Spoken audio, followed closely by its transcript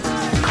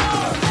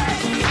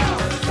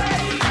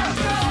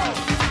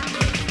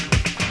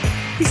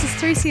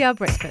3CR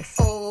Breakfast.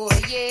 Oh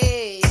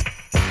yeah.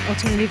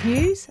 Alternative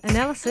news,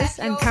 analysis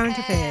and current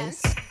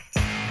affairs.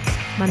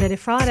 Monday to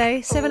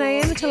Friday,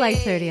 7am till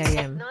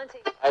 8:30am.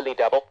 Only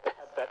double.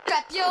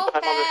 Clap your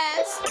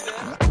hands.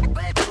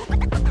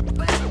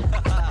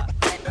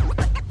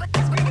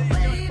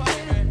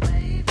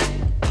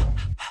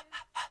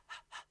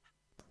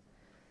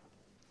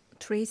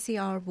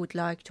 3CR would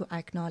like to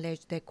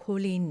acknowledge the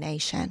Kulin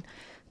Nation,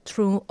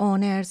 true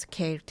owners,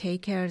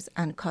 caretakers,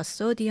 and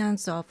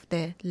custodians of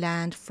the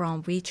land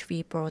from which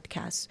we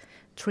broadcast.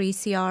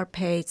 3CR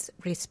pays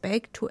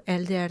respect to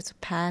elders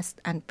past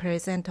and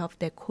present of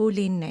the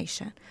Kulin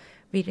Nation.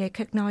 We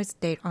recognize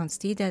their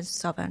unceded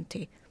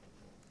sovereignty.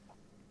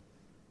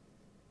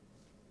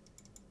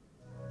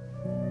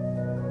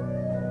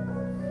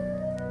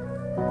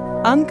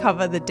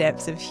 Uncover the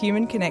depths of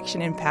human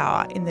connection and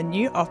power in the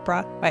new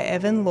opera by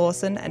Evan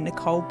Lawson and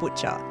Nicole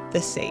Butcher,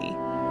 The Sea.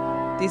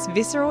 This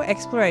visceral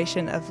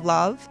exploration of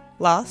love,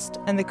 lust,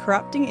 and the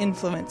corrupting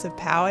influence of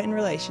power in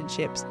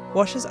relationships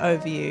washes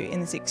over you in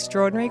this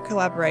extraordinary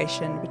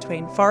collaboration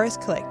between Forest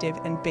Collective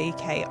and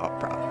BK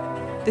Opera.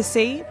 The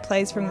Sea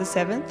plays from the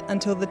 7th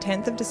until the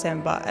 10th of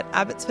December at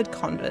Abbotsford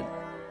Convent.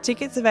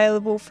 Tickets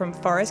available from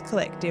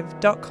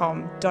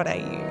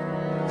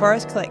forestcollective.com.au.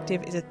 Forest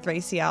Collective is a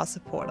 3CR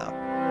supporter.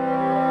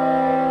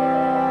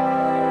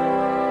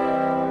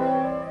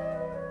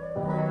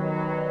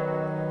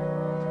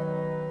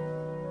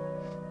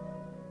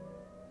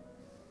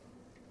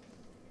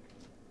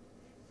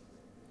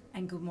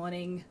 And good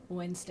morning,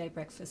 Wednesday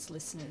breakfast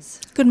listeners.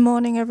 Good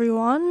morning,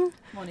 everyone.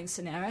 Morning,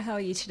 Sonara. How are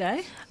you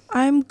today?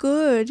 I'm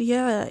good.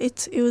 Yeah,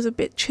 it was a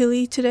bit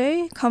chilly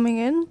today coming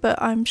in,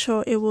 but I'm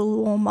sure it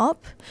will warm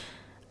up.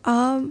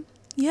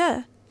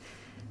 Yeah.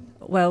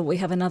 Well, we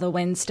have another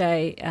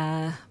Wednesday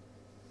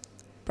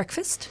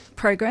breakfast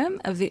program,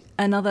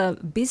 another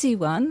busy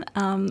one,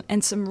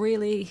 and some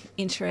really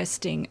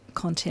interesting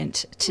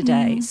content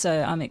today.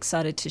 So I'm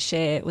excited to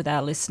share with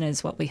our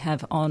listeners what we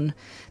have on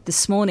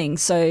this morning.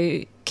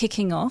 So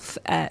kicking off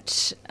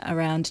at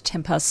around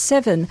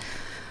 7:10,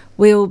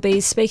 we'll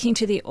be speaking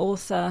to the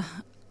author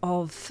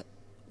of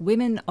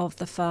Women of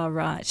the Far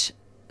Right,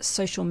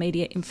 Social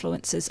Media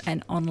Influencers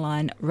and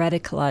Online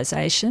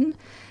Radicalization,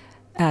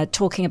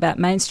 talking about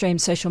mainstream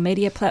social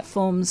media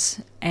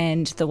platforms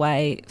and the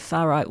way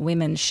far-right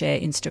women share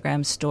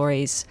Instagram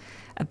stories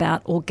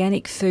about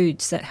organic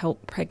foods that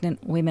help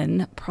pregnant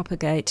women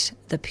propagate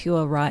the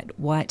pure right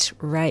white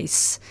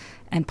race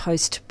and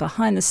post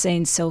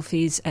behind-the-scenes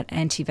selfies at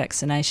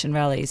anti-vaccination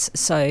rallies.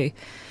 So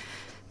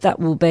that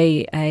will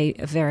be a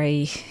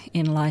very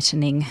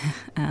enlightening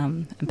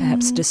and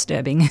perhaps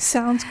disturbing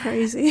Sounds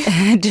crazy.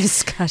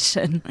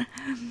 discussion.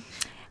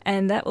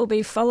 And that will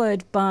be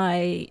followed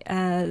by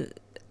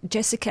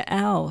Jessica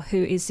Au,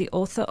 who is the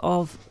author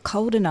of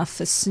Cold Enough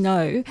for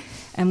Snow.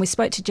 And we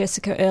spoke to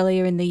Jessica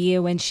earlier in the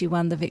year when she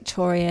won the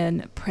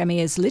Victorian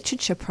Premier's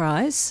Literature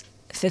Prize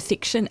for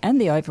fiction and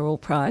the overall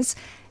prize.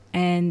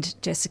 And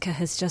Jessica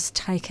has just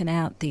taken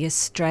out the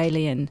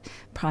Australian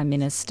Prime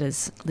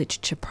Minister's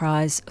Literature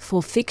Prize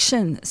for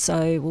fiction.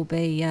 So we'll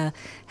be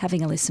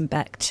having a listen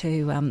back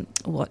to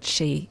what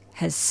she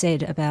has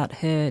said about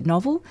her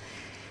novel.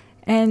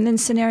 And then,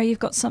 Sonara, you've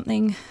got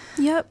something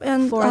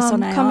and for us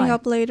on AI. Coming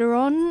up later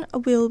on,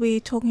 we'll be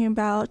talking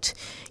about,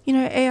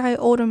 AI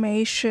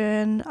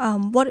automation,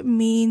 what it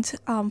means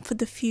for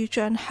the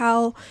future and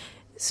how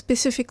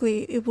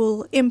specifically it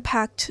will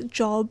impact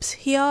jobs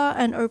here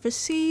and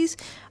overseas.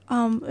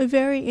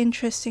 Very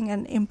interesting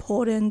and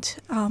important,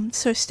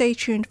 so stay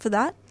tuned for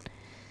that.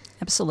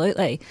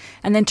 Absolutely.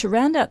 And then to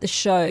round out the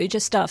show,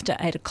 just after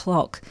 8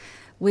 o'clock,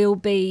 we'll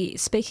be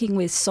speaking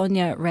with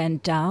Sonia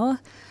Randau,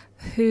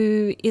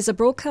 who is a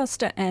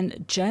broadcaster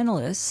and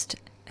journalist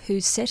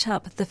who set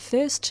up the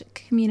first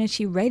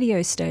community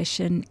radio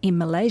station in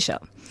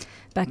Malaysia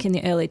back in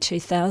the early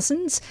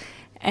 2000s.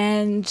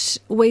 And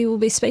we will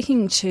be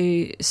speaking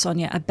to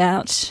Sonia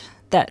about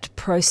that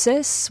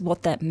process,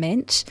 what that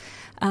meant,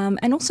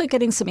 and also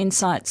getting some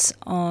insights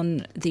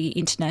on the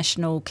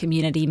international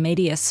community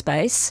media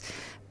space,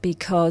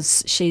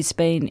 because she's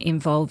been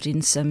involved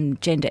in some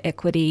gender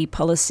equity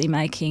policy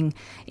making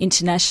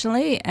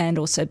internationally and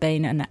also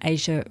been an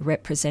Asia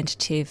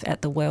representative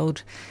at the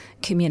World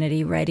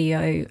Community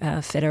Radio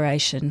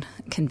Federation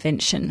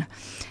Convention.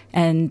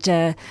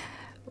 And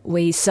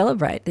we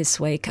celebrate this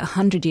week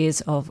 100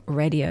 years of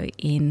radio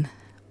in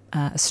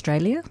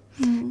Australia.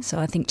 So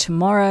I think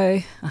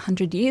tomorrow,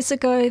 100 years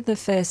ago, the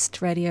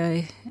first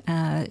radio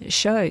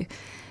show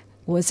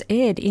was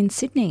aired in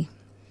Sydney.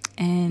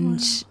 And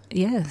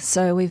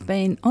so we've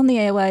been on the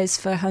airways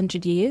for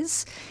 100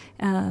 years,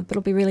 but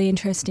it'll be really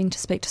interesting to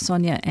speak to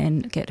Sonia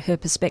and get her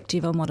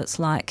perspective on what it's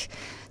like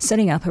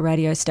setting up a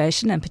radio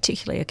station, and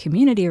particularly a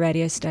community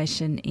radio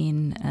station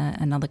in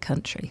another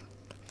country.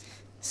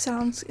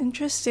 Sounds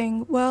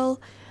interesting. Well,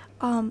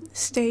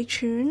 stay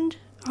tuned.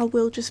 I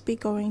will just be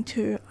going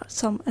to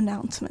some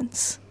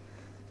announcements.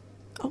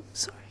 Oh,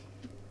 sorry.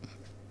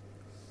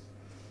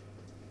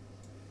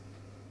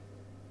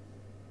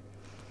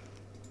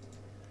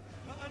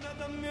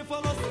 أنا دمي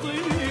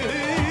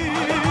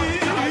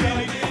فلسطيني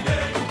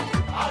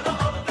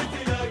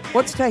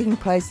What's taking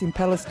place in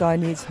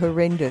Palestine is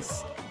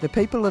horrendous. The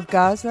people of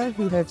Gaza,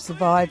 who have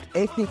survived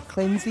ethnic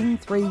cleansing,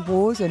 3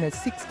 wars and a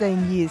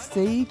 16-year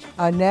siege,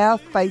 are now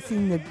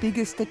facing the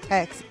biggest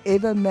attacks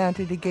ever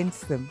mounted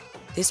against them.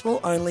 This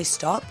will only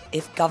stop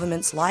if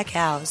governments like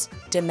ours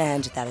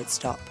demand that it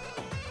stop.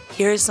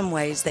 Here are some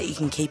ways that you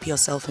can keep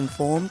yourself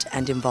informed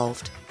and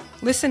involved.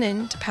 Listen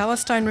in to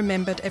Palestine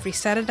Remembered every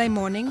Saturday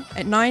morning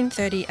at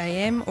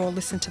 9:30am or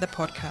listen to the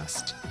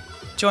podcast.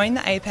 Join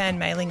the APAN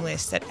mailing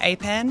list at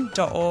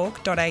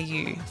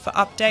apan.org.au for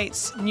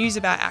updates, news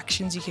about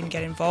actions you can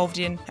get involved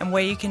in and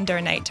where you can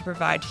donate to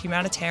provide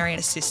humanitarian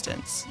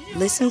assistance.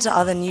 Listen to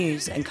other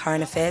news and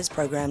current affairs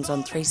programs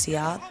on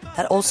 3CR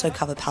that also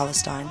cover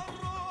Palestine.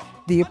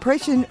 The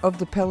oppression of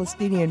the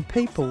Palestinian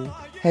people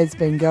has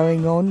been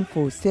going on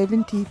for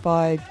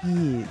 75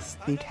 years.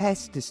 It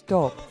has to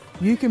stop.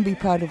 You can be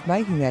part of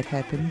making that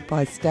happen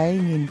by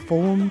staying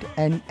informed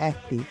and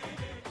active.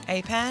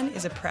 APAN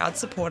is a proud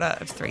supporter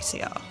of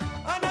 3CR.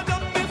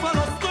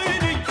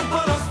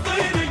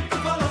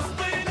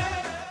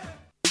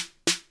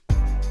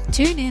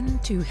 Tune in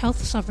to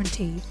Health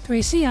Sovereignty,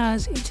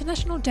 3CR's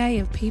International Day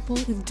of People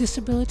with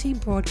Disability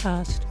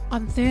broadcast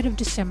on 3rd of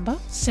December,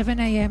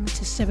 7am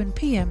to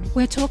 7pm.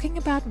 We're talking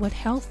about what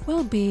health,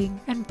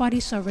 well-being and body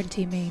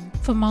sovereignty mean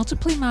for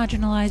multiply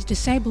marginalised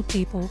disabled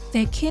people,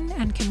 their kin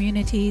and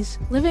communities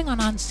living on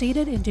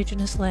unceded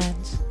Indigenous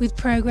lands, with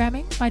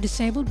programming by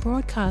disabled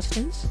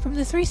broadcasters from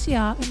the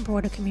 3CR and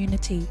broader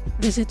community.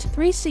 Visit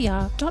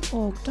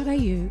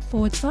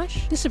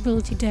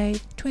 3cr.org.au/Disability Day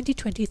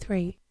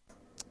 2023.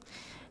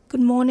 Good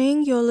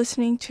morning. You're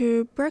listening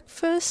to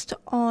Breakfast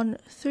on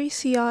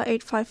 3CR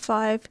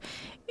 855.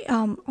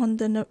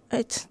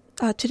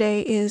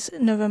 Today is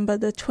November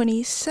the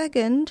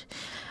 22nd,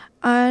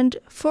 and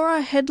for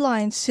our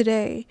headlines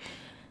today,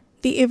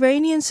 the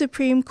Iranian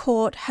Supreme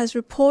Court has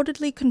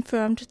reportedly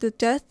confirmed the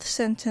death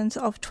sentence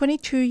of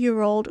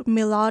 22-year-old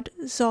Milad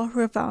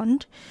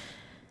Zohraband,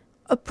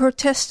 a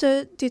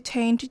protester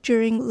detained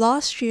during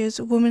last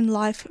year's Women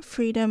Life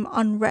Freedom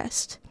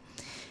unrest.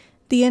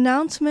 The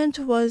announcement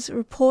was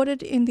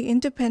reported in the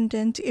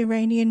independent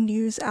Iranian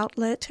news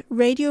outlet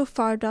Radio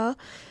Farda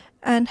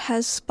and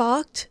has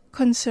sparked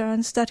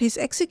concerns that his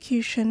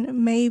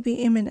execution may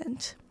be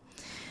imminent.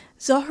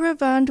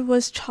 Zohraband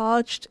was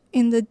charged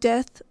in the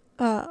death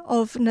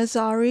of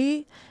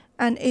Nazari,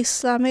 an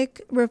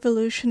Islamic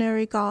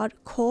Revolutionary Guard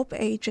Corps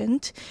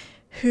agent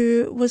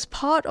who was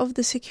part of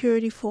the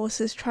security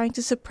forces trying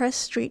to suppress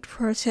street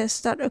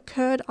protests that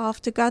occurred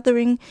after a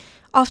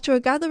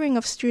gathering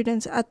of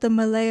students at the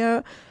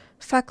Malaya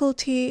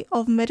Faculty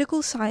of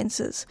Medical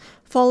Sciences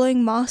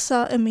following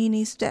Mahsa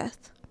Amini's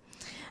death.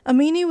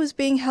 Amini was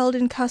being held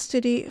in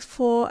custody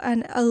for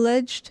an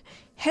alleged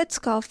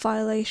headscarf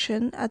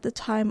violation at the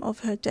time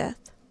of her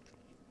death.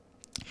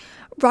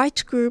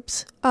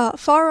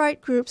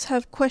 Far-right groups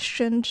have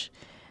questioned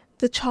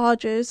the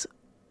charges.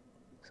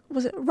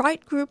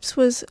 Right groups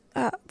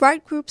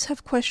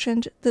have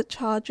questioned the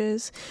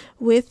charges,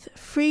 with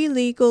free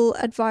legal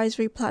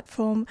advisory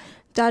platform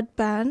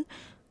Dadban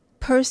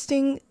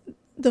posting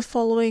the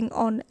following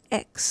on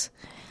X.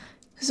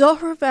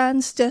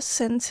 Zohraband's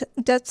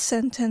death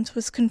sentence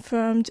was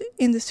confirmed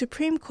in the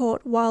Supreme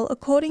Court, while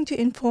according to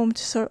informed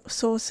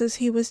sources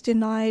he was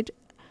denied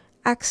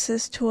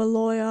access to a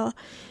lawyer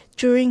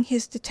during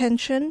his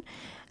detention,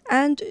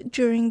 and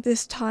during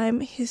this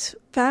time his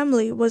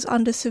family was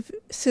under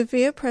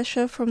severe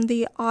pressure from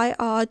the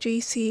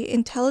IRGC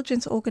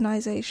intelligence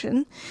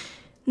organization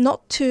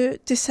not to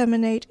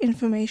disseminate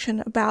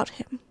information about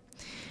him.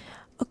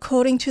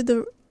 According to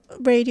the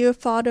Radio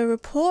Farda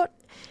report,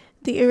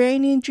 the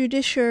Iranian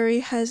judiciary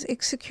has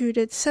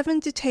executed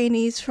 7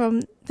 detainees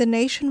from the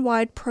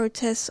nationwide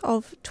protests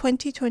of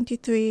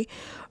 2023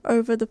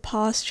 over the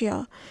past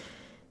year.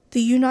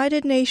 The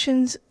United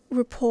Nations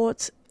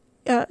reports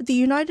Iran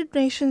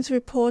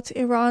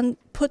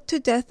put to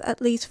death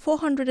at least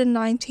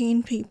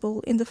 419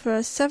 people in the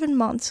first 7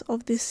 months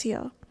of this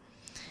year.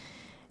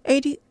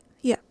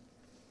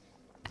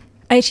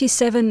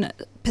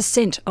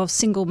 87% of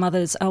single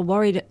mothers are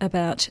worried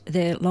about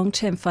their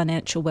long-term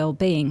financial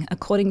well-being,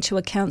 according to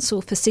a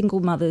Council for Single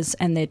Mothers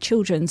and Their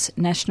Children's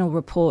national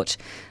report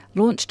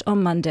launched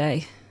on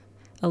Monday,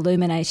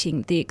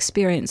 illuminating the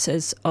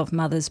experiences of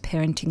mothers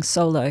parenting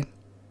solo.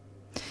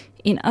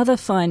 In other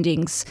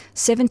findings,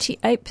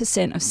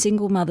 78% of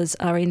single mothers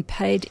are in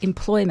paid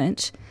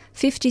employment,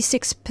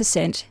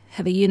 56%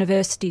 have a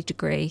university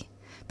degree,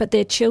 but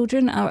their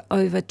children are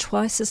over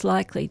twice as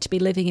likely to be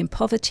living in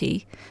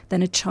poverty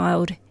than a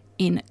child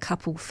in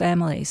couple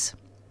families.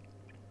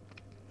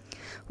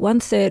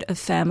 1/3 of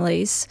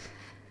families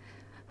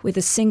with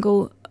a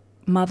single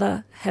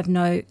mother have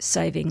no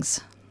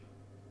savings.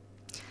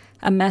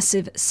 A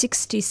massive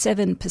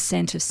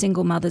 67% of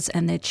single mothers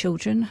and their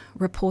children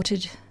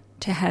reported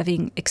to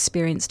having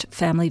experienced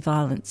family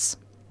violence.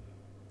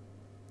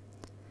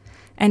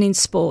 And in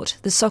sport,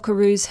 the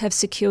Socceroos have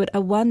secured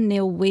a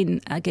 1-0 win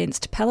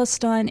against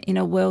Palestine in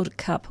a World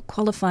Cup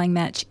qualifying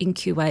match in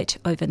Kuwait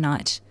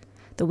overnight.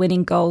 The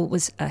winning goal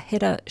was a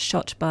header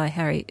shot by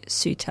Harry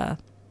Sutar.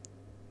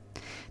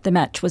 The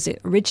match was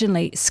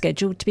originally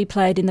scheduled to be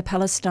played in the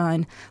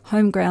Palestine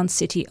home ground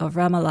city of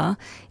Ramallah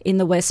in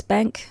the West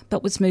Bank,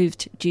 but was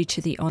moved due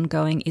to the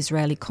ongoing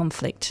Israeli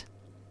conflict.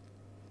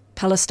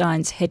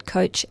 Palestine's head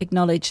coach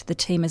acknowledged the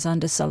team is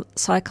under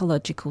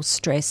psychological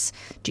stress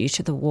due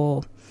to the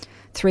war.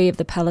 3 of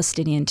the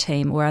Palestinian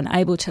team were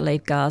unable to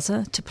leave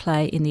Gaza to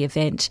play in the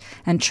event,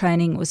 and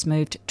training was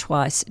moved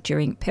twice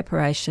during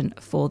preparation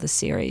for the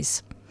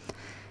series.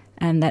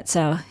 And that's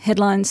our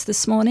headlines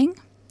this morning.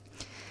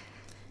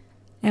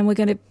 And we're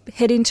going to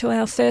head into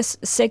our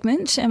first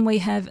segment, and we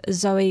have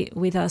Zoe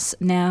with us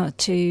now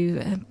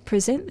to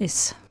present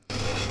this.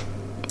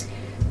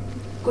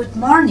 Good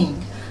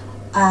morning.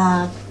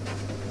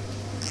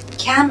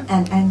 Cam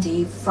and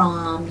Andy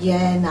from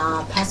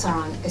Yena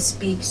Pasaran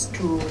speaks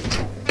to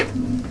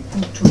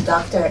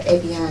Dr.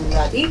 Evian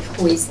Ladik,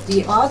 who is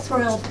the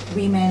author of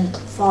Women,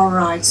 Far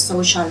Right,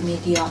 Social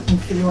Media,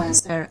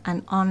 Influencer,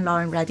 and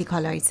Online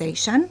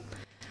Radicalization.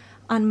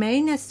 On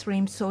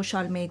mainstream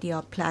social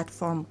media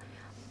platform,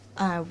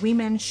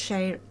 women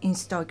share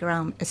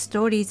Instagram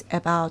stories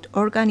about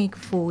organic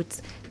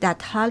foods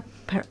that help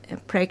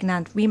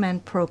pregnant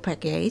women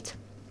propagate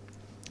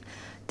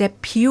the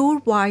pure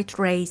white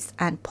race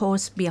and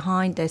post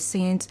behind the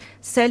scenes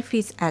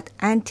selfies at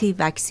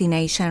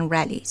anti-vaccination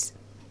rallies.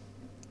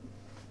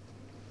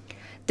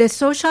 The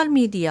social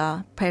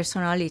media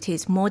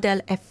personalities model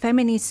a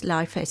feminist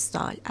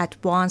lifestyle, at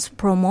once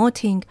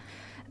promoting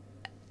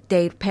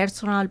their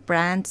personal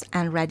brands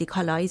and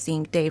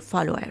radicalizing their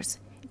followers.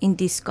 In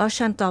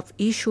discussion of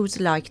issues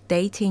like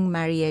dating,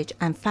 marriage,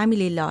 and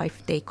family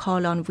life, they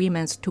call on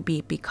women to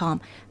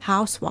become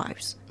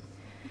housewives.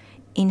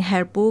 In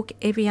her book,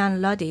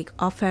 Evian Ladik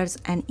offers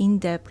an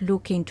in-depth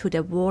look into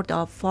the world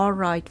of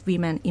far-right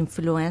women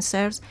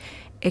influencers,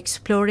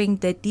 exploring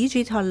the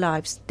digital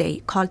lives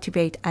they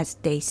cultivate as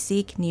they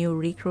seek new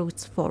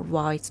recruits for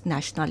white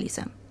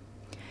nationalism.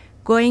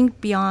 Going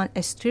beyond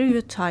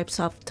stereotypes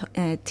of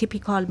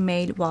typical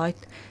male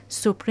white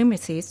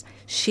supremacists,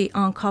 she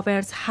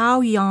uncovers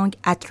how young,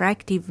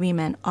 attractive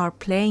women are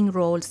playing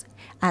roles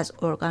as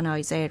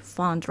organizers,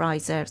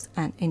 fundraisers,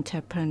 and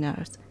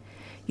entrepreneurs.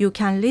 You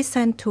can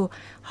listen to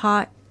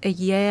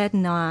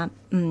Yena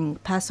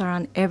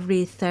Pasaran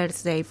every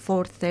Thursday,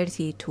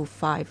 4:30 to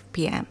 5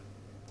 p.m.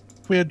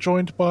 We are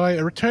joined by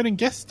a returning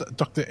guest,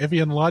 Dr.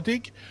 Evian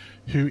Ladik,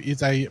 who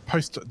is a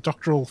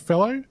postdoctoral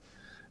fellow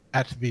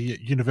at the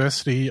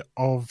University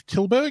of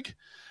Tilburg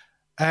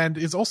and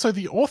is also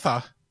the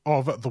author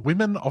of The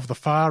Women of the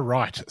Far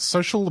Right,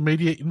 Social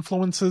Media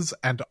Influencers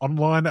and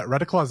Online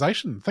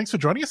Radicalization. Thanks for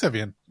joining us,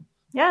 Evian.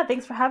 Yeah,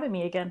 thanks for having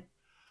me again.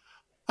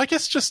 I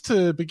guess just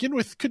to begin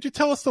with, could you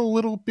tell us a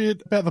little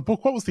bit about the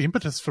book? What was the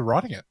impetus for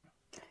writing it?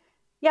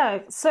 Yeah,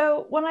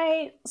 so when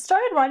I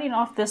started writing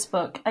off this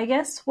book, I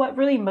guess what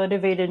really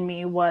motivated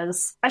me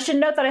was, I should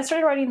note that I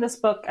started writing this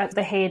book at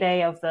the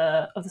heyday of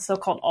the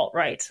so-called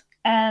alt-right.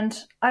 And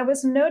I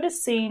was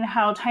noticing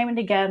how time and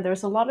again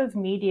there's a lot of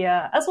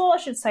media, as well I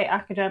should say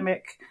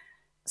academic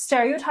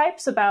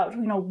stereotypes about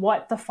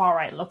what the far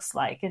right looks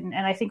like. And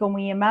I think when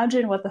we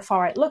imagine what the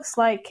far right looks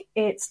like,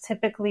 it's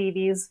typically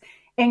these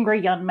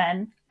angry young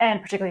men,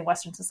 and particularly in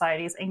Western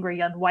societies, angry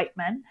young white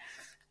men.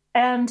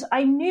 And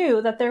I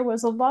knew that there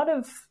was a lot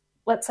of,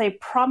 let's say,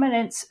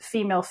 prominent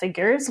female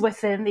figures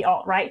within the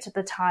alt-right at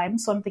the time.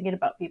 So I'm thinking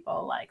about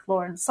people like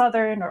Lauren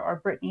Southern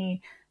or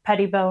Brittany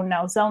Pettibone,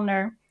 now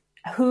Zellner,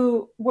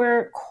 who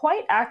were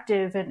quite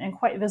active and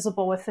quite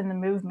visible within the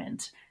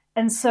movement.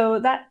 And so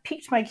that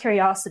piqued my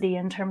curiosity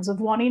in terms of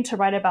wanting to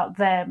write about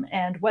them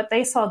and what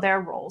they saw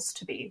their roles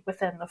to be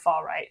within the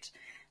far right.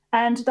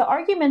 And the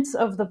arguments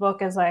of the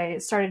book, as I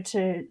started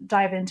to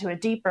dive into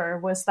it deeper,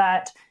 was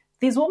that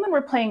these women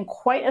were playing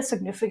quite a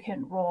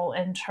significant role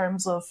in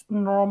terms of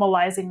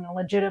normalizing and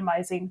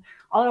legitimizing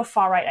all of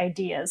far-right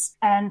ideas.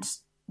 And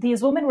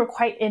these women were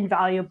quite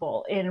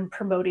invaluable in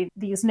promoting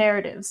these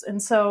narratives.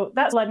 And so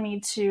that led me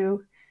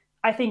to,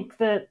 I think,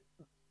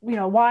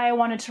 why I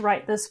wanted to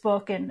write this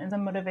book and the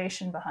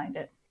motivation behind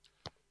it.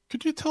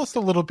 Could you tell us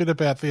a little bit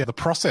about the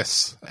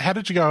process? How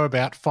did you go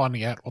about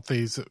finding out what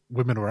these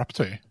women were up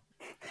to?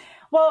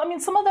 Well, I mean,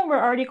 some of them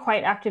were already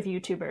quite active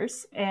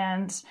YouTubers,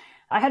 and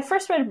I had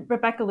first read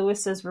Rebecca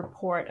Lewis's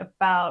report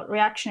about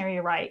reactionary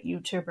right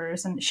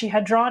YouTubers, and she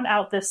had drawn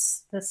out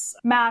this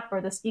map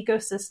or this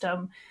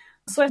ecosystem.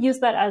 So I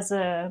used that as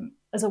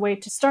a way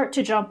to start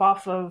to jump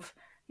off of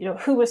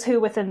who was who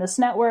within this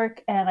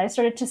network, and I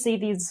started to see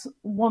these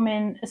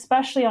women,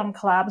 especially on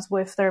collabs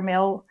with their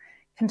male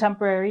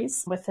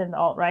contemporaries within the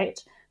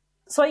alt-right.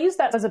 So I used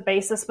that as a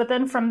basis, but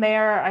then from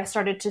there I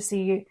started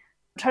to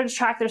try to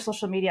track their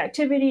social media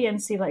activity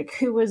and see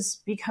who was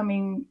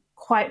becoming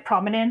quite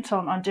prominent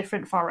on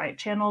different far-right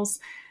channels.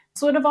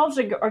 So it evolved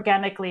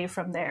organically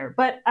from there.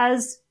 But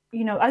as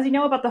you know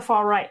about the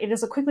far-right, it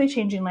is a quickly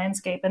changing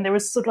landscape, and there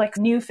was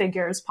new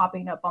figures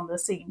popping up on the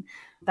scene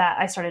that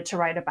I started to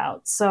write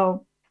about.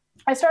 So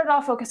I started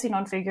off focusing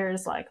on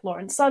figures like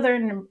Lauren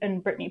Southern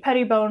and Brittany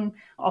Pettibone,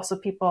 also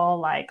people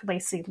like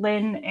Lacey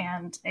Lynn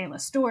and Ayla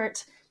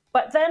Stewart.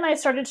 But then I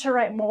started to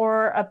write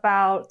more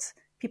about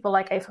people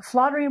like Eva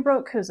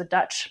Floderingbroek, who's a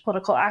Dutch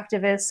political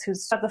activist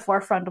who's at the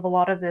forefront of a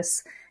lot of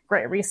this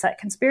Great Reset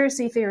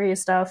conspiracy theory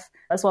stuff,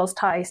 as well as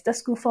Thijs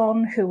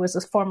Descoufon, who was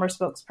a former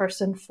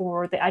spokesperson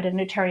for the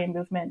identitarian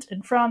movement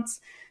in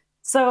France.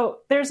 So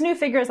there's new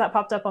figures that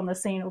popped up on the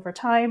scene over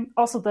time.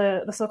 Also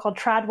the so-called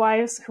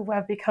tradwives, who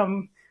have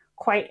become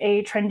quite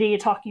a trendy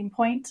talking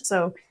point.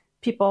 So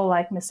people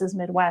like Mrs.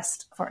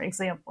 Midwest, for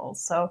example.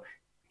 So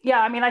yeah,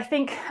 I mean, I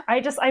think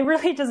I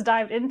really just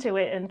dived into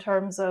it in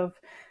terms of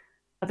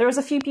there was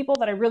a few people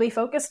that I really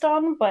focused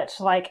on, but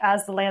like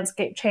as the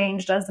landscape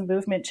changed, as the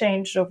movement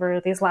changed over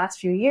these last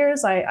few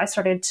years, I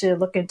started to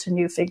look into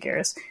new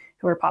figures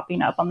who were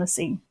popping up on the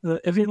scene.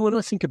 When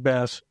I think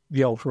about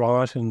the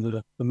alt-right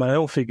and the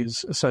male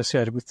figures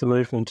associated with the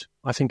movement,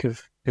 I think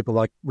of people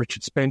like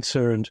Richard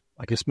Spencer and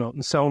I guess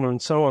Melton Sellner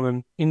and so on.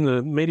 And in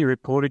the media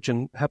reportage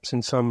and perhaps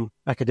in some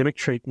academic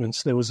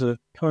treatments, there was a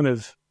kind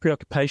of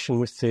preoccupation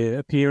with their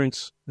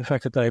appearance, the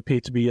fact that they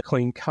appeared to be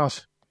clean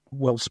cut,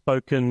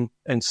 well-spoken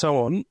and so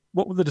on.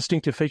 What were the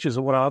distinctive features,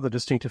 or what are the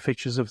distinctive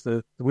features of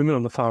the women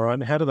on the far right,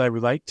 and how do they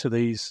relate to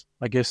these,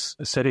 I guess,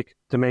 aesthetic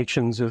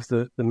dimensions of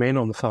the men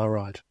on the far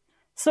right?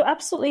 So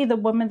absolutely, the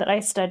women that I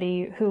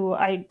study, who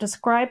I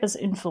describe as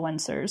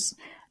influencers,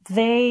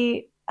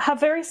 they have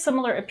very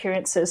similar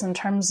appearances in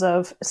terms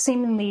of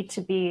seemingly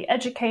to be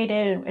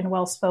educated and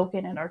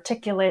well-spoken and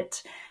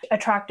articulate,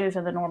 attractive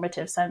in the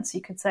normative sense,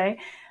 you could say.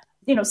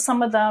 You know,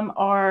 some of them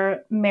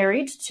are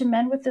married to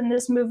men within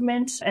this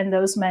movement, and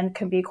those men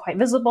can be quite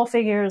visible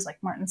figures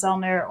like Martin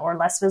Zellner, or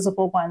less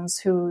visible ones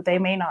who they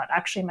may not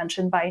actually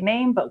mention by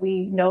name, but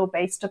we know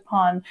based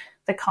upon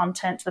the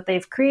content that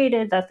they've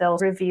created that they'll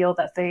reveal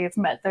that they've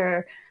met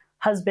their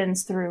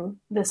husbands through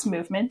this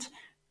movement.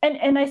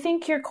 And I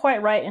think you're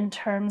quite right in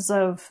terms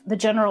of the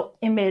general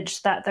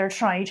image that they're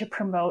trying to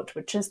promote,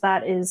 which is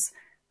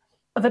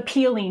of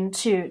appealing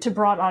to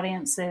broad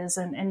audiences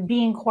and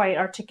being quite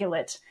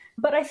articulate.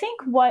 But I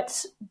think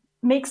what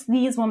makes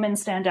these women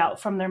stand out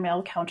from their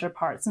male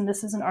counterparts, and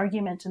this is an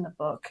argument in the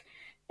book,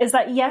 is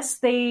that yes,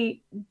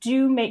 they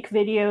do make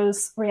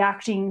videos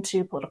reacting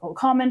to political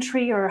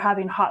commentary or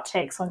having hot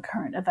takes on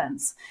current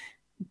events.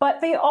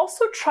 But they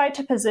also try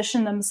to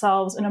position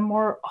themselves in a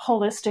more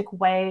holistic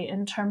way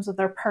in terms of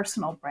their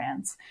personal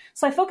brands.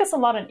 So I focus a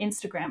lot on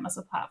Instagram as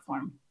a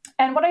platform.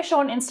 And what I show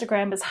on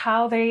Instagram is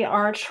how they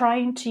are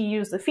trying to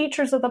use the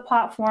features of the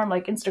platform,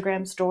 like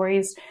Instagram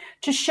stories,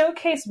 to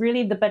showcase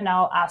really the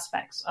banal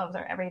aspects of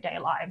their everyday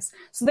lives.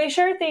 So they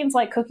share things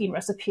like cooking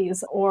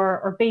recipes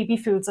or baby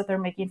foods that they're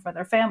making for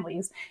their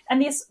families.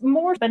 And these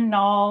more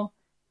banal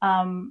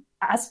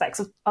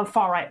aspects of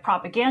far-right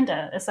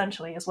propaganda,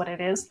 essentially, is what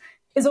it is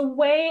a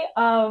way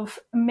of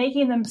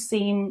making them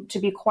seem to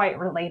be quite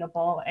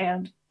relatable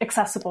and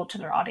accessible to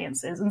their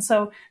audiences. And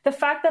so the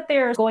fact that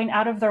they're going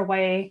out of their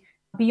way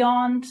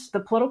beyond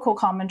the political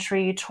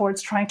commentary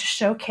towards trying to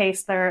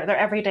showcase their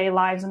everyday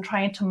lives and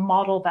trying to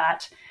model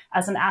that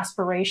as an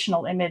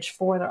aspirational image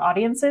for their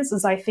audiences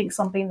is, I think,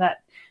 something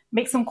that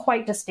makes them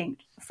quite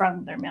distinct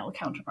from their male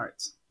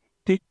counterparts.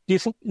 Do you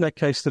think in that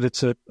case that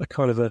it's a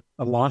kind of a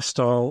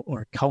lifestyle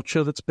or a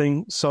culture that's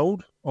being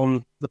sold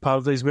on the part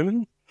of these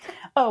women?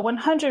 Oh,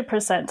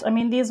 100%. I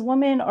mean, these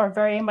women are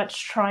very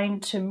much trying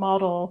to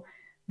model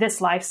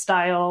this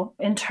lifestyle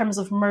in terms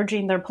of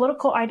merging their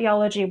political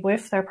ideology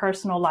with their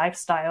personal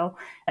lifestyle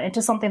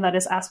into something that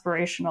is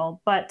aspirational.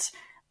 But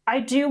I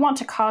do want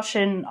to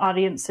caution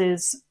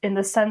audiences in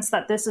the sense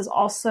that this is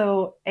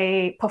also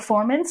a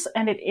performance,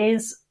 and it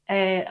is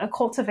a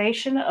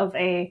cultivation of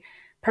a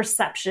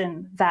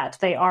perception that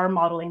they are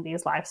modeling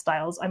these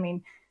lifestyles. I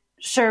mean,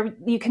 sure,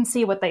 you can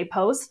see what they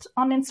post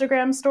on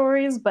Instagram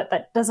stories, but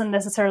that doesn't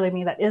necessarily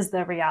mean that is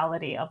the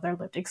reality of their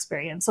lived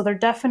experience. So they're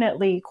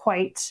definitely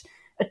quite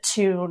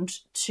attuned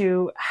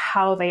to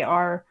how they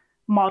are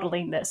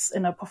modeling this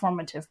in a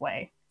performative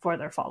way for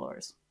their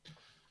followers.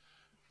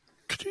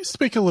 Could you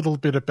speak a little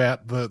bit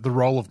about the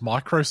role of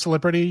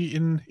micro-celebrity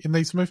in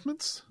these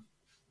movements?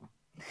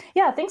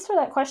 Yeah, thanks for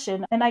that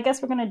question. And I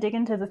guess we're going to dig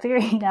into the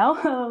theory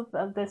now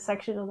of this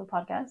section of the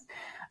podcast.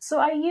 So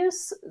I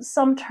use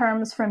some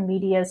terms from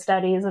media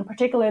studies, in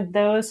particular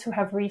those who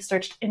have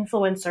researched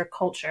influencer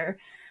culture.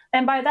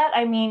 And by that,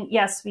 I mean,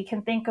 yes, we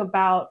can think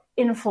about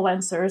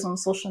influencers on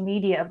social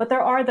media, but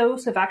there are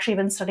those who've actually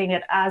been studying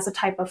it as a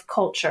type of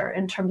culture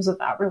in terms of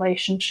that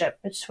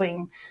relationship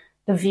between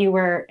the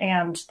viewer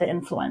and the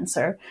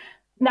influencer.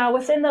 Now,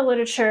 within the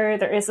literature,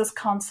 there is this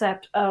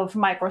concept of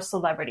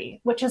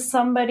micro-celebrity, which is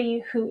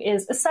somebody who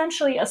is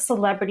essentially a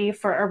celebrity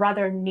for a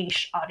rather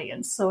niche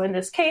audience. So in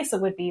this case, it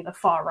would be the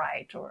far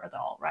right or the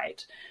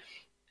alt-right.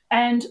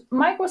 And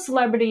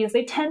micro-celebrities,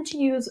 they tend to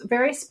use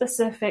very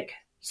specific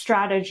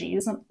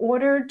strategies in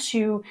order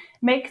to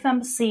make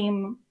them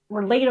seem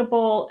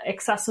relatable,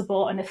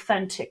 accessible, and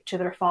authentic to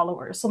their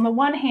followers. So on the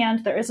one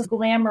hand, there is a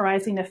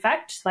glamorizing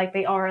effect, like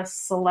they are a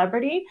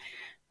celebrity.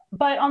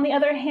 But on the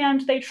other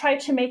hand, they try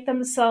to make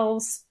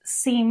themselves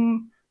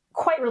seem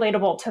quite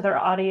relatable to their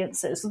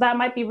audiences. So that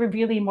might be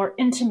revealing more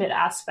intimate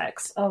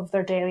aspects of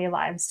their daily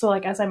lives. So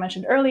like, as I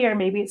mentioned earlier,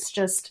 maybe it's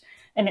just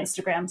an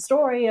Instagram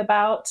story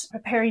about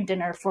preparing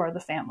dinner for the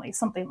family,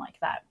 something like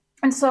that.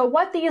 And so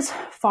what these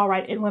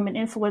far-right women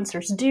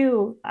influencers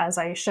do, as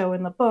I show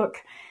in the book,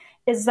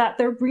 is that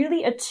they're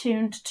really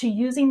attuned to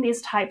using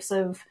these types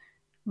of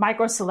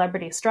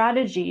micro-celebrity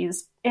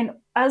strategies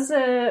as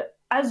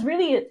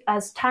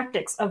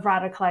tactics of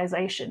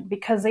radicalization,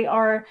 because they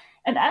are,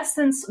 in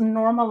essence,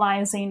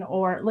 normalizing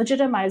or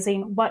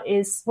legitimizing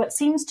what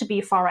seems to be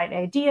far-right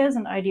ideas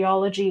and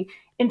ideology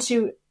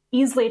into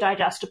easily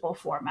digestible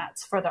formats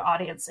for their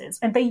audiences.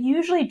 And they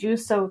usually do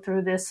so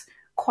through this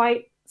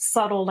quite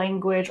subtle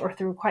language or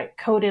through quite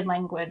coded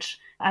language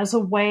as a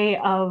way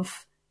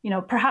of,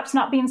 perhaps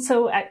not being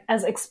so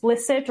as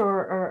explicit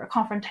or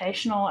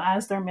confrontational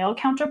as their male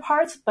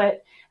counterparts,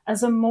 but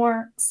as a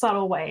more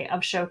subtle way of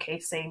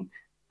showcasing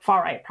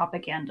far-right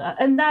propaganda.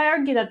 And I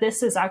argue that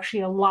this is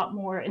actually a lot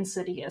more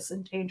insidious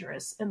and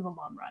dangerous in the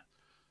long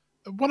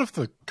run. One of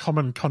the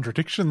common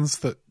contradictions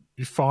that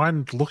you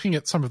find looking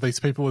at some of these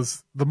people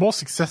is the more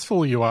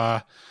successful you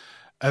are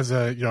as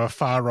a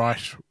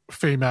far-right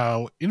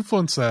female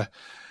influencer,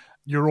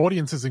 your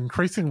audience is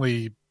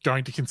increasingly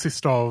going to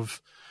consist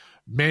of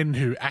men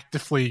who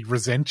actively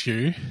resent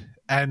you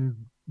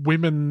and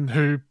women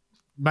who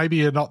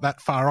maybe are not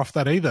that far off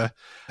that either.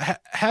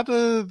 How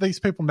do these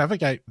people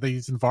navigate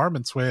these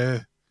environments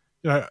where,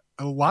 a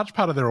large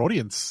part of their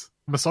audience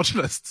are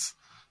misogynists?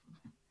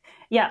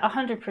 Yeah,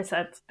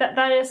 100%.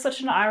 That is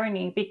such an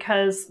irony,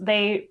 because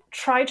they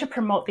try to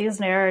promote these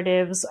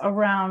narratives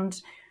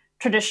around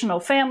traditional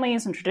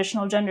families and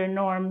traditional gender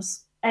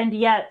norms, and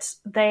yet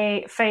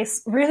they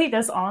face really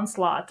this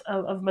onslaught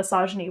of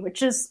misogyny,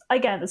 which is,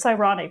 again, it's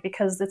ironic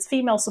because it's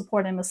female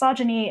supported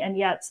misogyny, and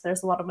yet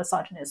there's a lot of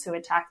misogynists who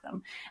attack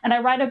them. And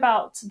I write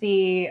about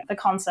the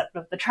concept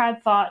of the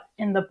trad thought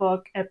in the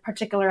book, in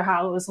particular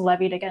how it was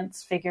levied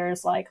against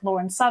figures like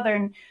Lauren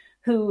Southern,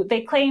 who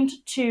they claimed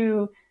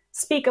to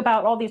speak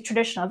about all these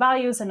traditional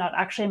values and not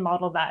actually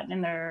model that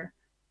in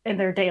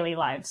their daily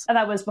lives. And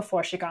that was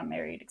before she got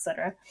married,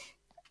 etc.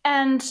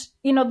 And,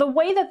 the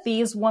way that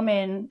these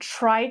women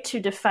try to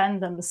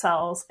defend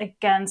themselves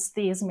against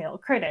these male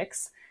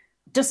critics,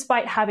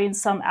 despite having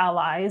some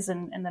allies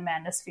in the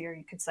manosphere,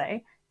 you could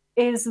say,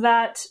 is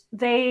that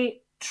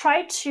they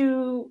try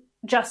to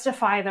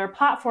justify their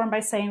platform by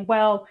saying,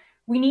 well,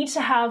 we need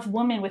to have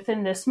women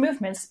within this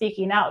movement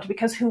speaking out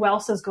because who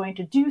else is going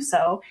to do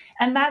so?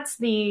 And that's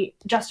the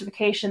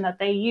justification that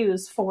they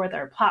use for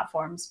their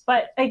platforms.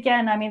 But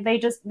again, I mean,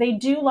 they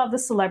do love the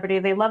celebrity,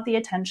 they love the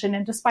attention.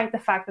 And despite the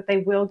fact that they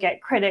will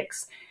get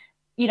critics,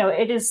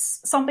 it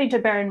is something to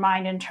bear in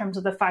mind in terms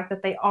of the fact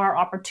that they are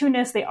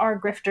opportunists, they are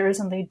grifters,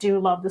 and they do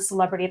love the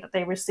celebrity that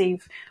they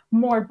receive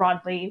more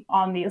broadly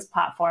on these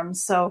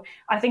platforms. So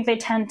I think they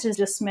tend to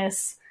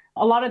dismiss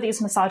a lot of these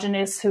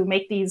misogynists who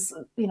make these,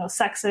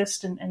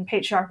 sexist and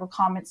patriarchal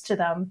comments to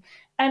them.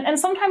 And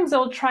sometimes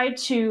they'll try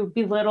to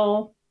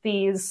belittle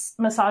these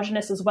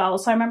misogynists as well.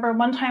 So I remember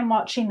one time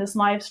watching this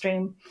live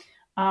stream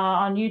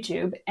on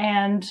YouTube,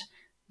 and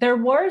there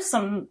were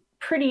some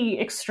pretty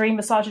extreme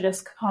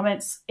misogynist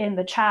comments in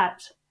the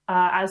chat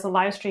as the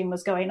live stream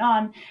was going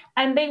on.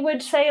 And they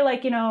would say,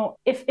 like,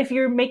 if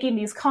you're making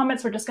these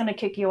comments, we're just going to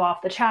kick you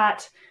off the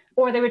chat.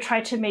 Or they would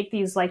try to make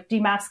these like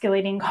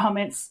demasculating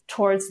comments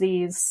towards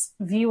these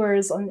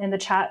viewers in the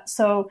chat.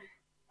 So,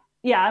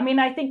 yeah, I mean,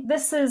 I think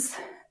this is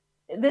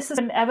an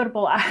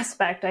inevitable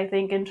aspect, I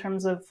think, in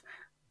terms of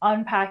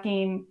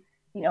unpacking,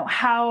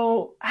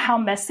 how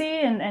messy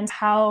and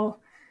how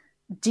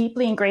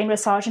deeply ingrained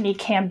misogyny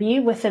can be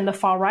within the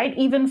far right,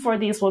 even for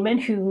these women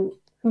who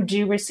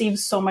do receive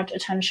so much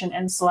attention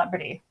and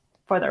celebrity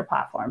for their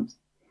platforms.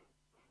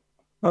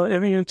 I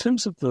mean, in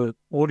terms of the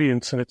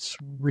audience and its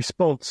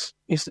response,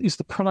 is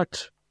the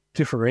product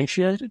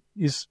differentiated?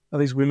 Are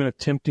these women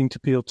attempting to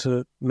appeal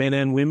to men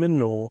and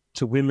women or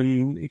to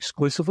women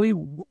exclusively?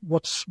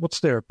 What's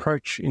their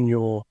approach in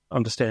your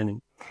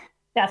understanding?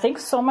 Yeah,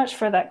 thanks so much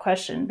for that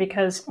question,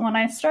 because when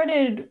I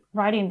started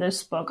writing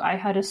this book, I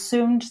had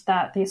assumed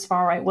that these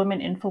far-right women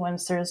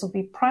influencers will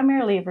be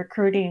primarily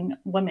recruiting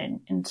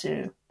women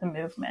into the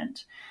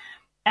movement.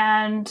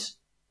 And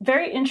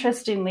very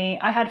interestingly,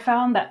 I had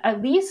found that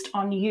at least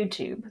on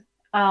YouTube,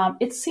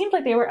 it seemed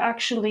like they were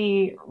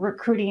actually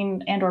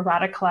recruiting and or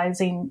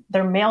radicalizing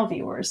their male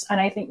viewers.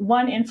 And I think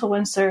one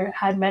influencer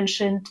had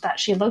mentioned that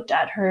she looked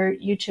at her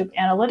YouTube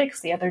analytics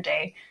the other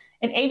day,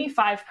 and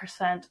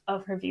 85%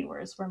 of her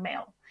viewers were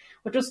male,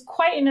 which was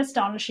quite an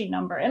astonishing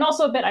number. And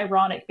also a bit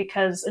ironic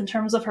because in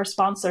terms of her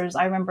sponsors,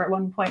 I remember at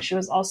one point she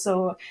was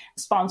also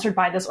sponsored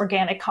by this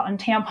organic cotton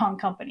tampon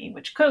company,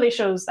 which clearly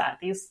shows that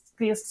these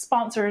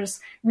sponsors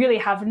really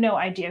have no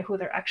idea who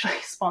they're actually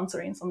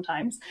sponsoring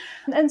sometimes.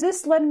 And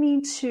this led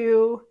me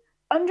to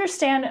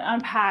understand and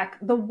unpack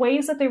the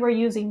ways that they were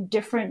using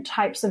different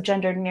types of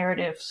gender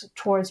narratives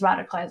towards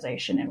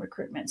radicalization and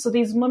recruitment. So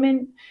these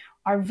women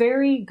are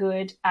very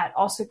good at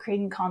also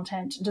creating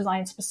content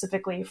designed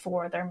specifically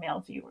for their male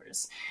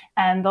viewers.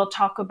 And they'll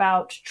talk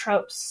about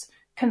tropes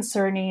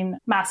concerning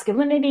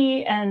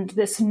masculinity and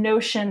this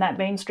notion that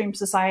mainstream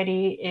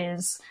society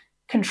is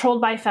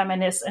controlled by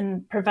feminists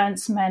and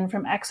prevents men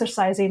from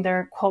exercising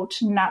their, quote,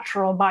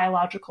 natural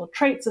biological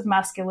traits of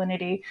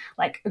masculinity,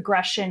 like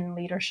aggression,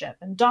 leadership,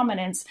 and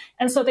dominance.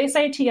 And so they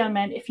say to young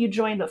men, if you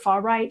join the far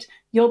right,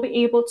 you'll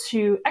be able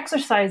to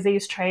exercise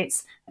these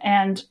traits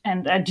and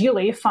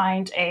ideally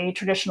find a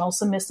traditional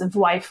submissive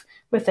wife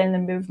within the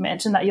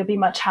movement, and that you'll be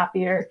much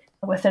happier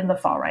within the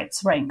far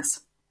right's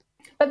ranks.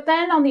 But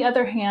then on the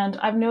other hand,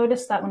 I've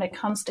noticed that when it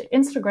comes to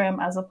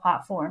Instagram as a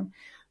platform,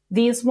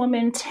 these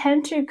women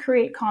tend to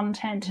create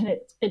content, and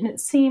it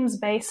seems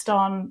based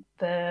on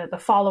the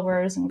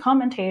followers and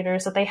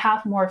commentators that they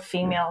have more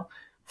female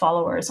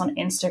followers on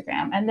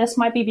Instagram. And this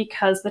might be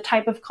because the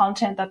type of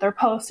content that they're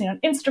posting on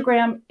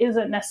Instagram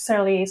isn't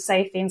necessarily,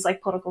 say, things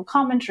like political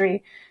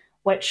commentary,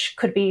 which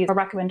could be a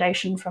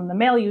recommendation from the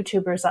male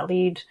YouTubers that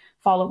lead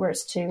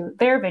followers to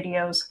their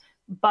videos,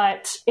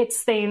 but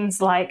it's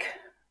things like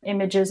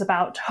images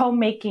about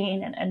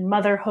homemaking and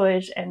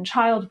motherhood and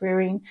child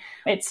rearing.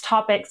 It's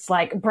topics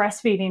like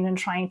breastfeeding and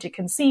trying to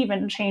conceive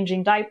and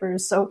changing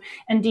diapers. So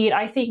indeed,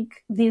 I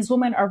think these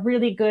women are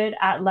really good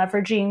at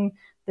leveraging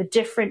the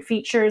different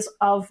features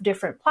of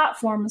different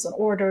platforms in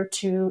order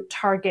to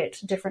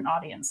target different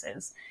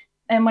audiences.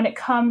 And when it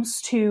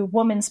comes to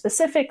women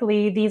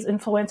specifically, these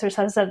influencers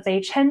have said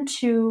they tend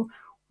to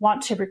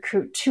want to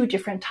recruit two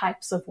different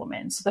types of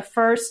women. So the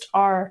first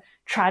are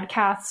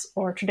tradcaths,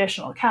 or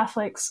traditional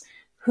Catholics,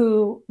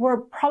 who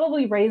were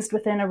probably raised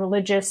within a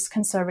religious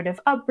conservative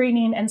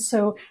upbringing, and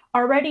so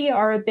already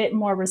are a bit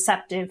more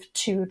receptive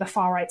to the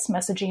far right's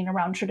messaging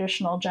around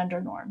traditional gender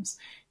norms.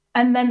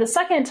 And then the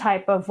second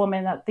type of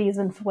woman that these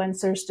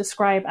influencers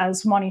describe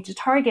as wanting to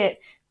target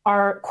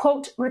are,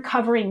 quote,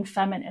 recovering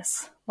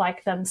feminists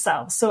like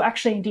themselves. So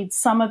actually, indeed,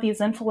 some of these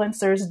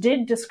influencers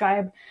did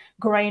describe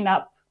growing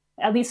up,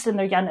 at least in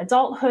their young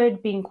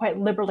adulthood, being quite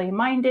liberally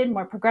minded,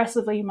 more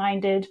progressively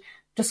minded,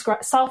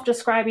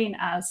 self-describing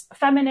as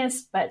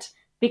feminists, but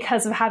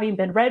because of having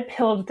been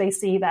red-pilled, they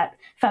see that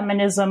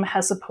feminism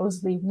has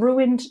supposedly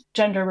ruined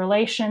gender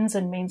relations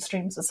in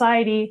mainstream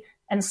society.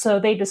 And so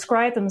they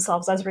describe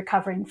themselves as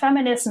recovering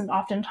feminists, and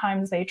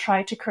oftentimes they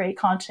try to create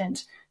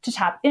content to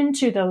tap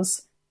into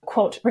those,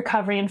 quote,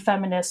 recovering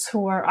feminists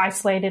who are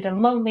isolated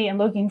and lonely and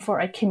looking for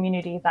a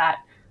community that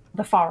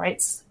the far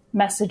right's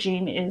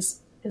messaging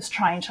is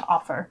trying to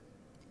offer.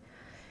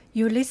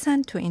 You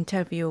listened to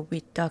interview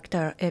with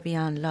Dr.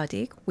 Evian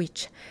Ladig,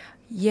 which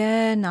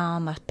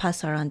Nam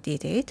Pasaran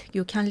did it.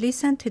 You can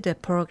listen to the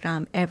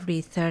program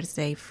every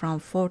Thursday from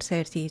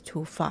 4:30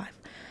 to 5.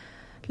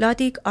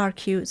 Ladig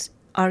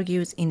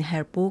argues in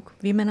her book,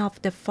 Women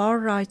of the Far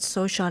Right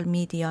Social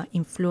Media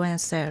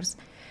Influencers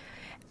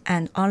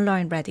and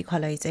Online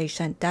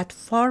Radicalization, that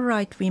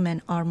far-right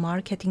women are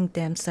marketing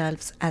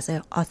themselves as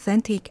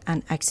authentic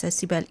and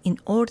accessible in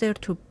order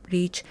to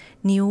reach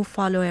new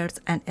followers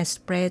and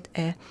spread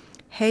a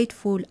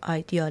hateful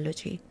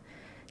ideology.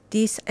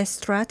 This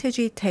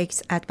strategy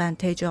takes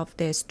advantage of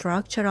the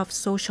structure of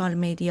social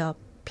media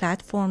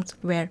platforms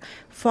where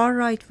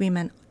far-right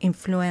women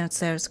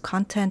influencers'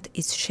 content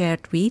is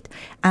shared with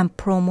and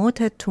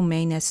promoted to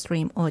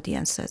mainstream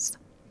audiences.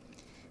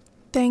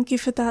 Thank you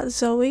for that,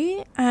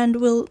 Zoe.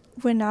 And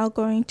we're now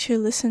going to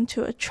listen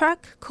to a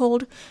track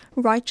called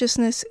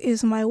Righteousness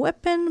is My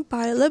Weapon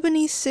by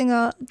Lebanese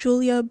singer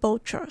Julia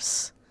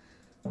Boutros.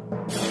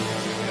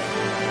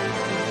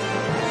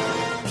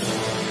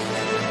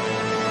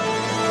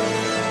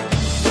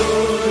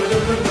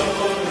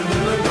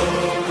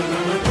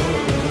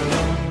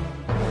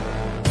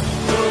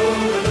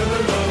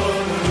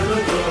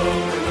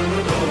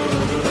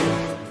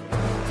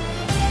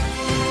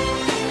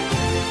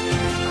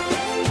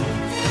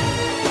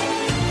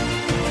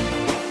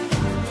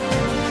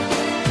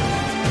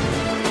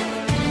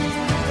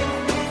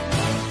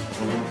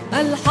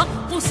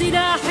 الحق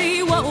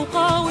سلاحي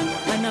وأقاوم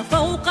أنا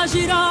فوق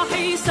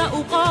جراحي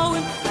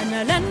سأقاوم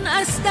أنا لن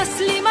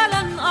أستسلم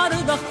لن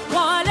أرضى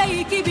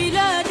وعليك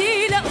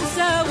بلادي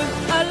لأساوم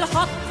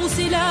الحق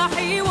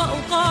سلاحي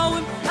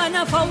وأقاوم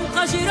أنا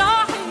فوق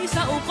جراحي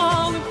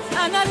سأقاوم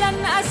أنا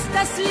لن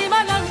أستسلم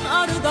لن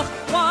أرضى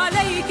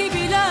وعليك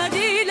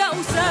بلادي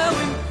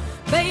لأساوم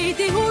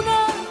بيتي هنا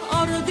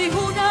أرضي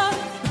هنا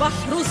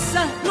بحر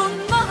السهل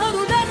النهر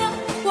لنا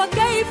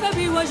وكيف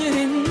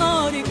بوجه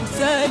النار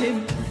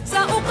أسالم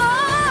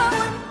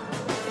سأقاوم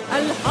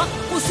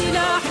الحق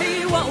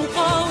سلاحي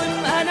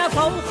وأقاوم أنا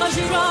فوق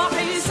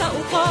جراحي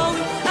سأقاوم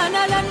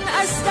أنا لن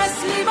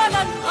أستسلم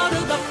لن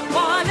أرضى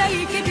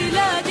وعليك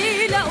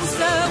بلادي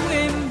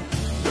لأساوم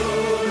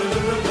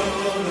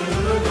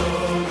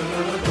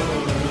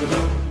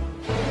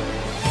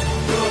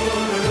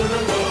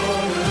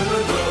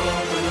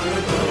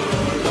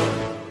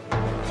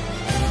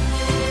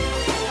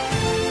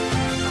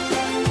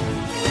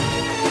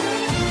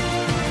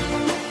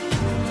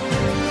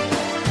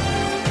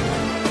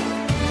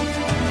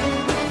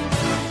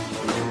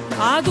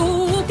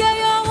عدوك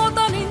يا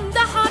وطن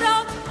اندحر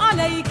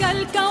عليك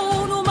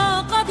الكون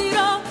ما قدر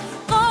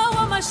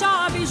قاوم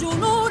شعب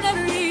جنون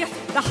الريح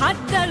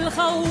تحدى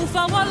الخوف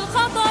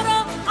والخطر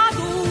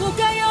عدوك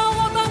يا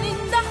وطن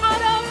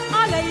اندحر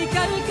عليك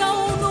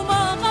الكون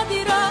ما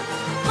قدر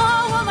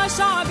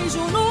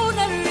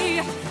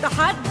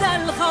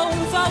تحدى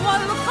الخوف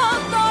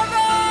والخطر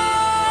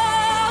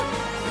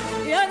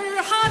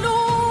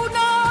يرحلون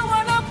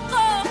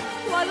ونبقى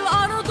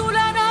والأرض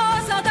لنا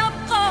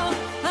ستبقى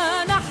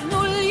ها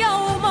نحن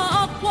اليوم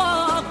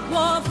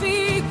أقوى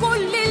في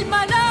كل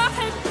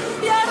الملاحم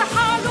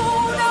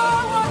يرحلون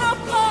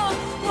ونبقى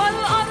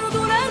والأرض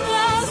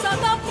لنا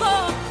ستبقى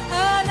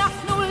ها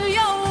نحن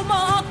اليوم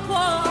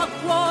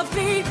أقوى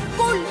في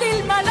كل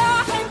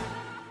الملاحم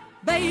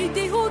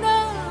بيتي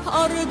هنا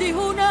أرضي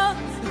هنا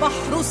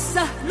بحر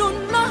السهل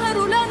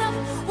النهر لنا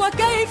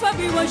وكيف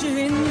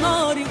بوجه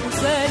النار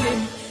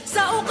أسالم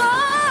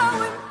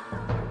سأقاوم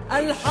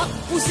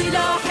الحق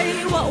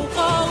سلاحي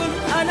وأقاوم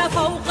أنا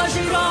فوق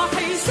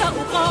جراحي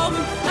سأقاوم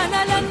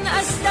أنا لن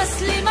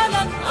أستسلم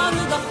لن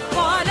أرضى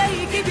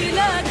وعليك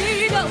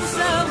بلادي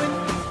لأساوم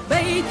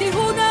بيتي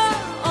هنا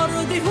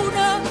أرضي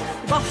هنا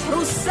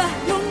بحر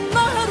السهل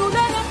النهر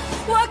لنا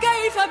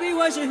وكيف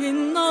بوجه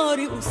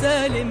النار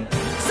أسالم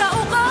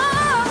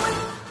سأقاوم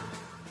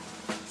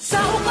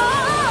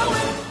سأقاوم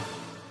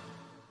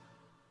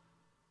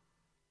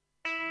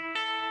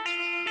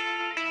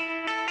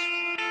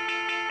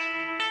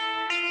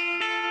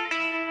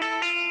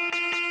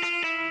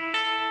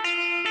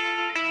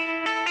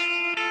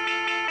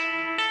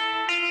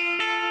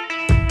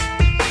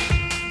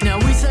Now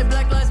we say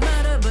Black Lives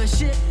Matter, but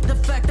shit, the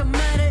fact of the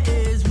matter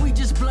is we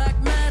just black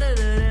matter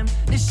to them.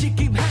 This shit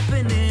keep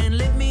happening.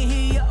 Let me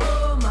hear you,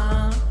 oh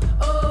my,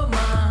 oh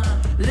my.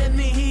 Let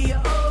me hear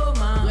you, oh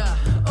my,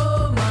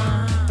 oh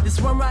my.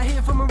 This one right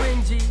here for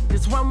Marinji,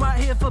 this one right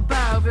here for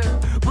Bowville.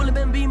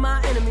 Bulletmen be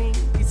my enemy,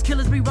 these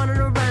killers be running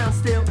around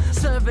still,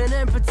 serving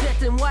and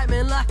protecting white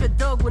men like a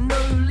dog with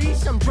no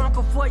leash. I'm drunk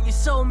off what you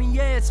sold me,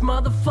 yeah, it's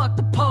motherfuck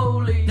the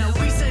police. Now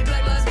we say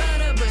Black Lives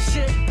Matter, but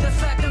shit, the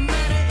fact of the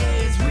matter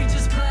is we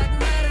just black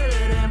matter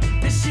to them.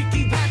 This shit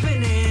keep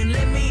happening.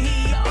 Let me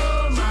hear you,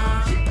 oh my,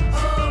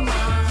 oh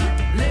my.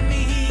 Let me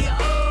hear you,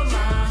 oh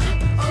my,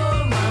 oh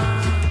my.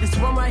 This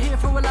one right here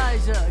for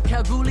Elijah.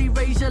 Kalgoorlie,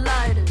 raise your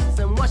lighters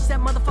and watch that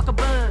motherfucker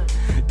burn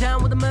down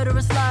with the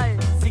murderous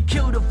liars. He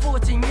killed a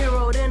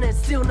 14-year-old and it's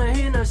still no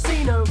here, no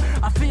see no.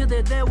 I fear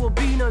that there will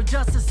be no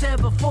justice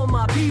ever for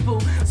my people.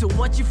 So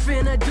what you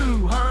finna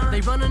do, huh?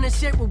 They running this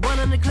shit with one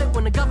on the clip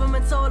when the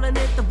government's all in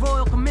it. The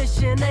Royal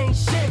Commission ain't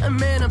shit. And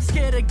man, I'm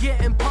scared of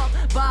getting popped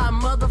by a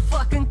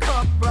motherfucking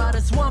cop, bro.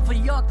 This one for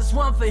York, this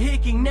one for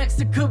Hickey. Next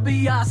it could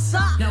be our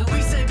sock. Now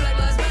we say Black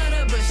Lives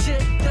Matter, but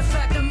shit, the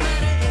fact of the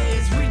matter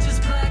is we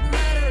just black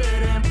matter to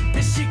them.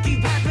 This shit keep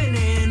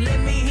happening. Let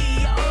me hear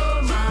you,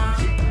 oh my,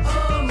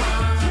 oh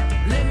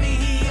my. Let me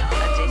hear you, oh my.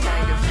 A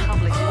decade of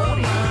public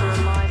mourning for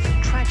a life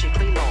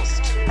tragically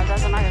lost. It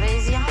doesn't make it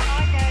easier.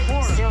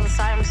 Still the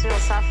same, still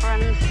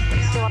suffering,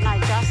 still no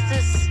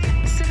justice.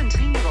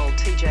 17-year-old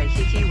TJ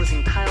Hickey was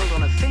impaled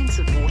on a fence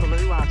at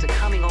Waterloo after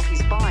coming off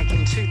his bike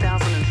in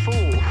 2004.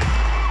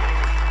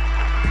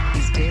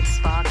 His death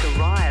sparked a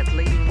riot,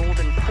 leaving more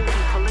than 40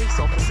 police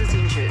officers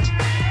injured.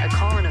 A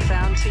coroner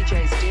found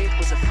TJ's death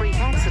was a freak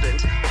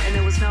accident and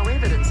there was no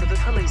evidence of a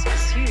police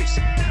pursuit.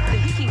 The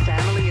Hickey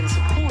family and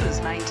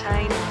supporters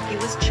maintain he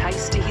was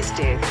chased to his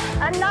death.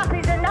 Enough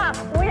is enough.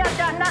 We have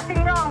done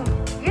nothing wrong.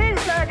 You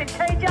murdered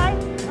TJ.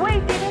 We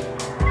didn't.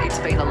 It's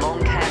been a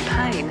long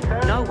campaign.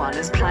 No one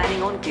is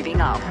planning on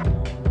giving up.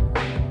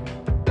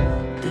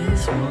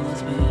 This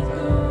war's been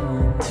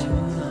going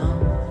too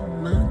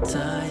long. My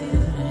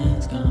tired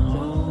hands gonna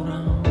hold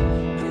on.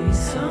 Please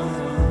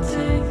someone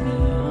take me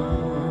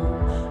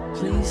home.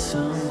 Please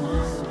someone.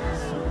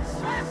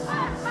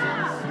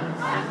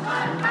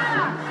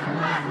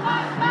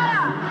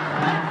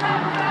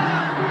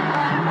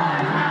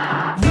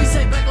 We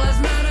say Black Lives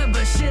Matter,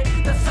 but shit,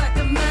 the fact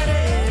of the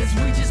matter is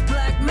we just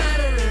black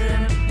matter to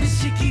them.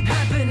 This shit keep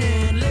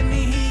happening. Let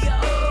me hear you,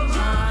 oh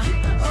my,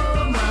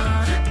 oh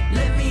my.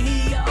 Let me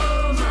hear you,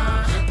 oh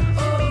my,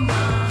 oh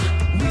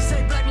my. We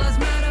say Black Lives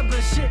Matter,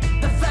 but shit,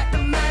 the fact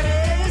of the matter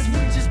is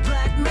we just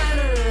black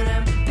matter to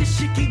them. This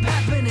shit keep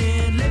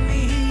happening. Let me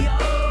hear you,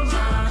 oh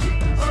my,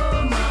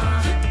 oh my.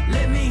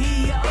 Let me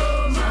hear you,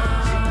 oh my.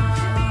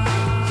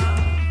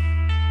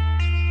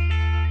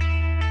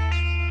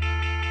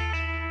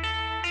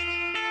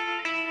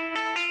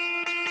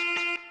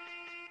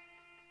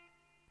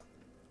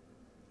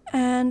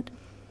 And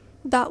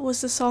that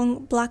was the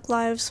song Black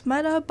Lives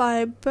Matter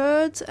by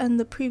Birds, and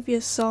the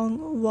previous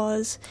song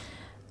was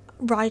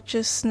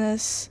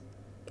Righteousness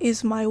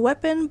is My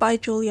Weapon by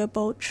Julia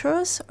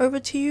Bolt-Truss. Over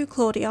to you,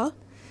 Claudia.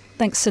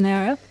 Thanks,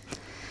 Sonara.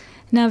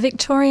 Now,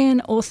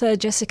 Victorian author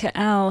Jessica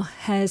Au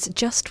has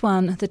just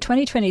won the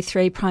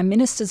 2023 Prime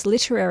Minister's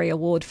Literary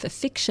Award for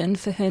Fiction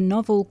for her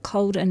novel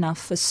Cold Enough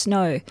for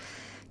Snow,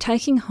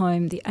 taking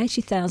home the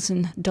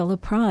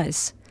 $80,000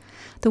 prize.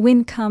 The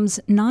win comes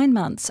 9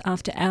 months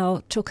after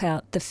Au took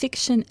out the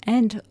fiction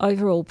and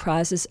overall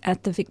prizes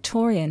at the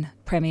Victorian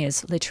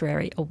Premier's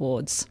Literary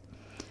Awards.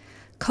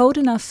 Cold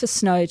Enough for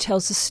Snow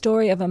tells the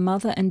story of a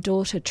mother and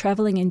daughter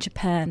travelling in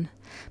Japan,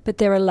 but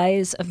there are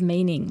layers of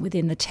meaning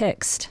within the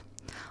text.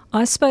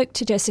 I spoke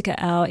to Jessica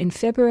Au in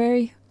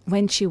February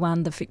when she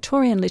won the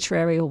Victorian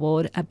Literary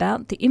Award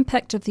about the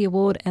impact of the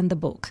award and the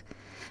book.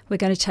 We're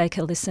going to take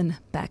a listen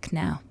back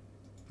now.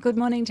 Good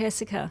morning,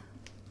 Jessica.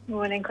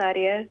 Morning,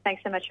 Claudia.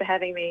 Thanks so much for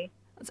having me.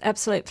 It's an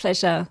absolute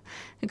pleasure.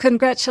 And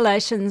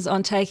congratulations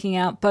on taking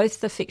out both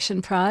the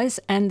Fiction Prize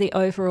and the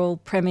overall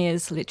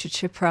Premier's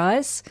Literature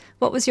Prize.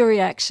 What was your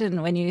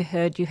reaction when you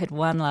heard you had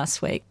won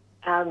last week?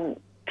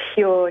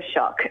 Pure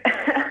shock.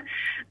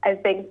 I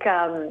think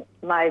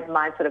my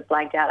mind sort of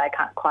blanked out. I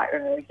can't quite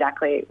remember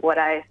exactly what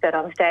I said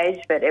on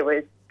stage, but it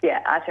was,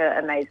 utter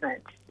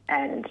amazement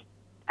and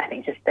I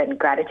think just then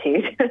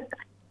gratitude.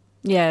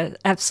 Yeah,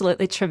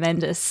 absolutely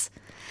tremendous.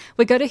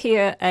 We're going to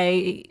hear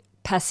a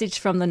passage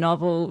from the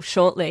novel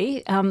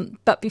shortly,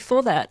 but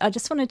before that, I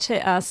just wanted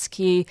to ask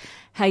you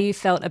how you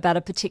felt about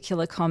a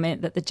particular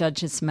comment that the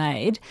judges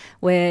made,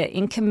 where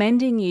in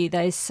commending you,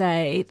 they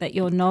say that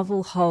your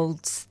novel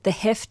holds the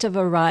heft of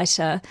a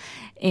writer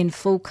in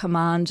full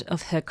command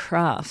of her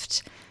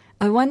craft.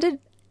 I wondered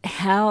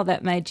how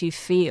that made you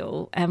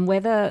feel and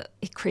whether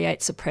it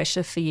creates a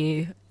pressure for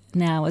you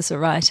now as a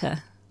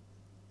writer.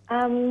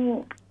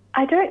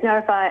 I don't know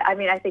if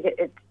I think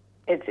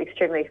it's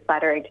extremely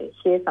flattering to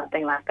hear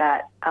something like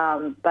that.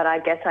 But I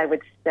guess I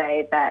would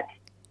say that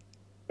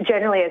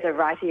generally as a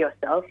writer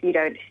yourself, you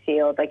don't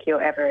feel like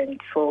you're ever in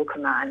full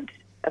command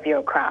of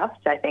your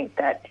craft. I think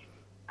that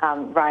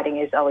writing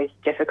is always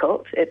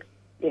difficult. It's,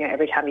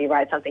 every time you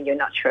write something, you're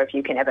not sure if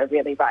you can ever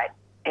really write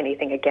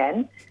anything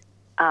again.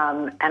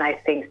 And I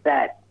think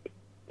that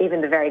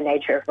even the very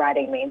nature of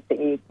writing means that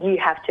you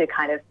have to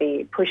kind of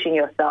be pushing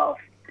yourself.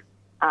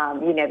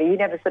 You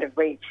never sort of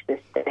reach this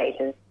state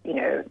of,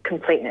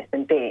 completeness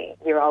and being.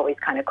 You're always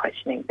kind of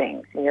questioning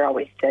things and you're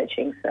always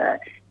searching for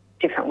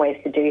different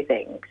ways to do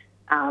things.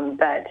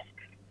 But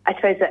I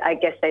suppose that I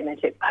guess they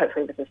meant it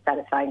hopefully was a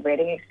satisfying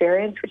reading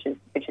experience, which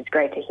is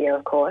great to hear,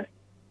 of course.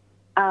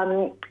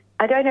 I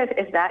don't know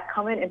if that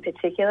comment in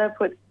particular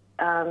puts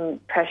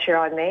pressure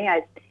on me.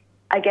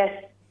 I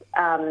guess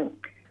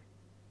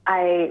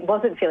I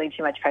wasn't feeling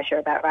too much pressure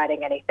about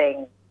writing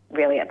anything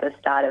really at the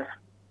start of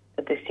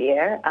this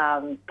year,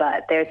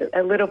 but there's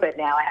a little bit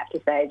now, I have to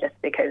say, just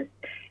because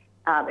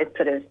it's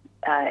sort of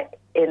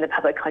in the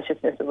public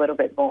consciousness a little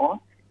bit more.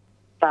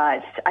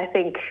 But I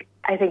think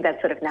that's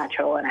sort of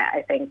natural, and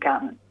I think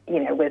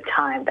with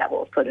time that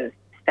will sort of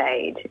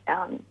fade.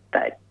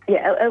 But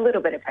a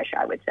little bit of pressure,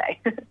 I would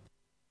say.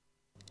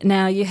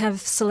 Now, you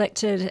have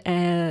selected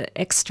an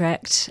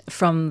extract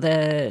from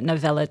the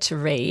novella to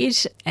read,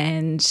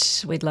 and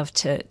we'd love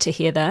to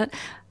hear that.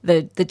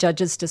 The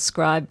judges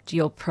described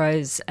your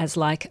prose as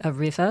like a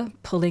river,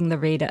 pulling the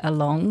reader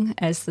along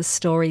as the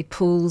story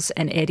pulls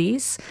and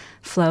eddies,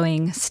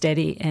 flowing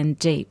steady and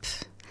deep.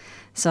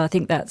 So I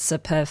think that's a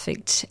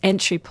perfect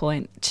entry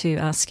point to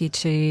ask you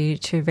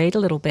to read a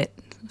little bit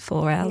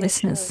for our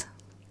listeners.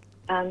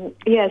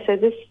 Sure. So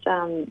this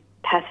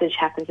passage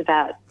happens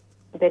about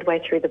midway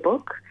through the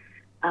book,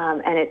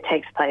 and it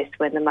takes place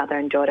when the mother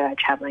and daughter are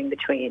travelling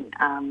between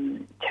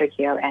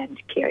Tokyo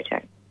and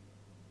Kyoto.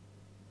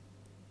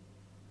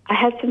 I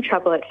had some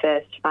trouble at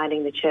first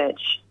finding the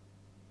church,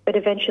 but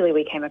eventually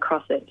we came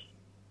across it,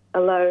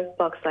 a low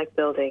box-like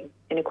building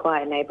in a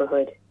quiet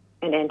neighbourhood,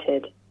 and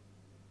entered.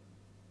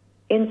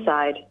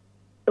 Inside,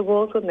 the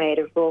walls were made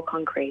of raw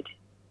concrete,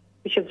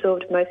 which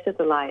absorbed most of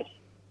the light,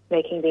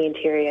 making the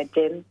interior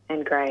dim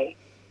and grey.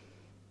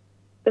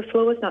 The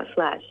floor was not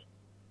flat,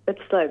 but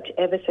sloped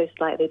ever so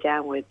slightly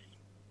downwards,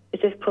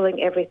 as if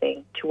pulling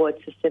everything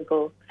towards the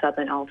simple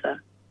southern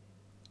altar.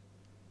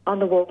 On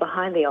the wall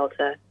behind the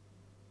altar,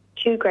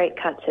 2 great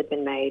cuts had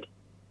been made,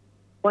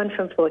 one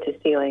from floor to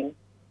ceiling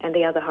and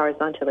the other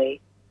horizontally,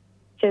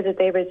 so that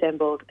they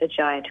resembled a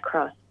giant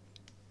cross.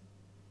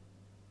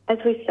 As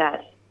we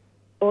sat,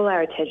 all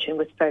our attention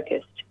was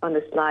focused on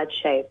this large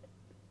shape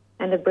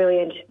and the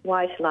brilliant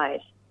white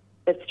light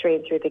that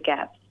streamed through the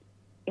gaps,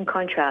 in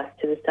contrast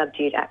to the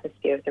subdued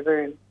atmosphere of the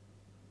room.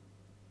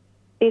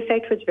 The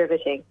effect was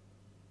riveting,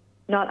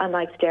 not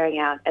unlike staring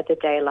out at the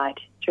daylight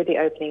through the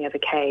opening of a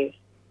cave.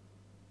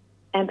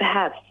 And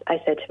perhaps,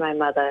 I said to my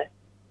mother,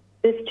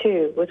 this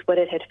too was what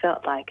it had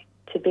felt like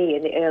to be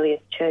in the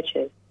earliest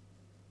churches,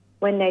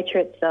 when nature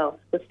itself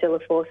was still a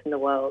force in the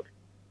world,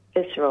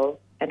 visceral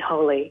and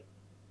holy.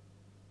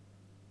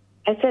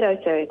 I said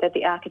also that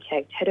the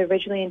architect had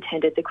originally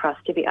intended the cross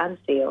to be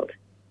unsealed,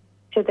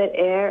 so that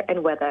air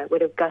and weather would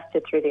have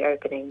gusted through the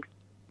openings,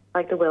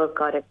 like the will of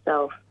God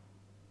itself.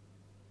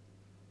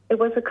 It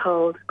was a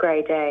cold,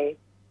 grey day,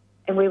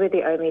 and we were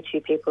the only 2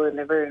 people in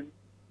the room.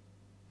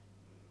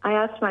 I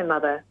asked my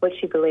mother what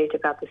she believed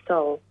about the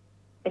soul,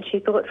 and she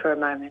thought for a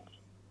moment.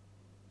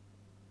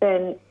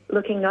 Then,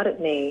 looking not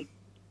at me,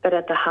 but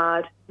at the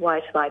hard,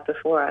 white light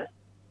before us,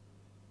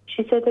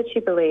 she said that she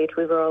believed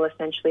we were all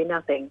essentially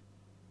nothing,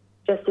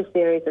 just a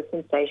series of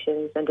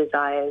sensations and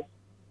desires,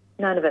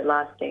 none of it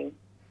lasting.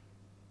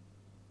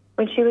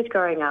 When she was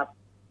growing up,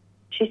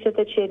 she said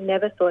that she had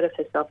never thought of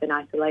herself in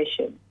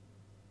isolation,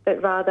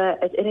 but rather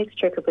as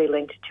inextricably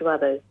linked to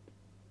others.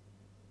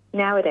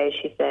 Nowadays,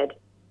 she said,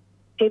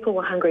 people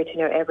were hungry to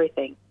know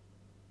everything,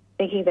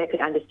 thinking they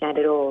could understand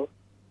it all,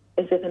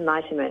 as if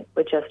enlightenment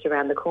were just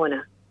around the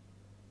corner.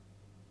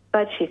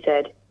 But, she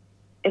said,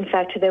 In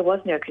fact, there was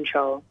no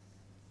control,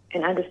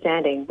 and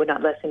understanding would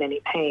not lessen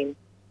any pain.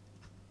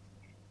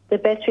 The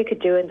best we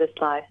could do in this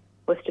life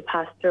was to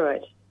pass through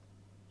it,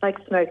 like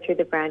smoke through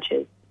the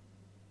branches,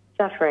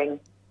 suffering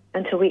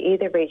until we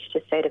either reached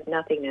a state of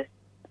nothingness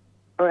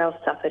or else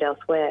suffered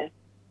elsewhere.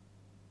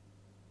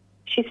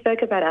 She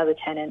spoke about other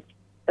tenets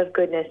of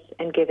goodness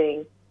and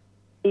giving,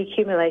 the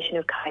accumulation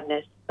of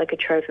kindness like a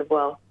trove of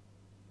wealth.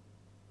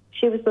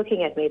 She was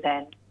looking at me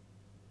then,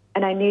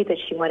 and I knew that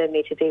she wanted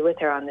me to be with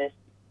her on this,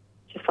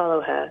 to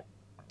follow her.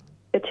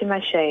 But to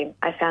my shame,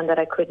 I found that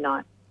I could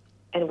not,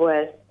 and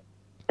worse,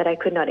 that I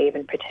could not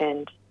even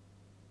pretend.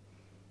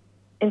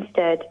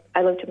 Instead,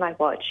 I looked at my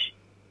watch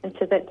and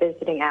said that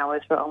visiting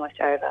hours were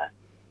almost over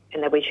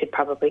and that we should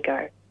probably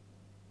go.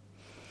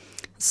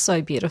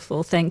 So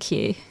beautiful, thank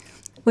you.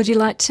 Would you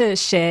like to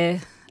share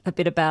a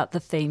bit about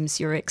the themes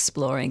you're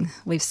exploring?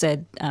 We've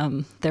said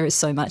there is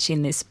so much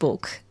in this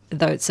book,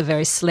 though it's a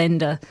very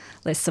slender,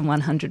 less than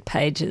 100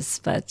 pages,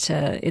 but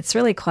it's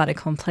really quite a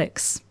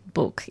complex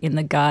book in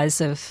the guise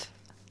of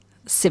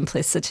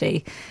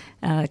simplicity.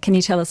 Can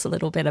you tell us a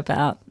little bit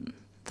about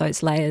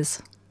those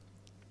layers?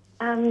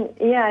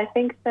 Yeah, I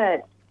think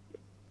that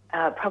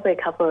probably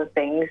a couple of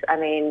things. I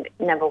mean,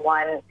 number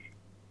one,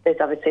 there's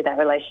obviously that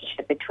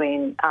relationship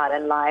between art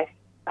and life.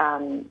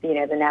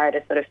 The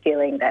narrator sort of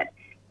feeling that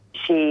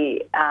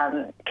she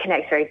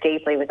connects very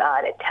deeply with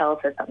art. It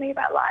tells her something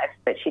about life,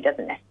 but she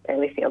doesn't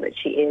necessarily feel that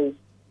she is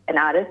an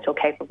artist or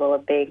capable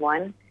of being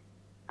one.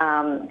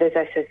 There's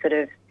also sort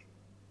of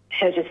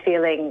her just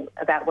feeling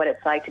about what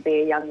it's like to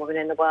be a young woman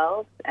in the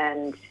world,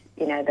 and,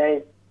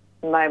 those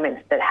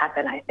moments that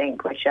happen, I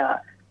think, which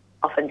are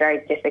often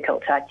very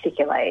difficult to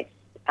articulate,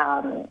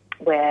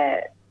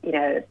 where,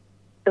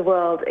 the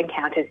world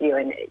encounters you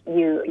and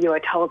you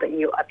are told that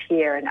you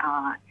appear and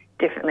are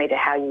differently to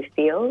how you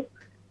feel.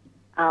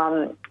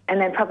 And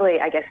then probably,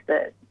 I guess,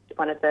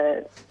 one of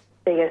the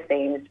bigger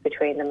themes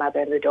between the mother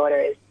and the daughter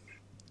is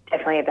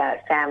definitely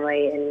about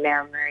family and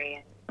memory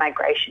and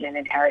migration and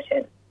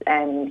inheritance,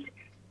 and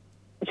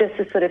just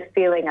the sort of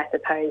feeling, I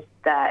suppose,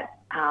 that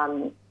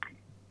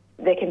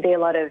there can be a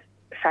lot of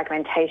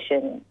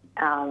fragmentation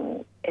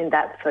in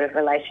that sort of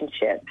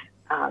relationship.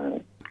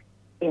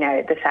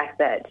 The fact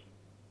that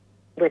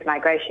with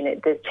migration,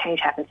 the change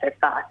happens so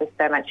fast. There's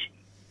so much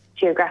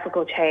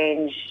geographical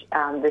change,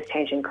 there's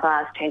change in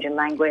class, change in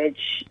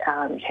language,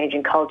 change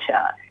in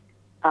culture.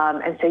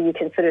 And so you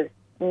can sort of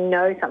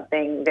know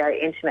something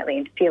very intimately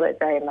and feel it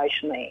very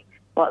emotionally,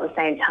 while at the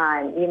same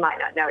time you might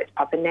not know its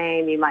proper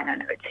name, you might not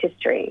know its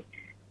history.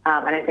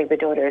 And I think the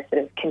daughter is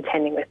sort of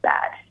contending with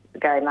that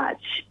very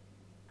much.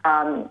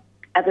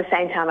 At the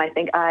same time, I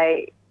think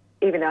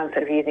even though I'm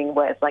sort of using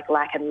words like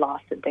lack and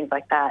loss and things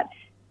like that,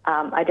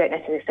 I don't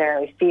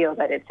necessarily feel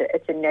that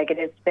it's a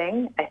negative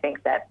thing. I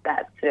think that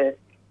sort of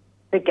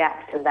the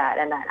gaps in that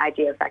and that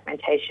idea of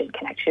fragmentation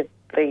can actually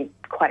be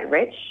quite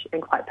rich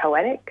and quite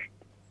poetic.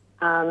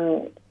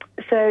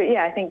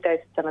 I think those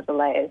are some of the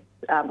layers,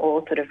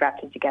 all sort of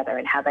wrapped in together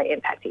and how they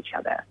impact each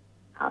other,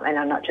 and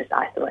are not just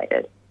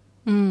isolated.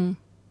 Mm.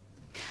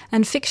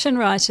 And fiction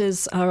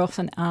writers are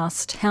often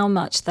asked how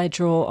much they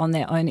draw on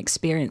their own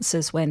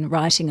experiences when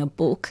writing a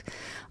book.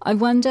 I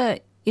wonder,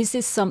 is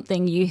this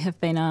something you have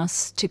been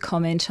asked to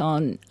comment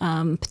on,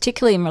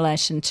 particularly in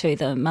relation to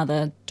the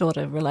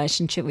mother-daughter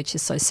relationship, which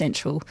is so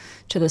central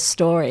to the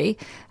story?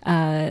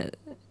 And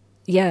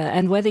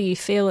whether you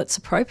feel it's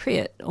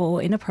appropriate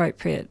or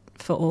inappropriate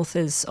for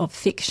authors of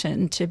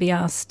fiction to be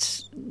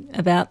asked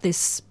about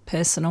this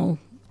personal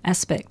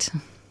aspect.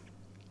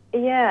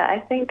 Yeah, I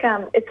think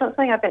it's not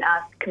something I've been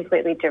asked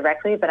completely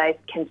directly, but I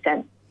can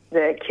sense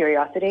the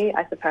curiosity,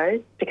 I suppose,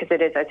 because it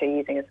is also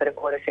using a sort of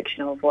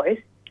autofictional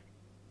voice.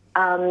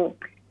 And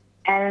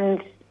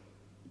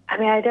I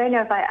mean, I don't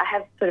know if I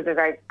have sort of a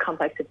very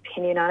complex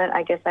opinion on it,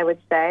 I guess I would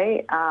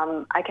say.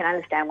 I can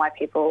understand why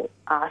people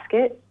ask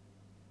it.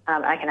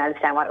 I can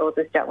understand why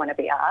authors don't want to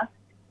be asked.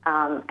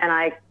 And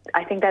I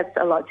think that's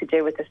a lot to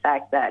do with the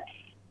fact that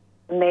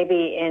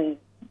maybe in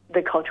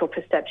the cultural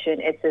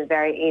perception, it's a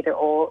very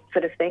either-or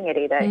sort of thing. It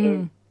either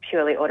is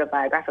purely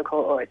autobiographical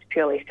or it's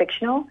purely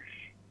fictional.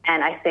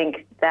 And I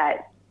think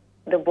that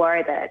the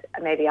worry that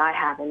maybe I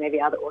have and maybe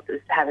other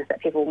authors have is that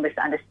people will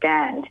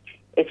misunderstand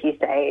if you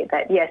say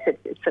that, yes,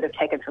 it's sort of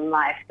taken from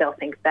life. They'll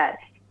think that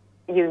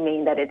you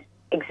mean that it's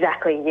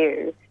exactly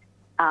you.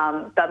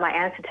 But my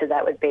answer to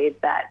that would be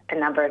that a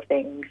number of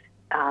things,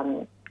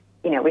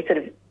 we sort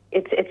of,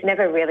 it's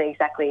never really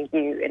exactly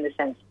you in the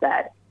sense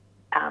that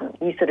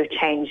you sort of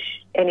change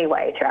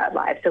anyway throughout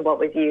life. So what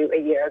was you a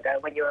year ago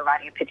when you were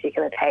writing a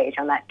particular page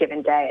on that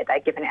given day at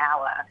that given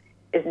hour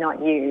is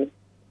not you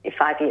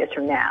 5 years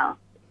from now,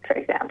 for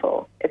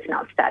example. It's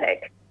not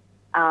static.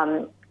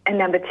 And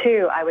number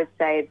two, I would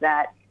say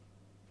that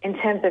in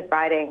terms of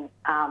writing,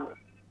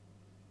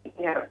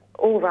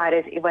 all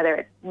writers, whether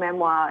it's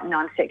memoir,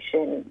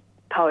 nonfiction,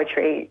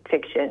 poetry,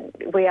 fiction,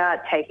 we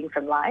are taking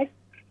from life.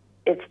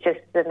 It's just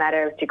the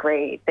matter of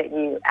degree that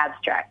you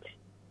abstract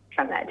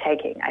from that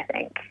taking, I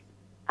think.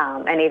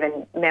 And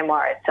even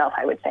memoir itself,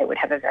 I would say, would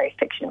have a very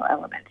fictional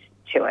element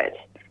to it.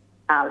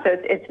 So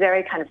it's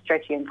very kind of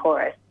stretchy and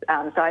porous.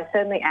 So I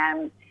certainly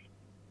am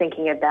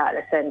thinking about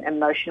a certain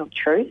emotional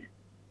truth,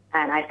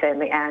 and I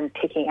certainly am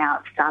picking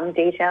out some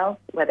details,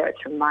 whether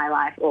it's from my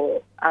life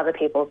or other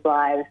people's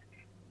lives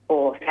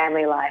or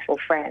family life or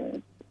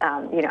friends.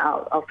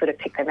 I'll sort of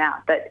pick them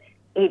out. But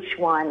each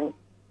one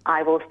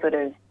I will sort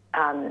of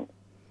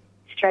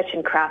stretch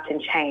and craft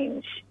and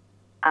change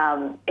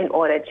in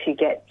order to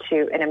get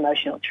to an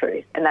emotional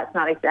truth. And that's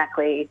not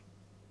exactly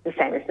the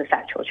same as the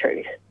factual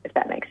truth, if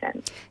that makes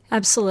sense.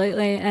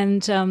 Absolutely.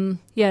 And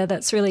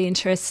that's really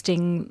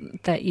interesting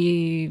that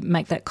you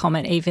make that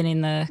comment even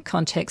in the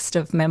context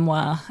of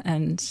memoir,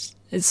 and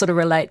it sort of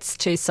relates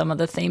to some of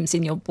the themes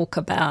in your book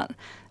about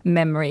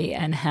memory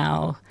and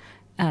how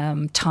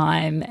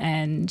time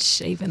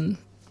and even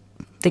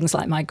things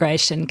like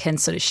migration can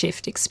sort of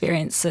shift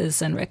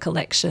experiences and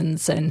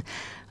recollections, and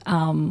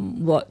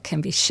what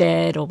can be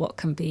shared or what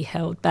can be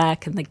held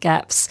back, and the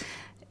gaps.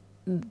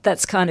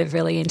 That's kind of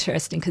really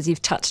interesting because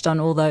you've touched on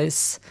all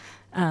those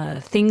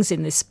things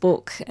in this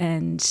book,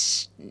 and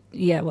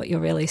what you're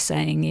really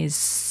saying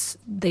is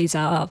these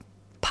are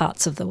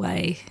parts of the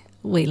way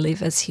we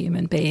live as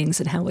human beings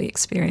and how we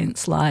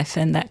experience life,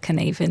 and that can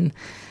even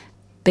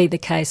be the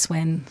case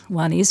when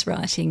one is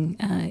writing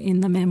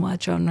in the memoir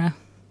genre.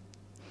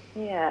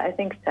 Yeah, I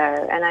think so.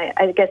 And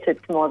I guess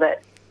it's more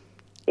that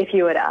if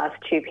you were to ask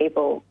two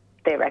people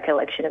their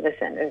recollection of a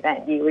certain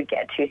event, you would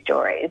get two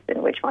stories,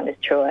 and which one is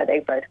truer? They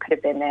both could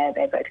have been there.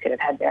 They both could have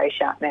had very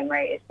sharp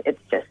memories. It's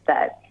just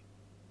that,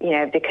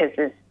 because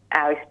of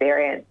our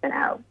experience and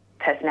our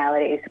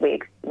personalities,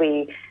 we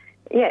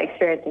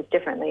experience things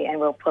differently, and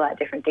we'll pull out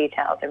different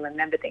details and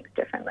remember things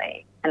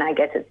differently. And I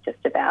guess it's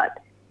just about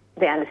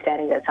the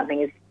understanding that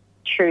something is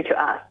true to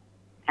us,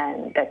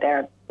 and that there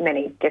are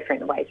many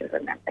different ways of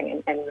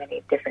remembering and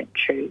many different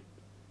truths.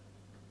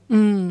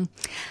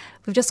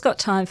 We've just got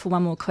time for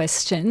one more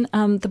question.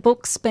 The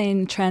book's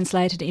been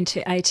translated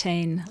into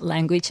 18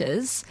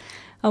 languages.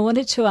 I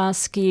wanted to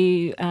ask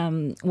you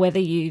whether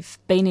you've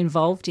been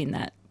involved in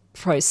that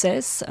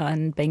process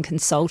and been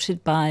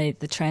consulted by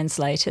the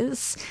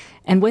translators,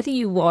 and whether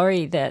you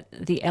worry that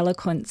the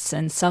eloquence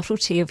and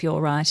subtlety of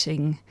your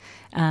writing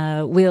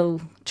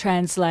will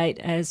translate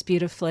as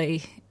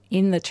beautifully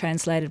in the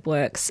translated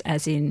works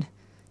as in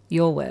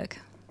your work.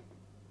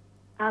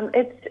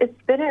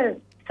 It's been a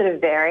sort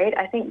of varied.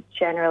 I think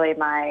generally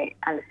my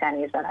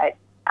understanding is that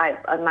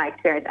my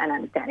experience and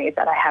understanding is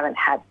that I haven't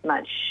had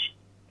much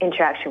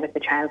interaction with the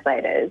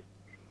translators.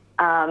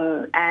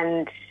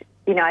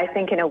 I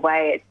think in a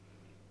way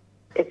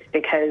it's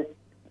because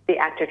the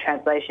act of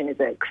translation is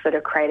a sort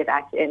of creative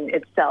act in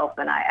itself.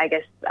 And I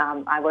guess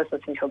I was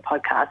listening to a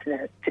podcast,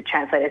 and the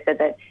translator said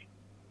that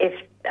if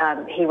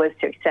he was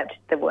to accept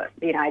the work,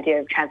 idea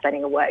of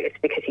translating a work, it's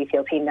because he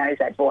feels he knows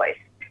that voice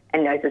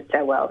and knows it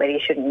so well that he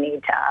shouldn't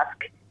need to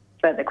ask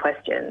further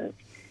questions.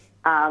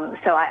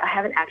 So I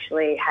haven't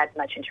actually had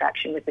much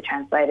interaction with the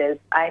translators.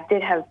 I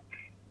did have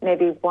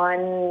maybe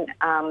one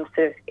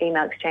sort of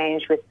email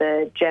exchange with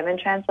the German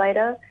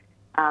translator,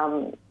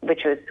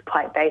 which was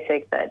quite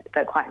basic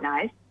but quite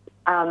nice.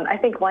 I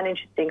think one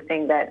interesting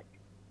thing that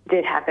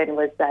did happen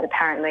was that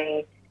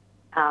apparently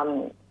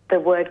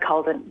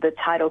the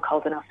title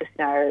 "Cold Enough for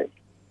Snow"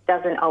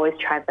 doesn't always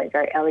translate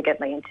very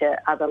elegantly into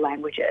other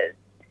languages.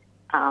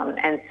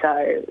 And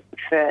so,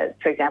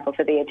 for example,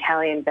 for the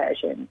Italian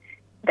version,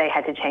 they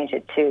had to change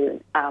it to,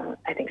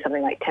 I think,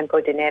 something like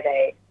tempo di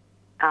neve,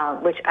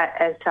 which,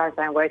 as far as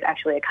I know, is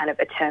actually a kind of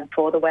a term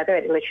for the weather.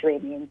 It literally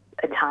means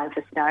a time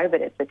for snow,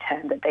 but it's a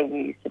term that they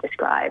use to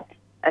describe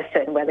a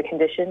certain weather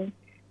condition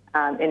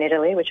in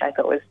Italy, which I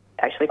thought was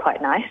actually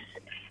quite nice.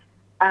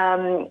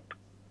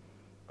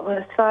 Well,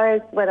 as far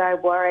as whether I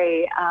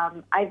worry,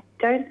 I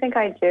don't think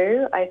I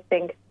do. I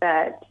think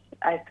that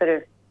I sort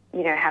of,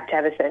 have to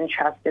have a certain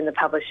trust in the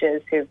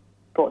publishers who've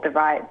bought the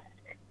rights.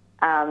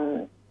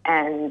 And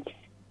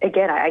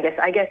again, I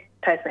guess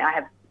personally, I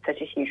have such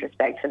a huge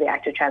respect for the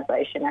act of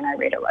translation, and I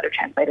read a lot of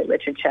translated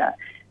literature.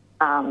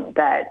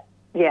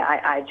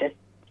 I just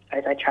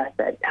suppose I trust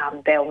that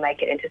they'll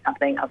make it into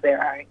something of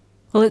their own.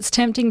 Well, it's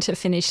tempting to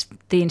finish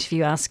the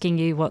interview asking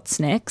you what's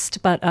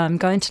next, but I'm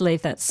going to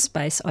leave that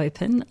space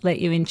open, let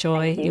you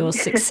enjoy your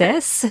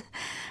success.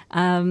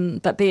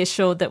 But be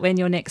assured that when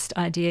your next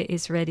idea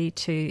is ready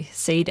to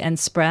seed and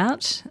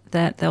sprout,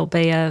 that there'll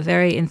be a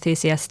very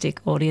enthusiastic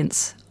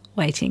audience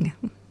waiting.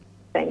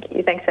 Thank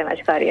you. Thanks so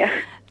much, Claudia.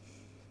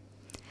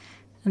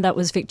 And that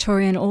was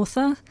Victorian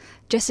author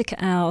Jessica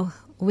Au,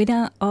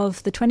 winner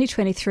of the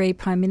 2023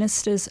 Prime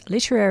Minister's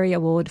Literary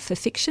Award for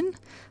Fiction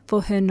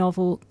for her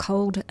novel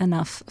Cold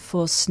Enough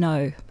for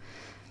Snow.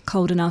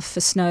 Cold Enough for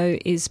Snow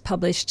is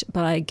published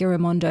by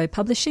Giramondo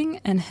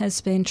Publishing and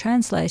has been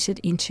translated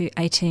into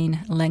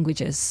 18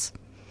 languages.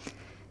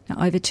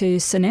 Now over to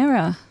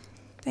Sanera.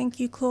 Thank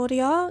you,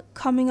 Claudia.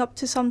 Coming up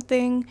to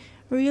something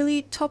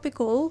really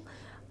topical,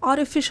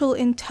 artificial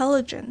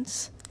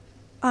intelligence.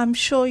 I'm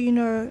sure you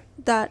know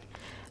that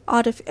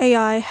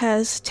AI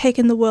has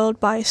taken the world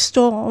by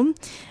storm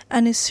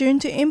and is soon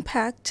to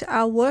impact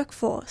our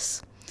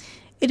workforce.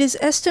 It is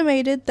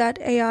estimated that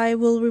AI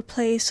will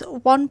replace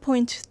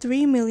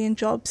 1.3 million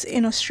jobs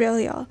in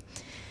Australia.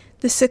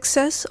 The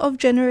success of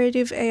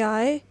generative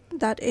AI,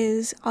 that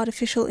is,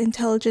 artificial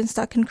intelligence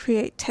that can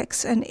create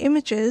text and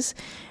images,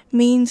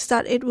 means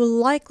that it will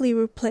likely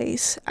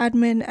replace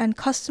admin and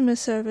customer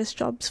service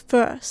jobs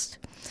first.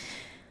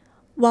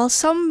 While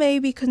some may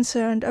be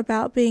concerned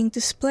about being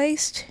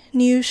displaced,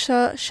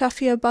 Niyusha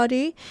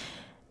Shafiabadi,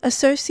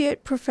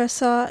 Associate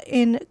Professor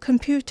in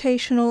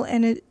Computational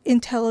and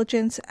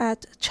Intelligence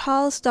at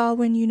Charles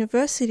Darwin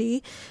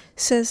University,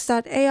 says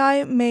that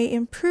AI may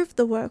improve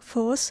the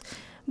workforce,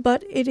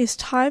 but it is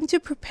time to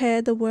prepare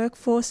the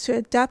workforce to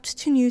adapt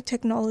to new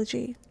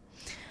technology.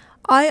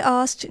 I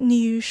asked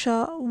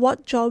Niyusha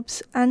what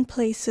jobs and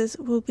places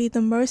will be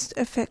the most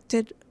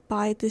affected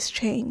by this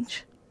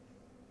change.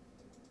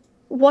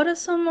 What are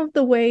some of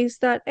the ways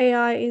that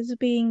AI is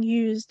being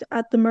used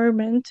at the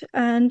moment,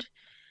 and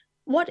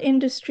what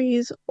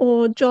industries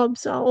or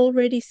jobs are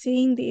already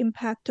seeing the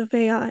impact of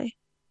AI?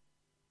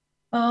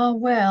 AI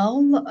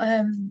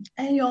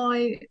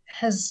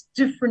has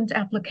different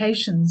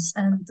applications,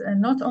 and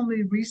not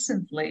only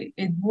recently,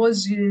 it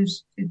was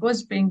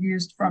being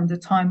used from the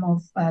time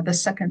of the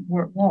Second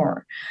World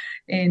War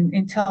in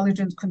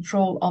intelligent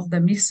control of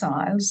the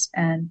missiles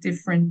and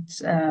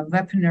different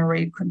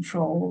weaponry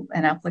control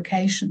and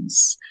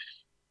applications.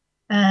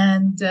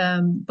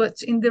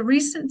 But in the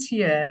recent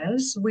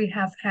years, we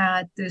have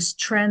had this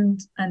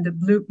trend and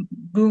the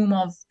boom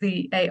of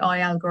the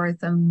AI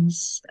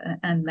algorithms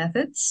and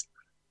methods.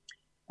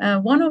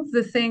 One of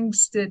the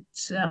things that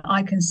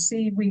I can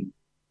see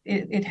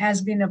it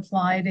has been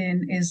applied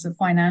in is the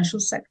financial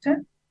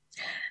sector,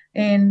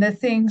 in the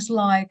things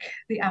like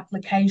the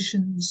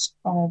applications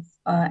of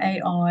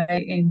AI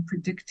in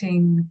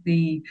predicting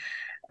the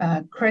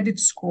credit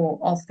score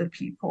of the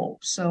people.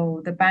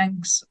 So the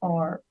banks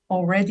are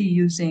already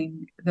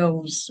using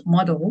those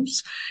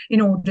models in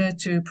order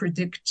to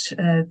predict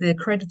the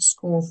credit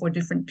score for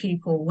different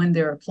people when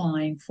they're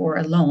applying for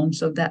a loan.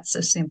 So that's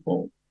a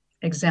simple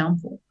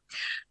example.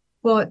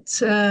 But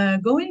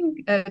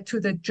going to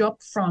the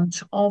job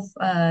front of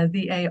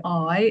the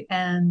AI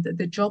and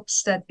the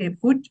jobs that it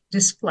would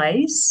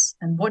displace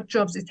and what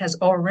jobs it has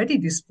already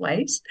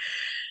displaced,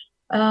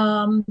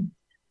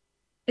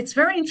 it's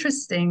very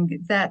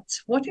interesting that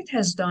what it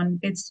has done,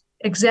 it's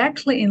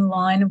exactly in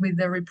line with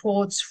the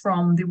reports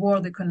from the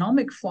World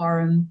Economic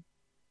Forum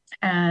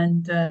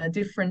and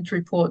different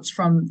reports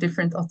from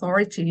different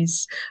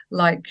authorities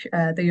like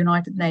the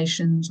United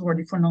Nations, World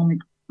Economic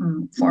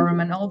Forum,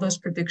 and all those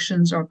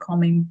predictions are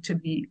coming to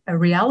be a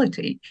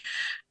reality.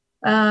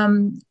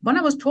 When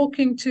I was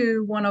talking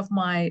to one of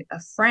my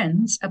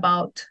friends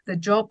about the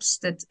jobs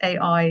that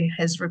AI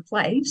has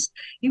replaced,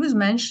 he was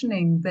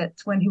mentioning that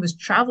when he was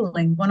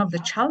traveling, one of the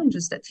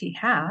challenges that he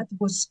had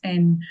was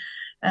in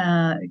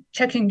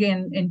checking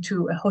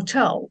into a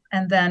hotel,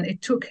 and then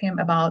it took him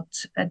about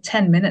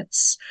 10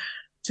 minutes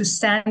to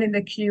stand in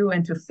the queue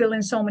and to fill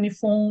in so many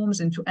forms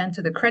and to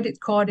enter the credit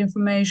card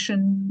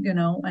information,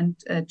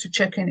 and to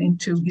check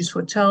into his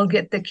hotel,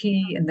 get the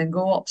key, and then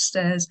go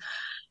upstairs.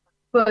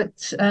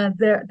 But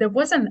there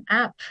was an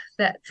app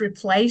that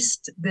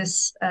replaced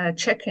this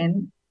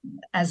check-in,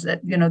 as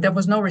there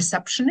was no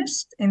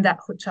receptionist in that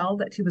hotel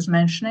that he was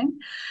mentioning.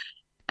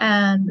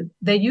 And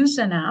they used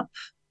an app.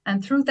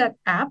 And through that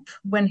app,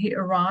 when he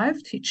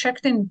arrived, he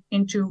checked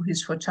into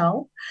his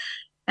hotel.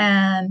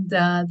 And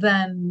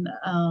then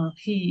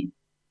he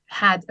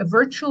had a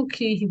virtual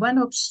key. He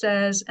went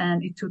upstairs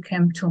and it took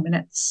him 2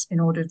 minutes in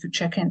order to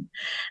check in.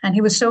 And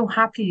he was so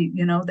happy,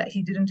 that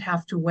he didn't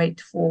have to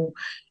wait for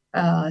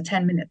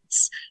 10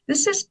 minutes.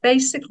 This is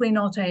basically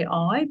not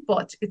AI,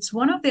 but it's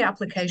one of the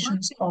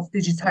applications of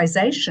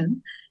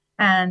digitization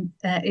and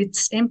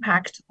its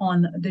impact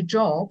on the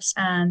jobs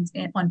and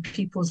on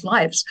people's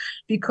lives,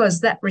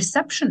 because that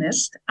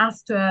receptionist,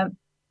 after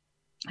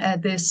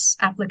this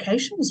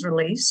application is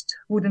released,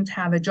 wouldn't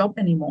have a job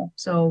anymore.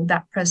 So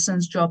that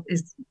person's job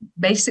is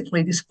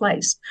basically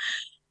displaced.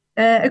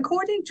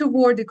 According to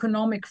World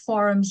Economic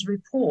Forum's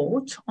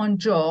report on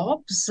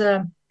jobs,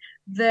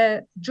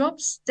 the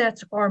jobs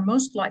that are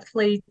most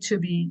likely to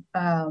be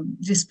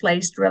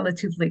displaced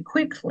relatively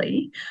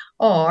quickly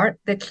are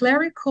the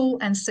clerical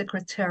and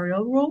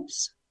secretarial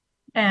roles,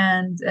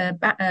 and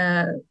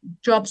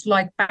jobs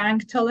like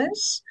bank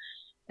tellers,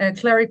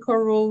 clerical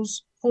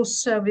roles,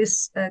 post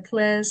service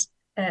clerks,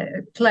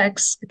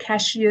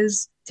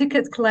 cashiers,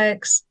 ticket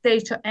clerks,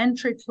 data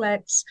entry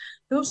clerks.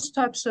 Those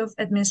types of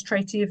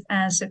administrative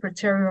and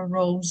secretarial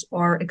roles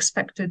are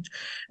expected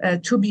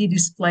to be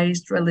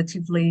displaced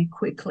relatively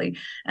quickly.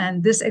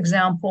 And this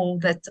example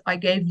that I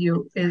gave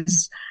you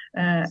is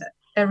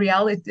a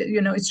reality.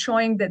 It's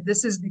showing that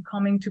this is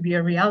becoming to be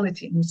a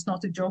reality, and it's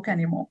not a joke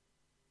anymore.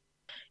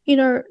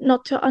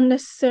 Not to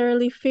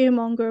unnecessarily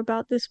fearmonger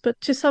about this, but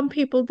to some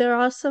people there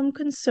are some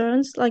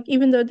concerns, like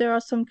even though there are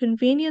some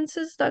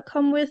conveniences that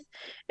come with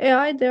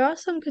AI, there are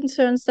some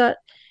concerns that,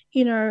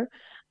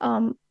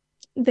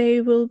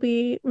 they will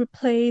be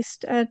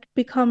replaced and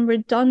become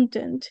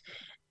redundant.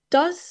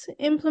 does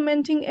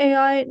implementing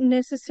AI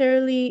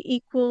necessarily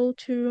equal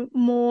to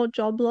more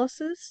job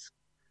losses?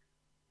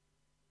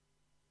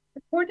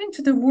 According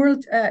to the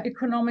World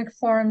Economic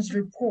Forum's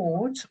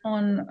report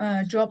on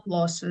job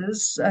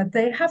losses,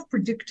 they have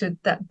predicted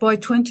that by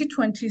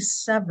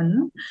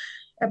 2027,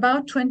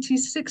 about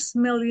 26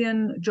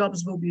 million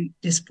jobs will be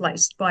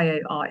displaced by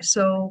AI.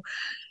 So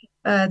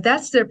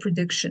that's their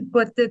prediction.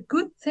 But the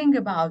good thing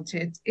about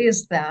it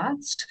is that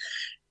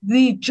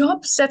the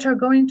jobs that are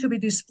going to be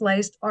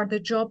displaced are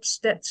the jobs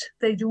that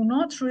they do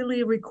not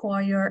really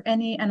require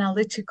any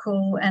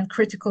analytical and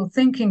critical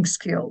thinking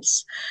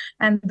skills.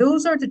 And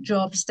those are the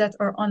jobs that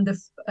are on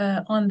the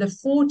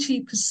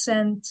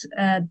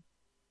 40%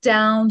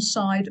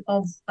 downside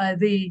of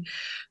the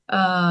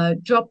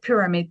job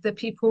pyramid. The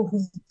people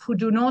who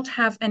do not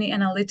have any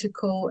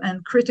analytical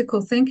and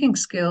critical thinking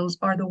skills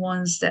are the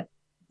ones that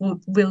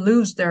will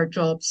lose their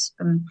jobs.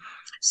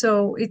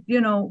 So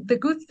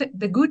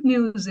the good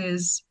news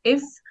is,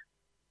 if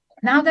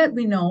now that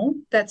we know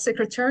that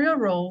secretarial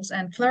roles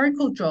and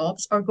clerical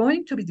jobs are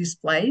going to be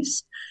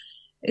displaced,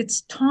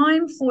 it's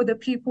time for the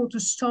people to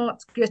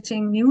start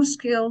getting new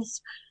skills,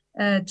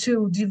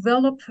 to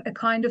develop a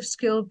kind of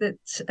skill that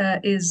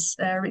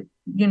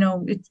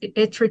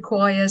it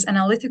requires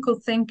analytical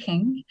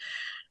thinking.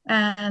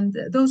 And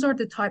those are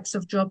the types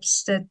of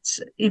jobs that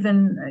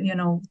even,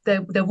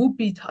 there will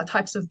be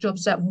types of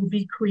jobs that will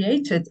be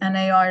created, and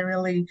AI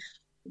really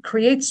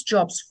creates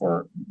jobs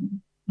for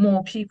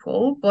more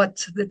people.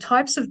 But the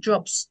types of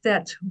jobs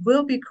that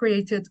will be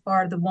created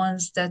are the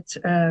ones that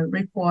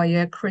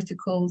require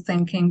critical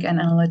thinking and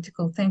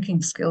analytical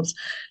thinking skills.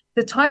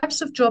 The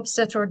types of jobs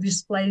that are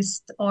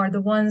displaced are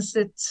the ones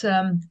that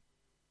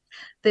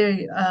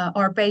they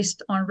are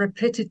based on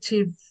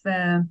repetitive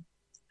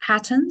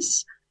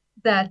patterns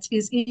that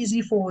is easy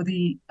for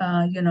the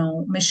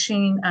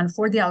machine and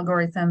for the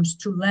algorithms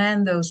to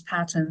learn those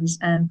patterns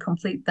and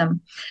complete them.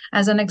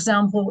 As an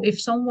example, if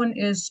someone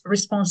is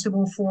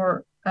responsible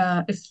for,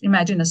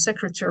 imagine a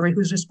secretary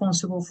who's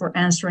responsible for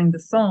answering the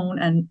phone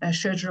and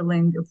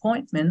scheduling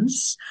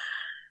appointments,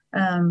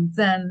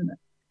 then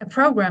a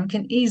program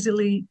can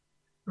easily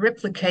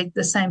replicate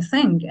the same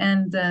thing.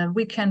 And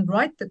we can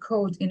write the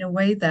code in a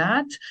way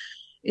that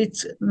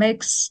it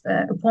makes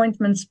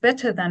appointments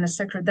better than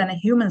a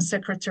human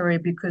secretary,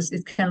 because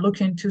it can look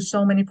into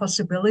so many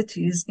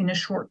possibilities in a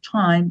short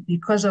time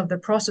because of the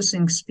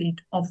processing speed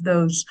of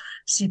those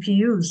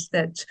CPUs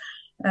that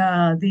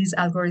these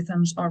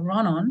algorithms are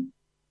run on.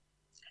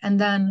 And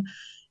then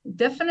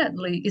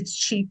definitely it's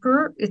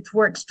cheaper. It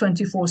works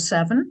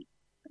 24/7.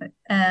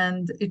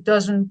 And it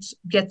doesn't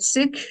get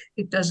sick.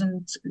 It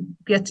doesn't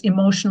get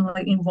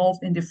emotionally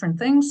involved in different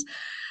things.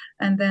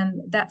 And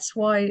then that's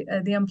why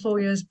the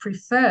employers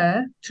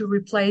prefer to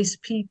replace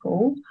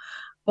people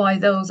by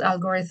those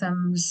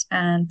algorithms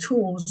and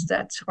tools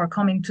that are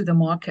coming to the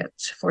market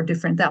for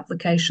different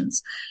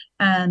applications.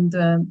 And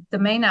the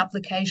main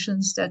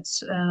applications that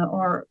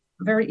are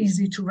very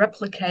easy to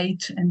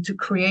replicate and to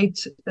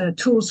create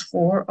tools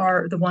for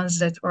are the ones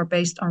that are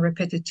based on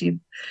repetitive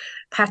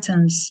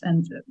patterns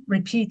and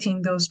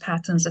repeating those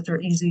patterns that are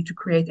easy to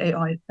create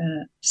AI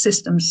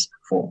systems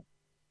for.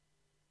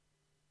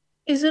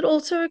 Is it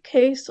also a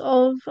case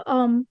of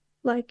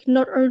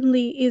not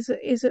only is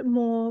it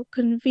more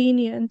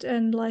convenient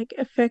and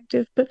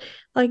effective, but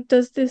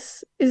is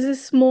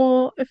this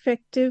more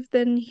effective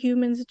than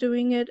humans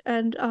doing it,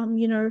 and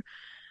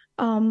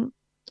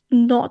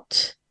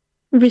not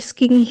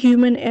risking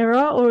human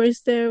error? Or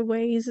is there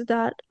ways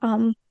that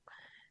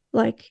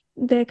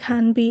there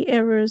can be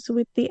errors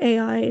with the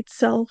AI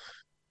itself?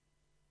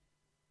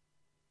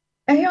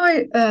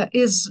 AI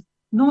is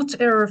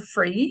not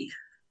error-free.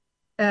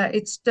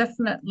 It's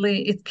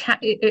definitely, it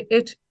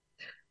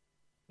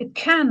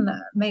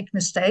can make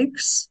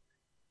mistakes,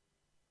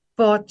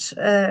 but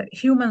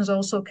humans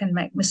also can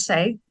make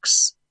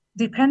mistakes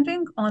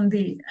depending on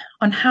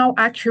how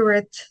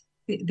accurate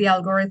the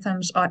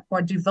algorithms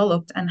are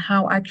developed, and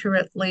how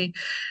accurately,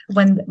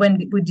 when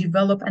we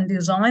develop and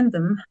design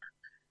them,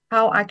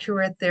 how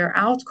accurate their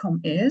outcome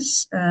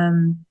is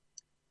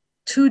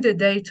to the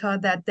data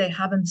that they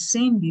haven't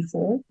seen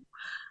before.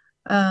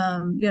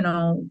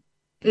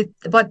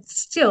 But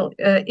still,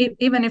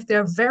 even if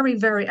they're very,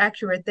 very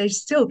accurate, they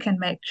still can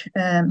make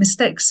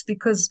mistakes,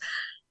 because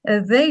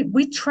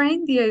we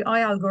train the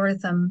AI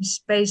algorithms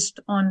based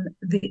on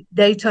the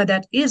data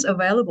that is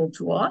available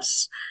to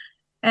us.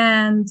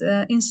 And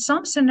in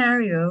some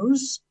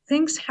scenarios,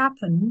 things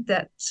happen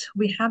that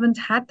we haven't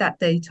had that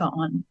data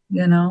on,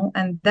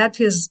 and that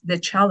is the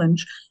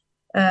challenge.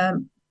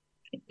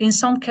 In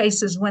some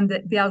cases, when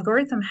the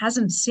algorithm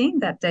hasn't seen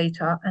that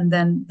data, and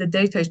then the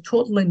data is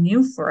totally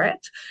new for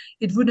it,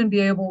 it wouldn't be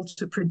able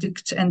to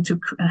predict and to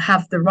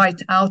have the right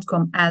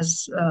outcome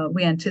as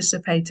we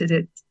anticipated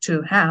it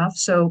to have.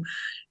 So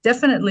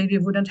definitely we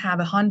wouldn't have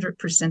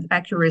 100%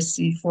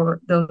 accuracy for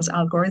those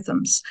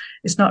algorithms.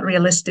 It's not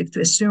realistic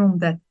to assume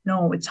that,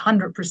 no, it's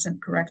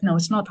 100% correct. No,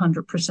 it's not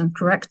 100%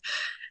 correct.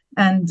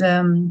 And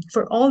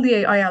for all the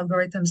AI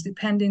algorithms,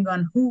 depending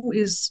on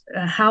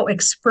how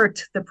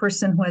expert the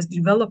person who has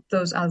developed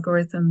those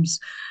algorithms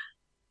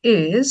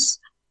is,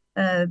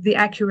 the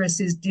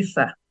accuracies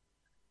differ.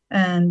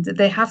 And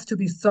they have to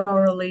be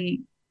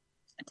thoroughly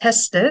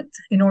tested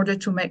in order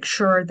to make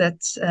sure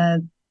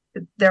that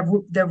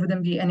there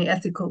wouldn't be any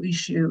ethical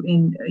issue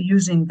in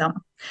using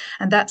them.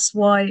 And that's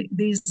why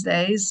these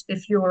days,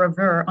 if you're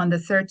aware, on the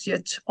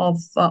 30th of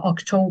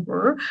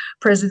October,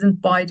 President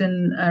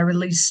Biden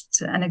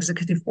released an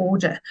executive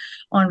order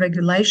on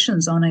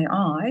regulations on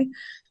AI.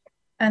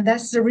 And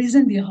that's the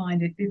reason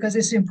behind it, because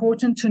it's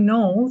important to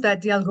know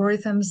that the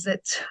algorithms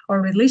that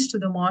are released to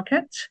the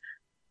market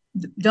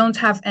don't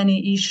have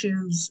any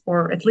issues,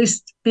 or at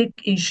least big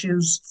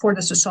issues, for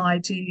the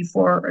society,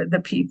 for the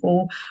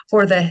people,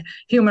 for the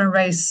human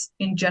race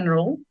in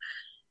general.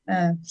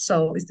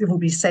 So it will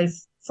be safe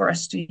for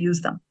us to use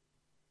them.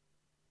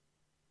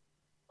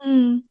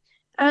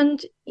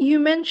 And you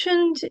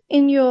mentioned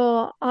in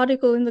your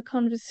article in the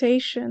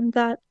conversation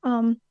that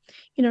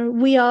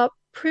we are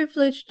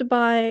privileged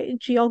by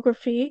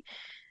geography.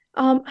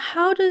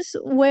 How does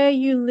where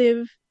you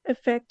live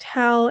affect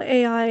how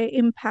AI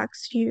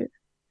impacts you?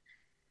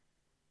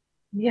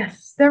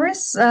 Yes, there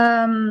is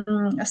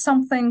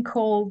something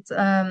called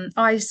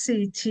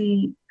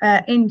ICT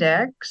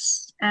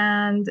index,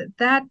 and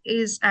that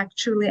is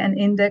actually an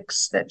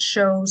index that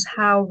shows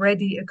how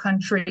ready a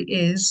country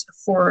is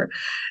for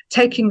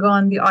taking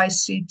on the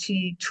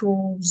ICT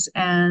tools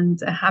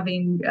and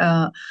having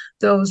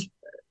those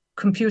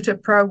computer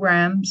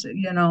programs,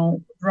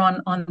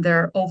 run on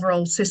their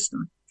overall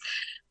system.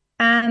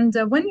 And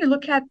when you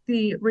look at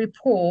the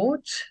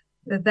report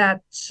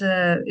that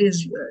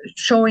is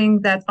showing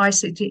that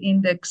ICT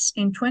index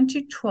in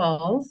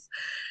 2012,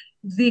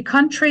 the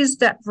countries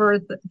that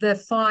were the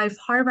 5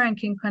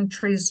 high-ranking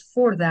countries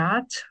for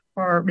that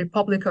are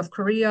Republic of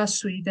Korea,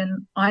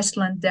 Sweden,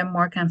 Iceland,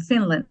 Denmark, and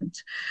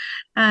Finland.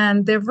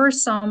 And there were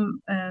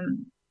some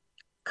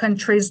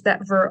countries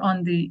that were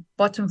on the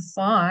bottom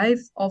 5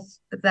 of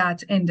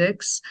that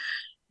index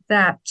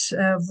that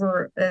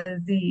were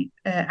the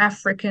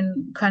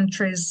African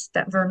countries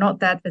that were not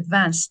that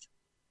advanced.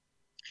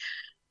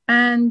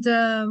 And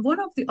one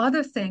of the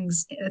other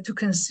things to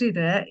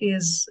consider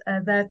is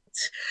that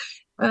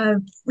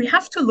we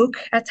have to look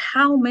at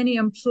how many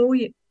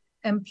employees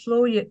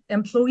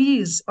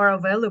are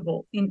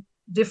available in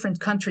different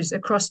countries,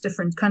 across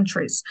different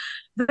countries.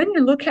 When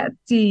you look at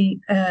the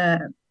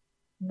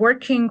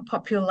working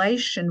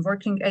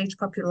age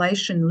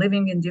population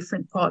living in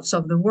different parts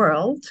of the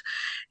world,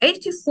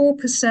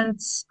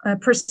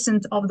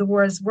 84% of the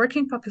world's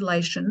working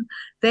population,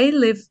 they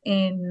live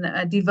in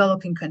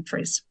developing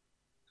countries.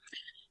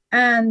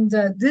 And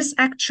this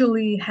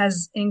actually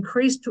has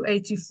increased to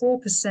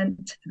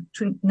 84%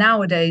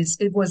 nowadays.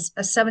 It was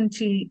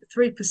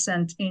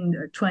 73%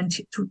 in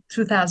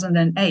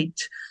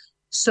 2008.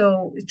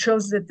 So it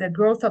shows that the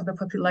growth of the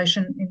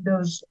population in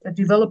those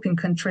developing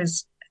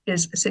countries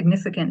is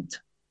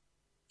significant.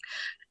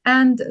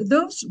 And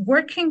those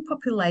working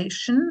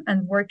population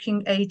and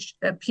working age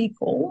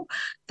people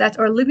that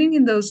are living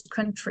in those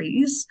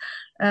countries,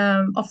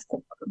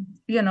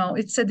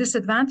 it's a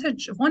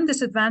disadvantage. One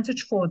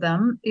disadvantage for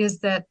them is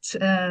that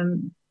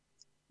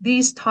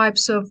these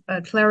types of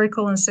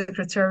clerical and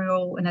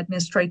secretarial and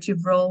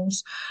administrative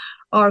roles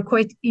are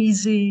quite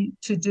easy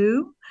to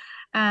do.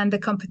 And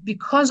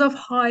because of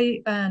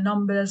high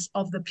numbers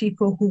of the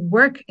people who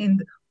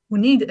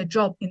need a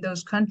job in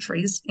those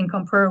countries, in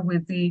compare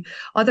with the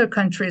other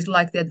countries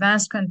like the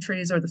advanced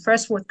countries or the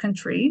first world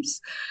countries,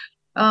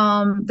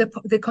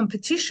 the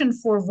competition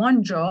for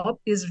one job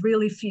is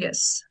really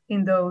fierce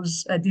in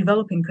those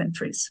developing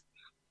countries.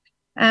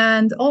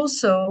 And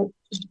also,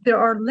 there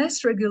are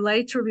less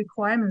regulatory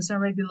requirements and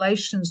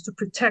regulations to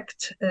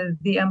protect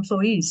the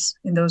employees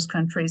in those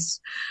countries.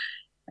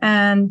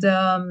 And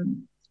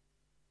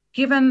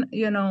given,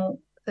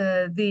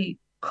 the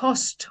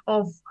cost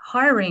of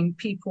hiring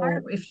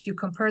people, if you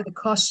compare the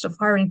cost of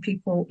hiring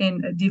people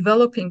in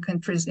developing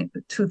countries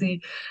to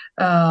the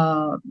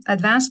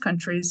advanced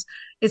countries,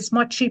 it's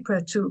much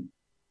cheaper to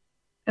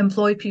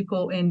employ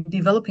people in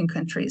developing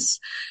countries.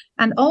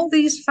 And all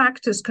these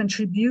factors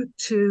contribute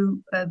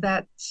to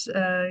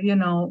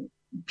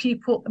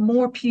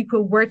more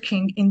people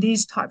working in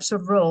these types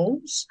of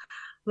roles,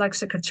 like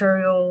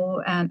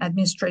secretarial and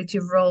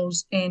administrative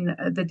roles in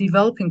the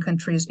developing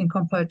countries in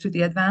compared to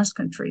the advanced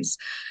countries.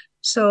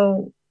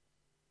 So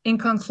in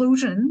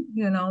conclusion,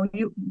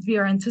 we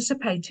are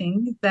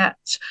anticipating that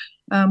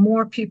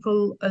more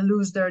people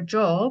lose their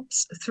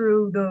jobs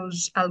through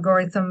those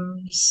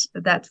algorithms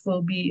that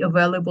will be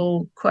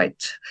available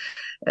quite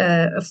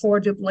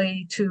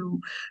affordably to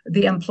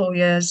the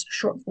employers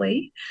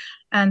shortly,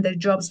 and their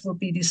jobs will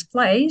be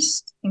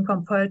displaced in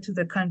compared to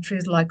the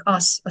countries like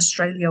us,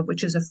 Australia,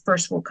 which is a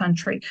first world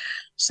country.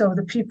 So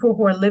the people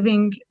who are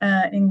living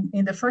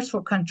in the first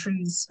world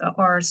countries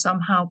are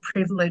somehow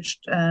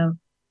privileged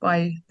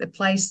by the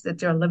place that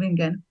they're living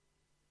in.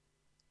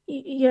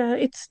 Yeah,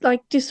 it's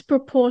like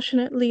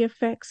disproportionately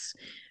affects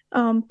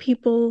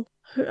people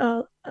who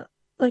are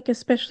like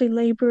especially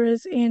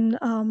laborers in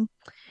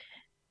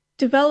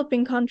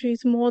developing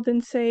countries more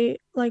than, say,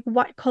 like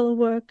white collar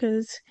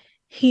workers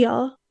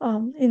here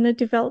in a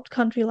developed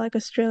country like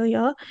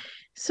Australia.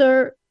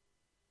 So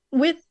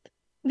with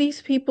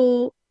these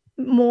people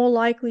more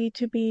likely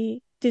to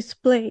be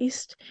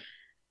displaced,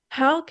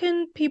 how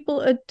can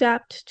people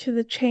adapt to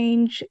the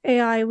change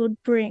AI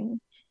would bring?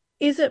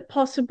 Is it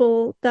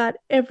possible that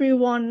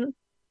everyone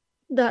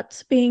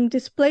that's being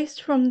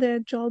displaced from their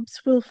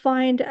jobs will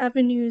find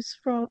avenues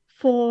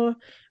for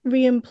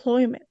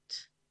re-employment?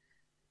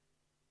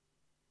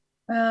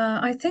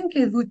 I think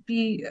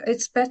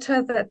it's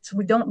better that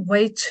we don't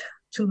wait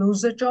to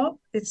lose a job.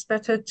 It's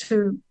better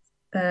to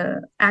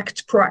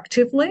act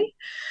proactively.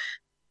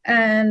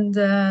 And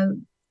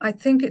I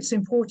think it's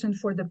important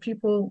for the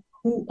people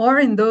who are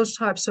in those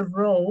types of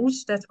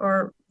roles that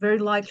are very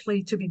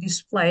likely to be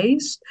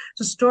displaced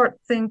to start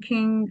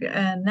thinking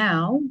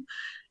now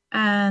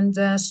and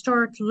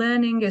start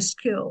learning a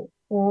skill,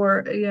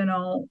 or,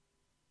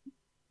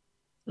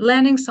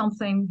 learning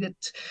something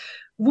that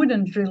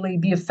wouldn't really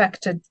be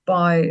affected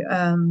by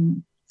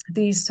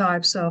these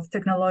types of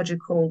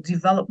technological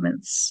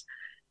developments.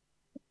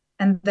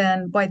 And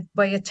then by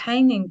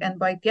attaining and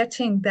by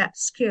getting that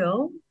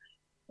skill,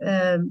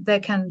 they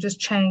can just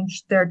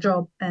change their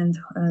job, and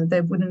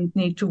they wouldn't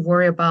need to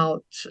worry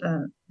about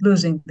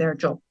losing their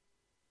job.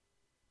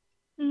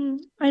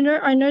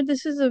 I know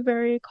this is a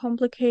very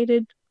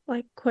complicated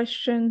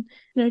question.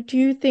 Do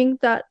you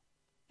think that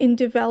in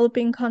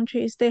developing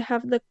countries they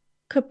have the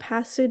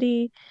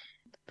capacity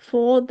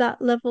for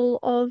that level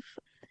of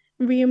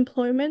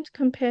re-employment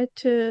compared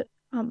to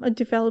a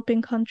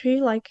developing country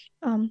like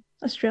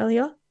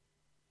Australia?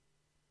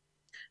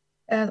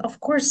 And of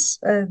course,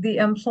 the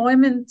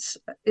employment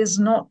is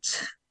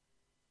not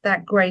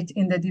that great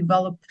in the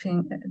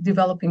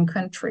developing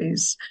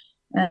countries.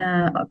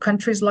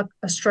 Countries like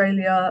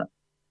Australia,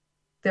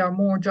 there are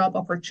more job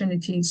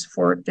opportunities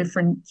for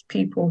different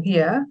people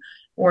here,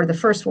 or the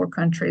first world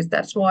countries.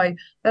 That's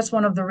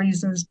one of the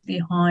reasons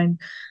behind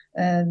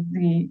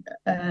the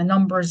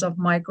numbers of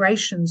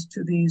migrations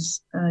to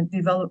these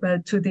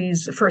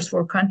first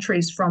world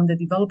countries from the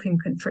developing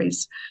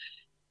countries.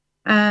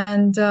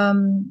 And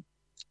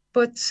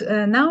but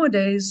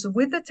nowadays,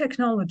 with the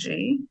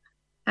technology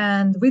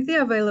and with the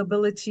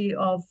availability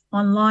of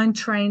online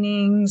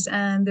trainings,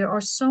 and there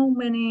are so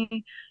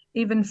many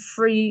even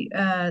free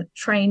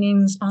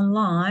trainings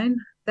online,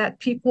 that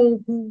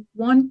people who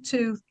want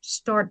to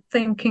start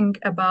thinking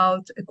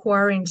about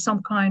acquiring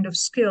some kind of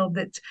skill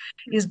that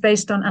is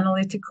based on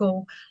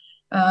analytical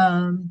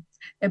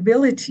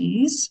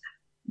abilities,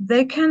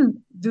 they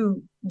can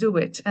do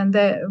it, and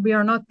we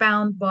are not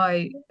bound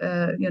by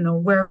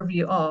where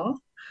we are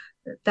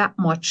that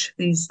much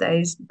these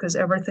days, because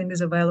everything is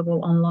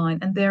available online.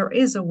 And there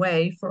is a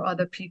way for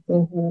other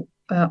people who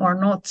are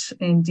not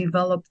in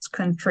developed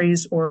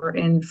countries or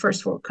in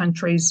first world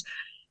countries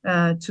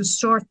to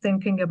start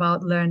thinking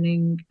about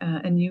learning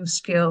a new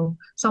skill,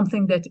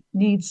 something that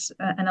needs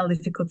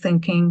analytical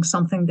thinking,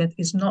 something that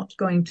is not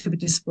going to be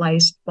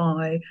displaced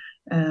by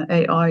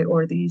AI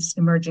or these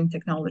emerging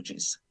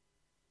technologies.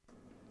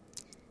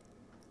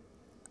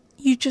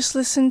 You just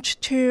listened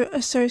to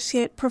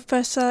Associate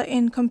Professor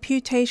in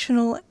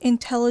Computational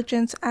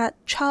Intelligence at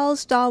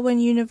Charles Darwin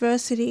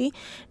University,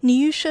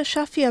 Niyusha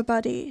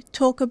Shafiabadi,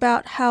 talk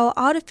about how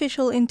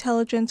artificial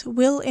intelligence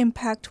will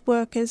impact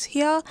workers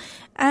here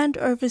and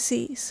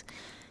overseas.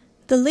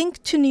 The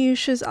link to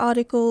Niyusha's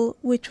article,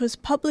 which was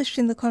published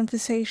in the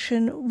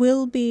conversation,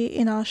 will be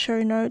in our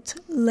show notes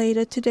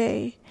later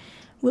today.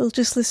 We'll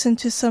just listen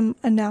to some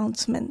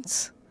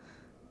announcements.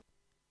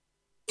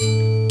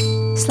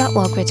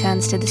 Slutwalk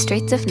returns to the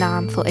streets of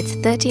Naarm for its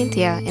 13th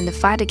year in the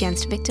fight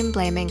against victim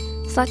blaming,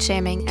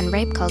 slut-shaming and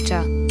rape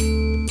culture.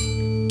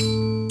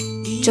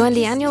 Join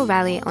the annual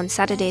rally on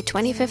Saturday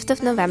 25th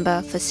of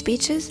November for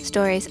speeches,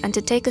 stories and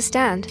to take a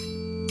stand.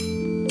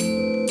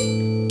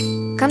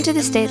 Come to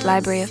the State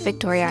Library of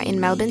Victoria in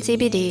Melbourne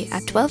CBD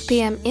at 12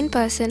 p.m. in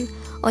person,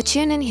 or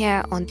tune in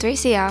here on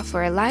 3CR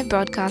for a live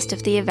broadcast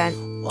of the event.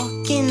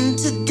 Walking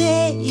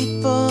today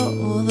for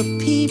all the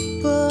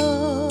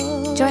people.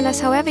 Join us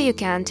however you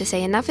can to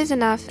say enough is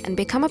enough and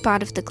become a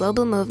part of the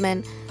global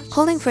movement,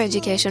 calling for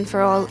education for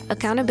all,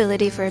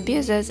 accountability for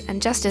abusers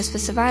and justice for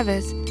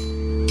survivors.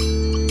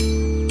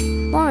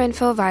 More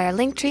info via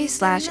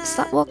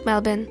linktree/Slutwalk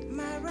Melbourne.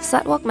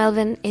 Slutwalk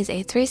Melbourne is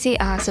a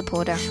 3CR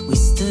supporter. We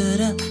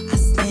stood up, I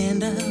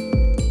stand up.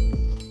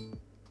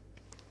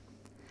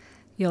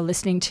 You're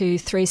listening to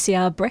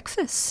 3CR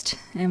Breakfast,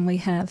 and we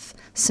have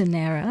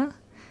Sunera,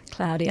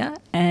 Claudia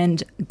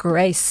and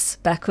Grace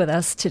back with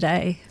us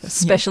today. A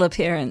special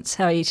appearance.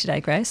 How are you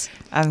today, Grace?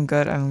 I'm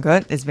good.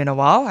 It's been a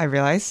while. I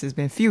realize it's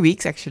been a few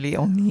weeks actually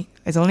only.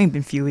 It's only been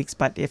a few weeks,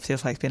 but it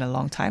feels like it's been a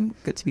long time.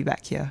 Good to be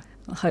back here.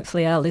 Well,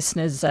 hopefully our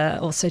listeners are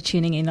also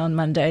tuning in on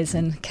Mondays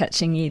and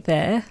catching you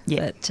there.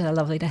 Yeah. But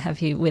lovely to have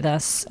you with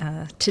us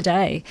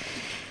today.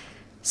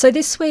 So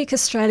this week,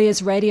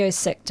 Australia's radio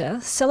sector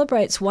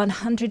celebrates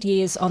 100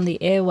 years on the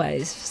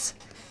airwaves.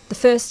 The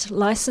first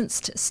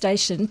licensed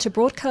station to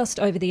broadcast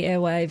over the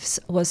airwaves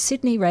was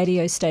Sydney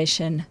radio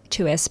station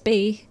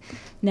 2SB,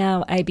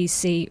 now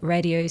ABC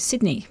Radio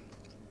Sydney.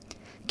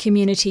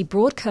 Community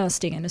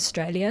broadcasting in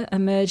Australia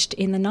emerged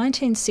in the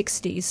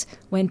 1960s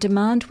when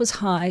demand was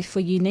high for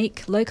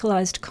unique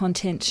localised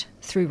content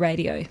through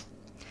radio.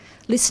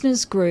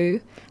 Listeners grew,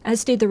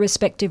 as did the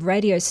respective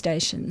radio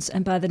stations,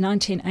 and by the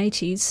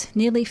 1980s,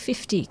 nearly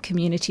 50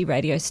 community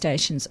radio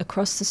stations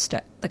across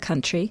the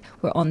country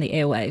were on the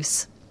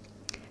airwaves.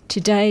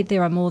 Today,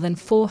 there are more than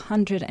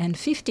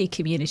 450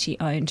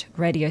 community-owned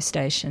radio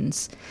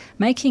stations,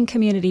 making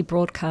community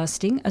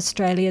broadcasting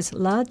Australia's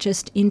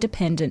largest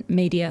independent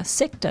media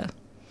sector.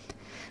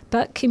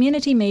 But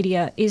community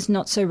media is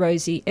not so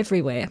rosy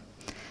everywhere.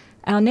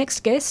 Our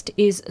next guest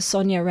is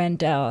Sonia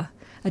Randauer,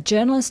 a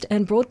journalist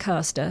and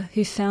broadcaster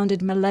who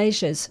founded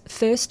Malaysia's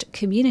first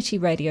community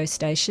radio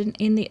station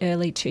in the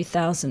early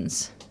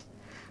 2000s.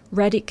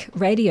 Radic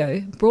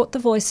Radio brought the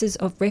voices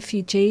of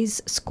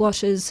refugees,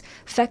 squatters,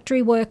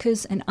 factory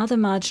workers and other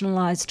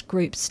marginalised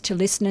groups to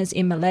listeners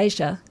in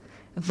Malaysia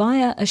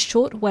via a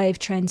shortwave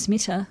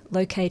transmitter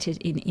located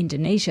in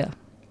Indonesia.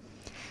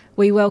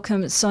 We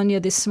welcome Sonia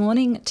this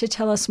morning to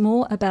tell us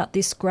more about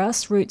this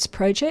grassroots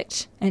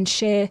project and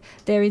share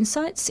their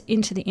insights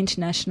into the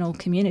international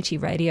community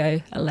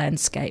radio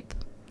landscape.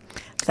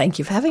 Thank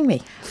you for having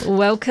me.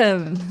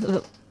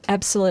 Welcome.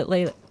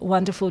 Absolutely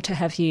wonderful to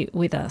have you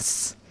with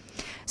us.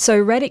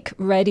 So Radic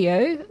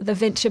Radio, the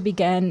venture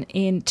began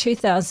in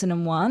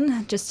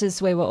 2001, just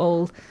as we were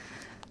all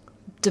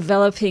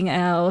developing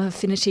our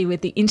affinity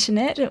with the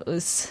internet. It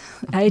was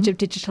age of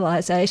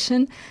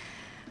digitalisation.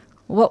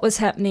 What was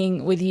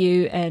happening with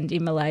you and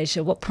in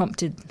Malaysia? What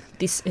prompted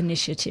this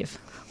initiative?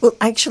 Well,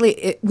 actually,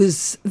 it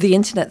was the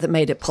internet that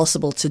made it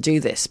possible to do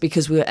this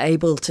because we were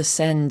able to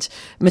send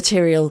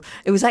material.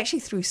 It was actually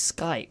through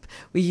Skype.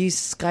 We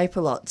used Skype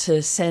a lot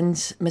to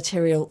send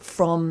material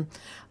from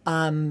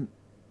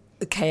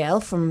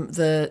KL, from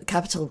the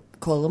capital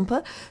Kuala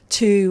Lumpur,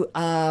 to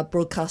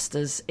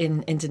broadcasters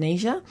in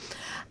Indonesia.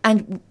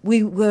 And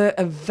we were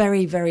a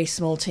very, very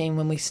small team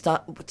when we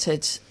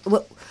started.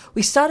 Well,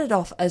 we started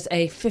off as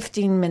a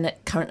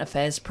 15-minute current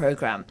affairs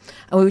program,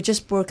 and we were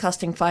just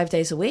broadcasting 5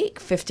 days a week,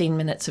 15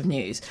 minutes of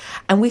news.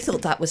 And we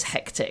thought that was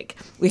hectic.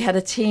 We had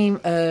a team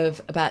of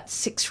about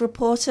 6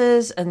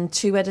 reporters and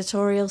 2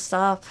 editorial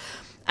staff,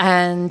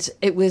 and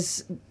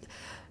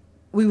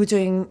we were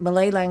doing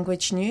Malay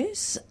language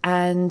news,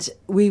 and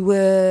we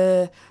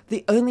were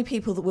the only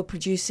people that were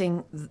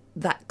producing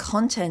that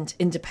content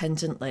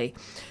independently.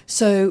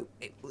 So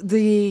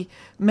the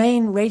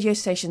main radio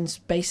stations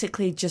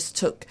basically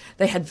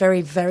they had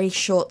very, very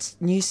short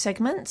news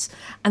segments,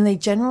 and they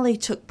generally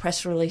took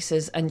press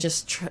releases and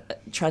just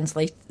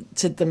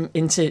translated them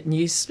into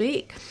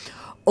newspeak.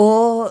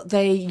 Or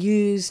they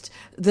used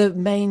the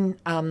main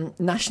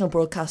national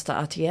broadcaster,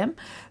 RTM,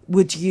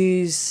 would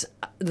use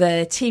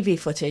their TV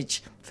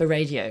footage for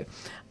radio.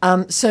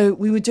 So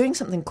we were doing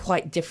something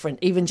quite different,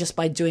 even just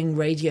by doing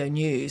radio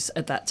news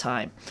at that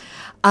time.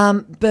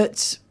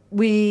 But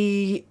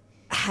we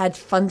had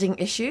funding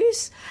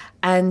issues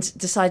and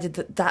decided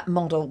that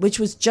model, which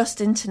was just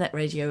internet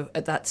radio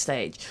at that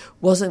stage,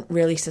 wasn't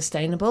really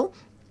sustainable.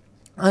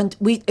 And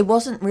it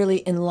wasn't really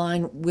in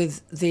line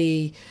with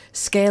the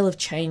scale of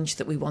change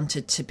that we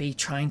wanted to be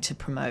trying to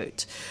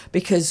promote,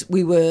 because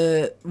we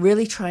were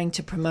really trying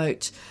to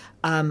promote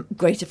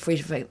greater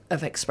freedom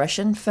of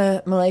expression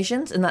for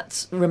Malaysians, and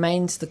that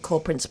remains the core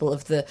principle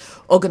of the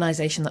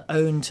organisation that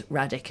owned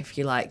Radic, if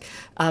you like,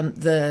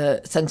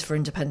 the Centre for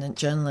Independent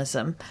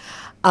Journalism.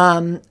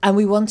 And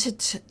we wanted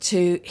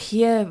to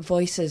hear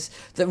voices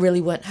that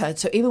really weren't heard.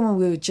 So even when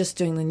we were just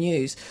doing the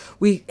news,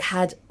 we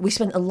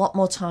spent a lot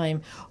more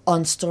time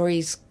on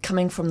stories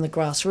coming from the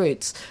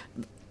grassroots,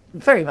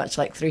 very much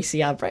like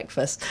 3CR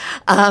breakfast,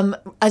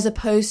 as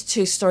opposed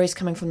to stories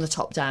coming from the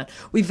top down.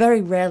 We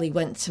very rarely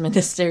went to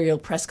ministerial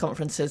press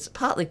conferences,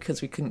 partly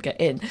because we couldn't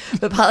get in,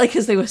 but partly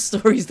because they were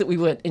stories that we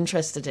weren't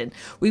interested in.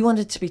 We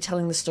wanted to be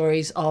telling the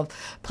stories of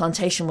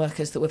plantation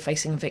workers that were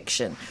facing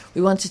eviction.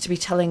 We wanted to be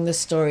telling the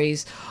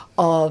stories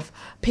of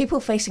people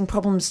facing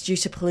problems due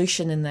to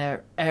pollution in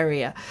their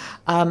area,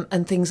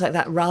 and things like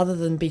that, rather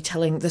than be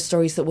telling the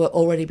stories that were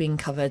already being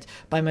covered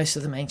by most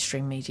of the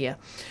mainstream media.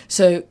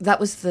 So that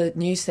was the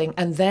news thing.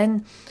 And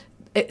then,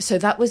 so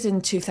that was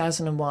in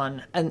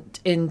 2001. And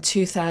in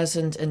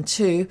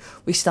 2002,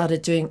 we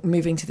started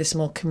moving to this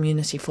more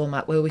community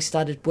format, where we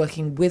started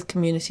working with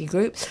community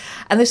groups.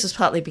 And this was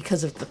partly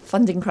because of the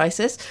funding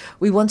crisis.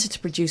 We wanted to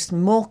produce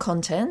more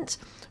content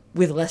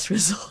with less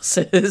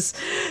resources.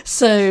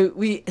 So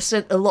we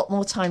spent a lot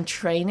more time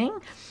training,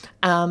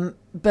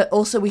 but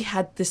also we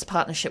had this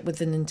partnership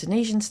with an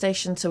Indonesian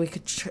station, so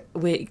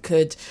we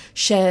could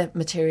share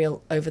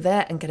material over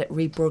there and get it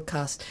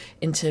rebroadcast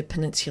into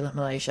Peninsular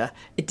Malaysia.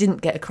 It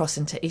didn't get across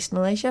into East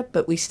Malaysia,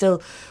 but we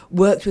still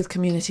worked with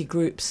community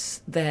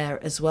groups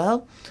there as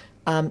well,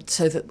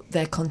 so that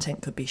their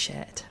content could be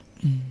shared.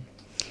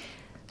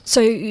 So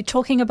you're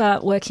talking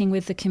about working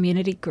with the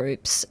community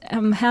groups.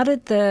 How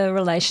did the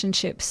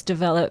relationships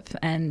develop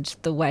and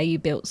the way you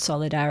built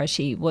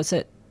solidarity? Was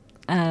it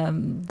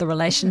the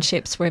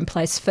relationships were in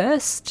place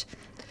first,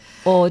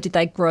 or did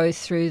they grow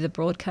through the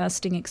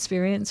broadcasting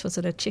experience? Was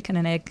it a chicken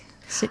and egg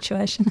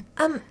situation?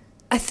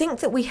 I think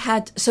that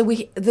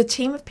the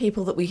team of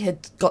people that we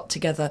had got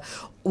together,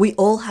 we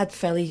all had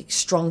fairly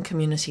strong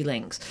community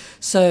links.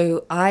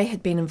 So I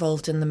had been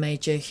involved in the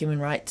major human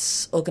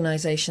rights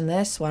organisation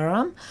there,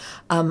 Swaram.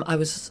 I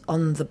was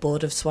on the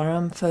board of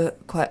Swaram for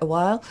quite a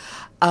while.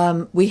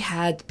 We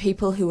had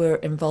people who were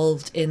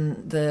involved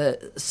in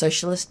the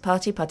Socialist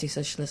Party, Parti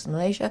Socialist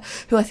Malaysia,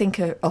 who I think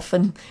are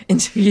often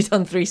interviewed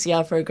on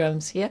 3CR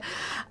programs here.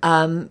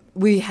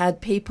 We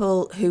had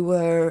people who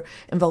were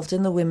involved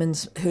in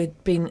who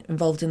had been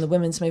involved in the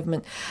women's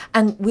movement,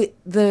 and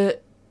the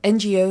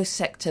NGO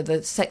sector,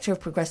 the sector of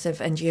progressive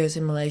NGOs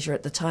in Malaysia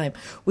at the time,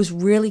 was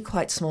really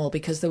quite small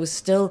because there was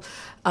still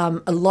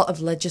a lot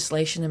of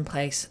legislation in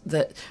place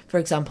that, for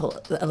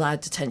example,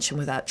 allowed detention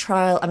without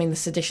trial. I mean, the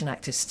Sedition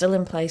Act is still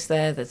in place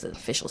there. There's an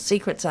Official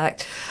Secrets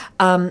Act.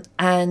 So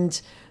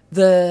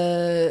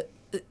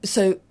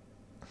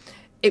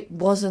it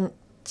wasn't,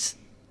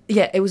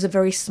 it was a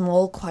very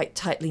small, quite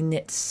tightly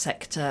knit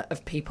sector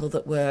of people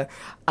that were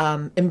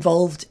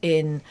involved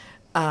in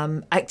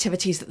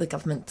activities that the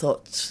government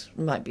thought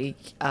might be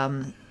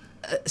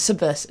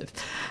subversive.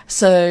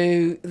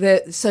 So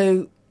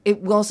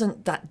it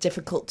wasn't that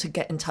difficult to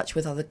get in touch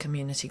with other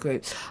community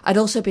groups. I'd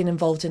also been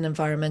involved in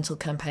environmental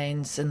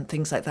campaigns and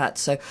things like that,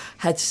 so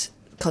had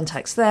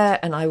contacts there,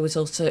 and I was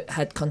also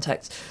had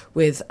contacts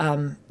with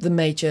the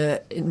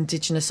major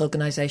Indigenous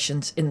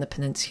organisations in the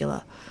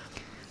peninsula.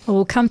 Well,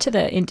 we'll come to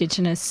the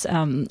Indigenous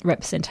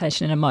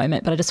representation in a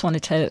moment, but I just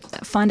wanted to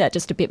find out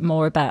just a bit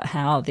more about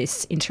how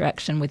this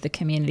interaction with the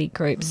community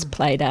groups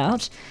played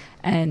out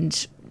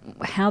and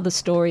how the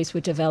stories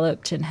were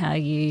developed and how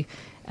you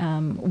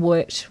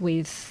worked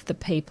with the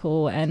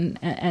people and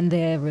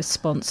their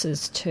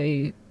responses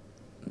to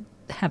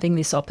having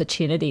this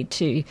opportunity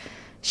to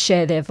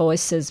share their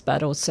voices,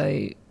 but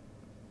also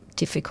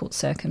difficult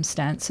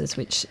circumstances,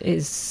 which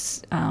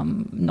is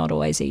not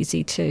always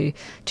easy to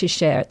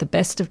share at the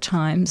best of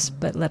times,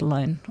 but let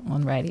alone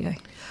on radio.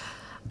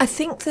 I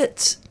think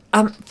that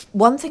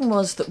one thing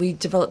was that we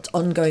developed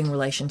ongoing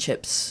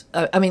relationships.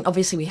 I mean,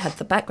 obviously we had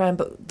the background,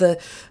 but the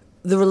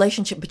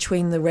relationship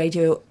between the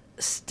radio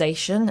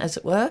station, as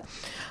it were,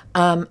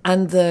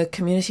 and the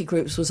community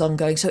groups was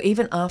ongoing. So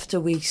even after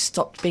we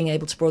stopped being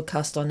able to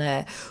broadcast on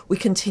air, we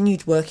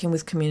continued working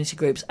with community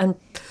groups. And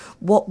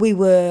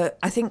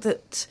I think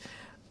that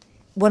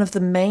one of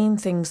the main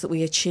things that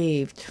we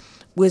achieved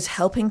was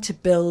helping to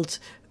build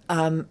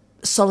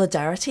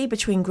solidarity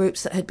between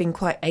groups that had been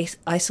quite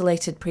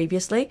isolated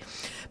previously,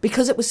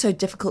 because it was so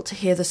difficult to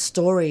hear the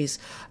stories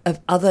of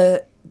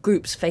other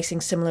groups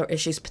facing similar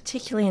issues,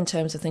 particularly in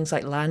terms of things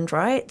like land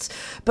rights,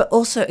 but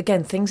also,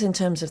 again, things in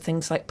terms of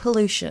things like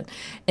pollution,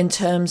 in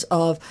terms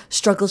of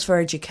struggles for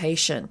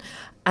education.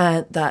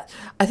 And that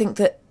I think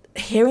that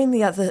hearing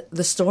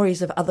the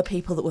stories of other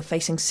people that were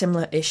facing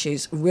similar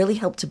issues really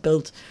helped to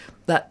build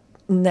that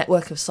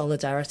network of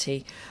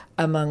solidarity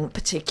among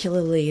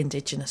particularly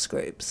Indigenous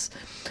groups.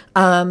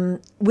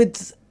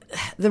 With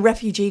the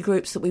refugee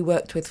groups that we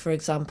worked with, for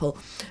example,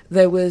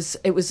 it was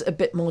a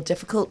bit more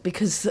difficult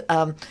because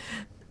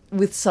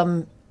with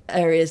some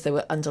areas there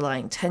were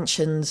underlying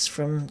tensions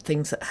from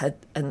things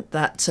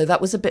so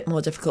that was a bit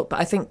more difficult. But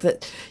I think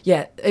that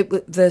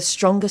the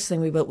strongest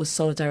thing we built was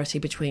solidarity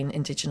between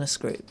Indigenous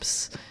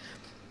groups.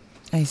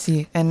 I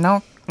see. And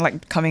now,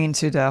 coming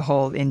into the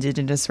whole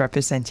Indigenous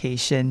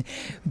representation,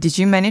 did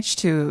you manage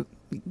to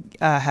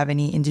have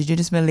any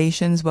Indigenous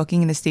Malaysians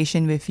working in the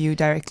station with you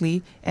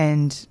directly?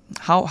 And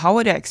how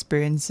were their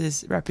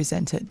experiences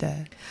represented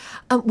there?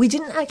 We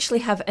didn't actually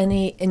have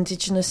any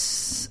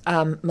Indigenous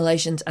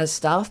Malaysians as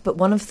staff, but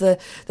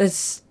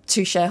there's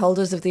two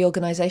shareholders of the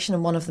organisation,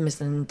 and one of them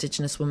is an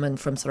Indigenous woman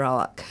from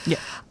Sarawak.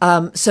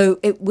 Yeah. So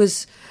it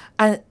was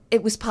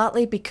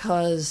partly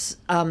because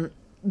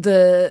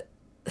the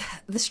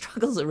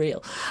struggles are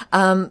real,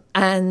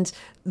 and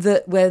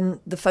when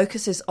the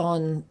focus is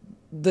on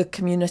the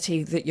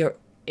community that you're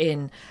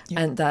in,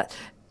 and that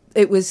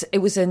it was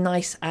a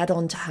nice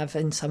add-on to have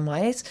in some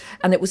ways,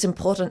 and it was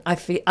important. I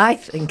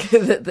think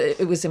that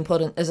it was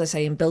important, as I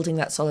say, in building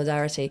that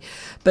solidarity,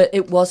 but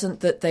it wasn't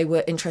that they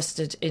were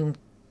interested in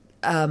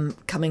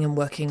coming and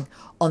working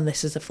on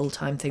this as a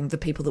full-time thing. The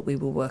people that we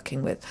were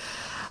working with,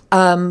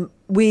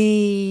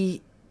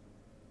 we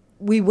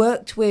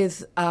worked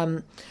with,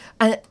 and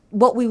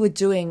what we were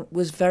doing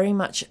was very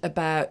much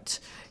about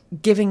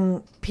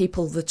giving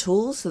people the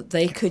tools that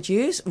they could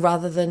use,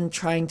 rather than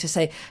trying to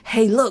say,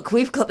 hey, look,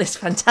 we've got this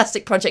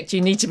fantastic project you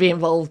need to be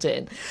involved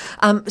in.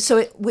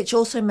 Which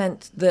also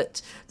meant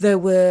that there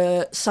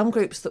were some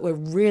groups that were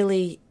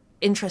really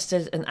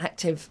interested and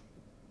active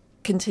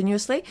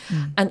continuously,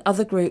 and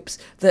other groups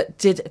that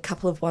did a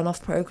couple of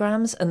one-off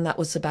programs, and that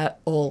was about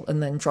all,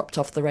 and then dropped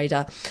off the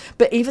radar.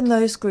 But even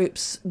those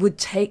groups would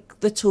take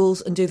the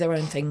tools and do their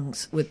own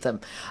things with them.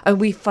 And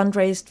we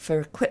fundraised for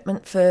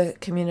equipment for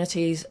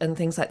communities and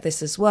things like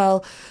this as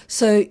well.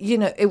 So,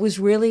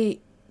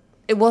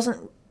 it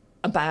wasn't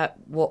about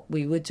what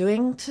we were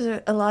doing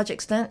to a large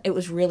extent. It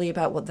was really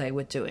about what they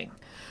were doing.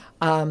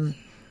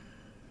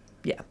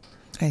 Yeah.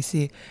 I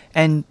see.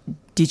 And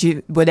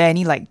were there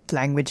any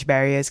language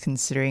barriers,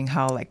 considering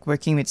how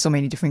working with so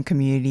many different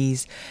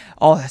communities,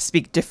 all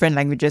speak different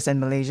languages, and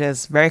Malaysia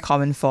is very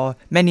common for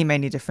many,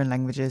 many different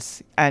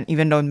languages, and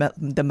even though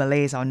the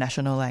Malay is our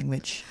national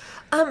language?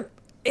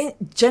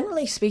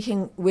 Generally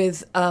speaking,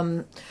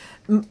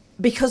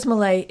 because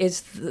Malay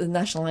is the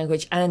national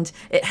language and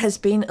it has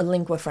been a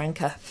lingua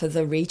franca for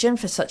the region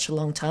for such a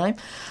long time,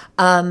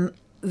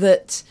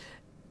 that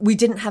we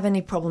didn't have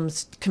any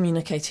problems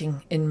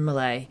communicating in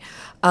Malay.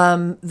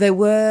 There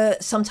were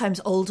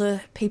sometimes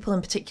older people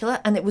in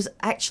particular, and it was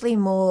actually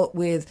more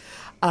with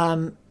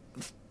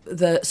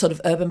the sort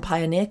of urban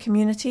pioneer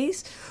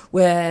communities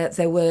where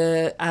there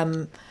were,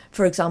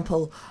 for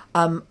example,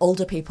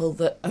 older people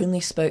that only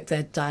spoke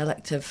their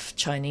dialect of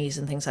Chinese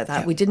and things like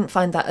that. Yeah. We didn't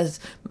find that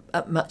as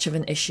much of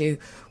an issue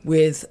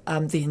with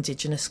the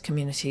indigenous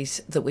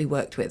communities that we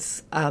worked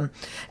with. And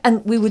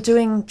we were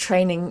doing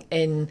training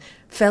in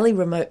fairly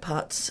remote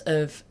parts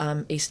of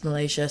East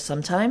Malaysia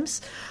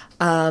sometimes.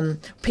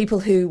 People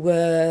who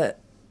were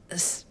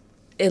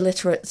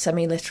illiterate,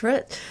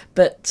 semi-literate,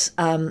 but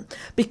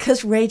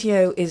because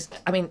radio is,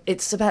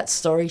 it's about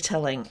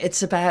storytelling.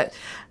 It's about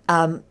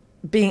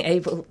being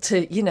able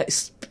to,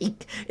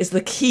 speak is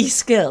the key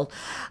skill.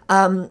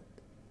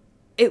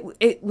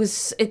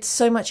 It's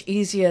so much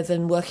easier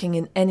than working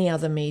in any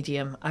other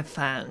medium I've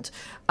found,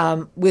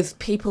 with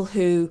people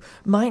who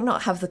might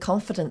not have the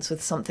confidence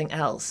with something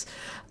else.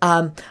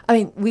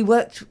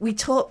 We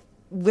taught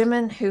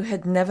women who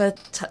had never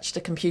touched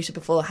a computer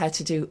before how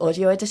to do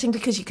audio editing,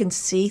 because you can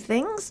see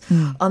things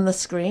on the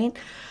screen.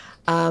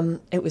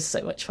 It was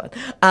so much fun.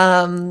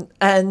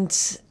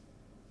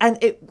 And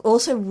it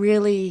also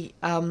really,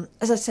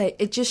 as I say,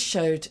 it just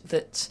showed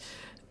that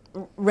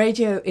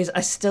radio is,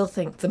 I still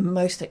think, the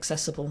most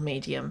accessible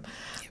medium.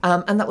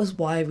 And that was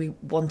why we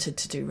wanted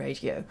to do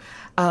radio.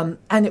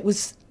 And it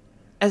was,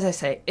 as I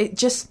say, it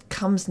just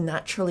comes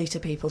naturally to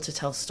people to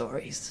tell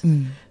stories.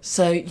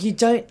 So you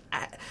don't,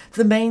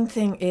 the main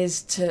thing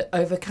is to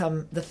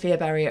overcome the fear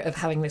barrier of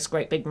having this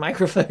great big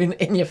microphone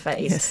in your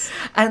face. Yes.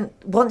 And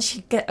once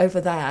you get over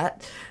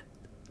that,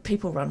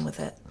 people run with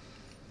it.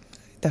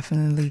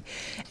 Definitely.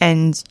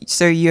 And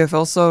so you have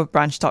also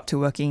branched out to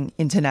working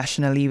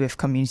internationally with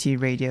community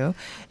radio,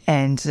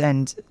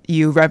 and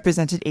you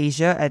represented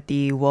Asia at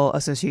the World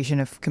Association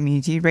of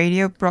Community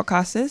Radio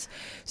Broadcasters.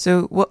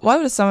 So what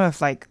were some of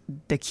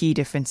the key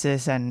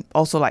differences and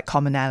also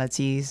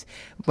commonalities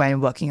when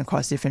working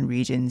across different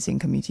regions in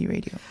community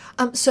radio?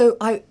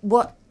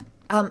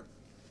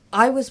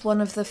 I was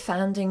one of the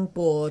founding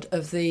board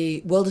of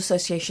the World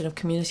Association of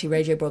Community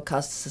Radio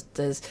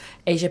Broadcasters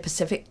Asia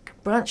Pacific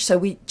branch. So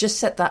we just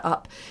set that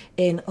up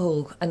and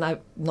I'm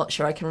not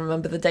sure I can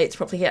remember the dates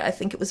properly here. I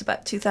think it was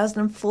about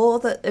 2004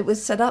 that it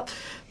was set up,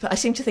 but I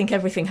seem to think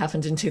everything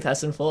happened in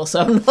 2004, so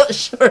I'm not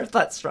sure if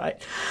that's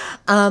right.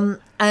 I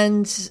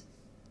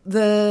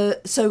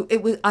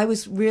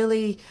was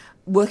really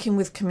working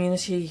with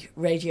community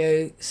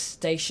radio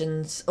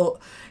stations, or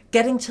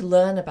getting to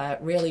learn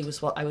about, really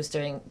was what I was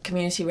doing,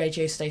 community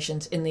radio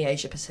stations in the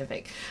Asia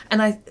Pacific.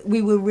 And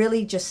we were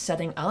really just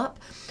setting up,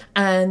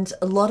 and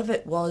a lot of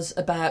it was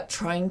about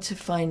trying to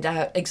find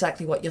out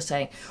exactly what you're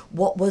saying.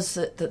 What was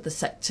it that the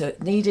sector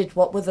needed?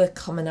 What were the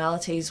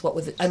commonalities?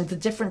 And the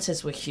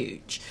differences were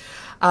huge.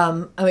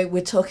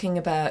 We're talking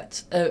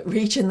about a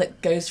region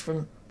that goes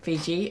from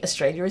Fiji,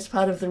 Australia is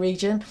part of the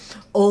region,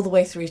 all the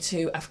way through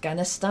to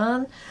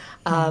Afghanistan.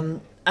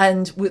 And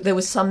there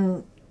was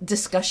some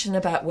discussion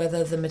about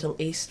whether the Middle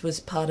East was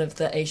part of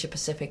the Asia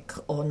Pacific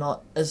or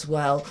not as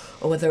well,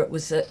 or whether it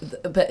was,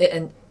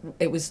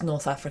 it was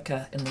North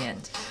Africa in the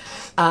end.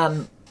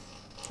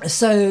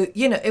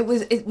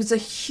 It was a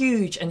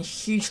huge and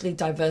hugely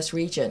diverse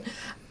region,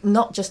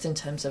 not just in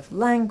terms of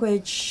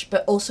language,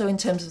 but also in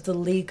terms of the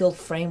legal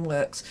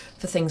frameworks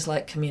for things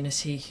like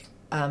community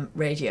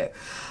radio.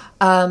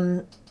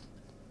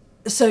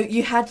 So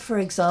you had, for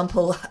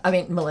example,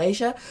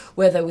 Malaysia,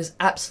 where there was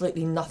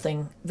absolutely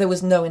nothing, there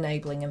was no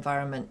enabling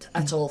environment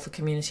at all for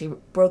community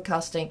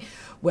broadcasting,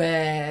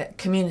 where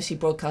community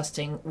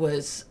broadcasting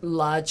was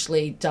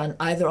largely done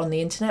either on the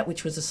internet,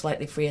 which was a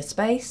slightly freer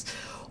space,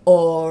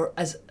 or,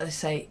 as I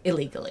say,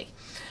 illegally,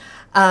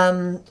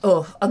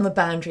 or on the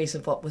boundaries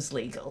of what was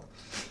legal.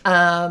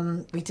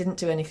 We didn't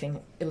do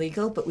anything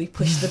illegal, but we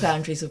pushed the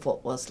boundaries of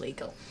what was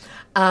legal.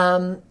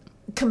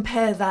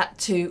 Compare that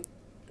to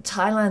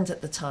Thailand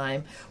at the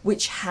time,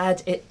 which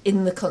had it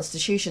in the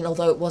constitution,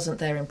 although it wasn't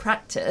there in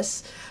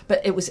practice, but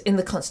it was in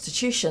the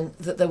constitution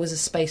that there was a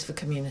space for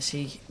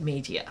community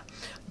media,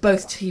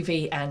 both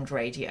TV and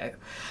radio.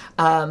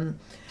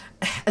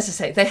 as I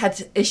say, they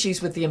had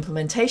issues with the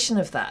implementation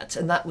of that,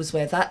 and that was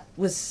where that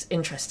was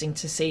interesting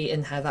to see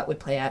and how that would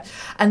play out.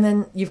 And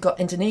then you've got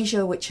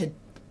Indonesia, which had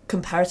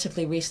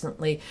comparatively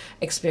recently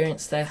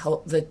experienced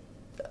the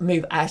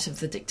move out of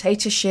the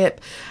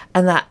dictatorship,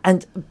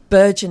 and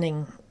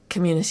burgeoning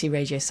community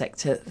radio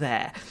sector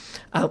there,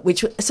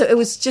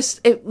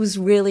 it was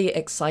really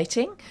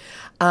exciting,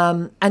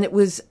 and it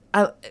was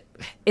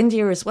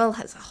India as well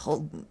has a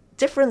whole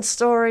different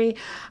story.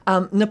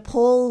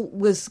 Nepal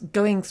was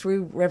going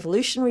through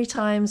revolutionary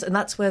times, and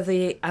that's where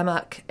the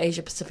AMAC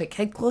Asia Pacific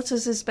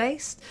headquarters is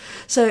based.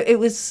 So it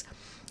was,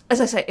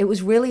 as I say, it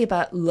was really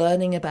about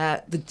learning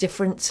about the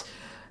different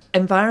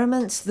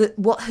environments,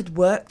 what had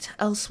worked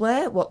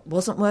elsewhere, what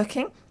wasn't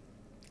working,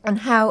 and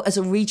how, as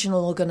a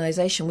regional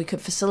organisation, we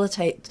could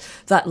facilitate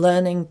that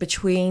learning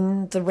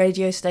between the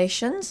radio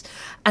stations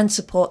and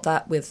support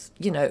that with,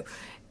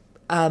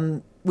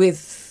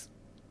 with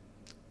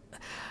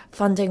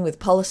funding, with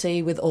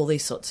policy, with all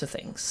these sorts of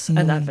things,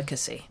 and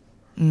advocacy.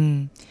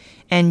 And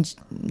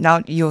now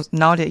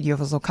that you've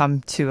also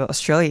come to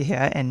Australia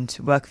here and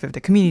work with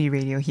the community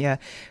radio here,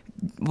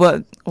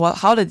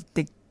 how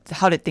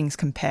did things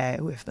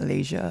compare with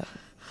Malaysia?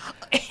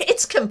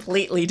 It's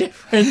completely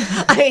different.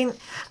 I mean,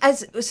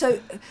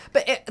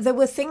 there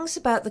were things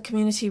about the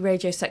community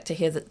radio sector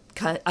here that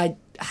I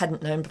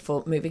hadn't known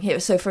before moving here.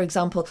 So, for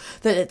example,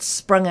 that it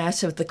sprung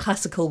out of the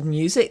classical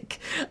music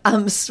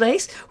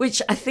space,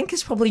 which I think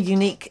is probably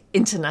unique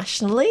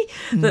internationally,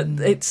 that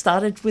it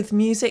started with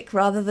music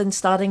rather than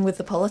starting with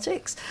the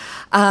politics.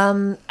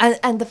 And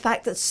the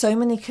fact that so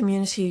many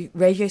community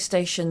radio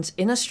stations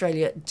in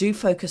Australia do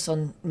focus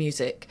on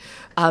music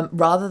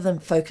rather than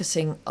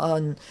focusing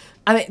on...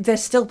 I mean,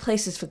 there's still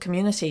places for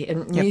community,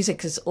 and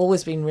music has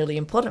always been really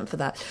important for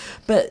that.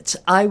 But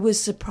I was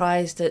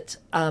surprised at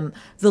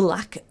the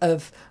lack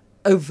of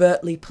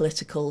overtly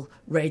political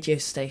radio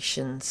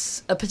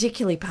stations,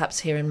 particularly perhaps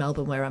here in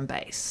Melbourne, where I'm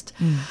based.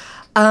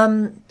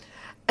 And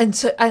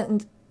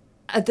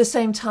at the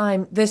same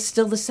time, there's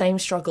still the same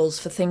struggles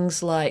for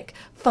things like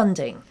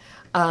funding,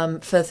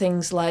 for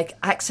things like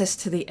access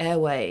to the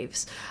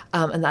airwaves,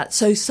 and that.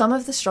 So some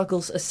of the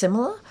struggles are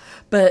similar,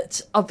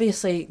 but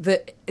obviously,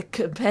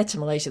 compared to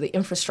Malaysia, the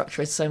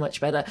infrastructure is so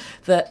much better.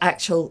 The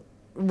actual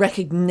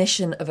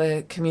recognition of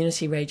a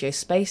community radio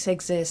space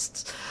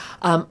exists.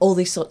 All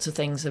these sorts of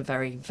things are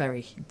very,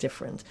 very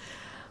different.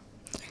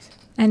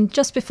 And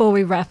just before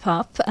we wrap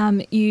up,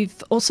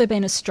 you've also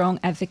been a strong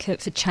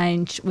advocate for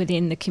change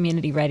within the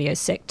community radio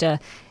sector,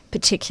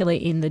 particularly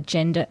in the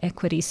gender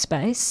equity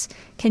space.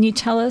 Can you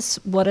tell us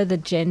what are the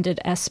gendered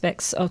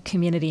aspects of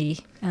community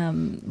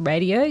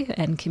radio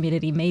and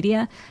community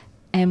media,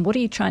 and what are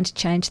you trying to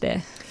change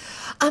there?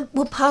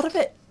 Well, part of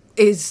it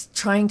is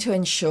trying to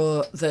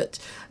ensure that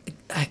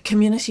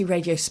community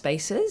radio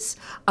spaces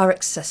are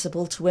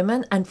accessible to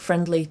women and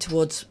friendly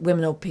towards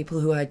women or people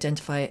who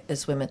identify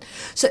as women.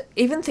 So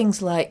even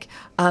things like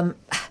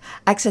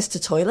access to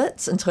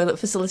toilets and toilet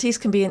facilities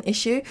can be an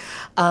issue.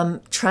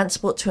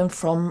 Transport to and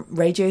from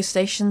radio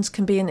stations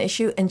can be an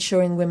issue,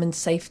 ensuring women's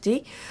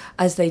safety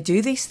as they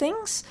do these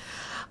things.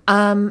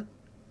 And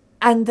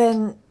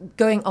then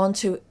going on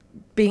to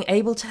being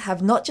able to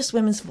have not just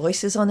women's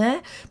voices on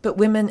air, but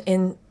women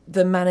in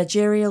the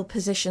managerial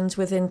positions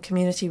within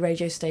community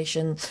radio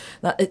stations,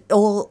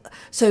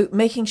 so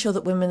making sure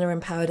that women are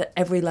empowered at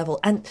every level.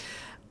 And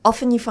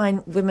often you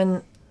find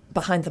women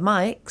behind the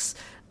mics,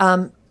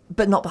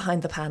 but not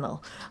behind the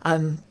panel.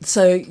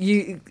 So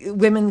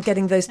women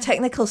getting those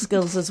technical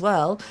skills as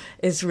well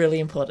is really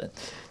important.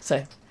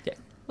 So, yeah.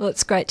 Well,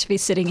 it's great to be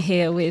sitting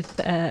here with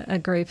a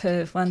group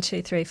of 1,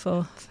 2, 3,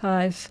 4,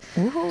 5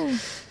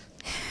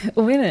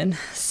 women.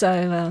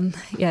 So,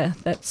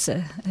 that's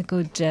a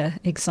good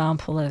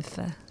example of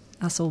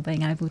us all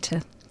being able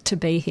to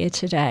be here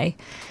today.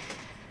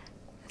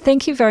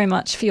 Thank you very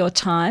much for your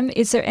time.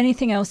 Is there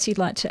anything else you'd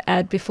like to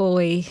add before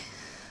we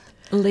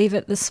leave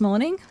it this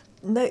morning?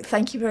 No,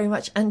 thank you very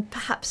much. And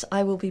perhaps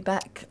I will be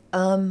back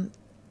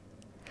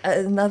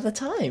another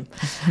time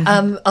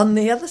on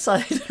the other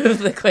side of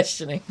the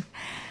questioning.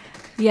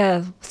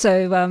 Yeah,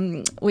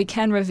 so we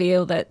can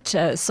reveal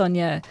that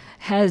Sonia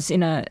has,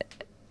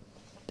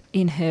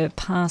 in her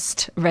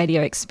past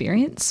radio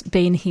experience,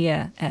 been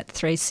here at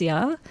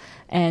 3CR,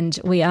 and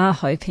we are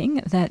hoping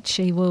that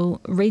she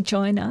will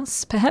rejoin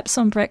us, perhaps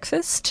on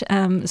breakfast.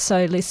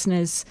 So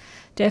listeners,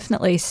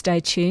 definitely stay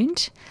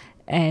tuned,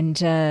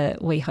 and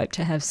we hope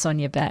to have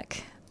Sonia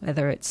back,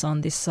 whether it's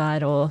on this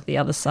side or the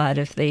other side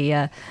of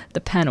the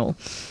panel.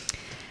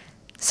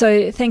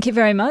 So thank you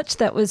very much.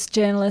 That was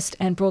journalist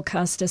and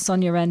broadcaster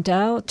Sonia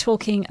Randall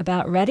talking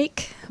about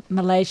Radic,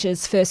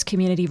 Malaysia's first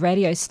community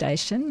radio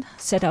station,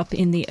 set up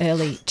in the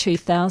early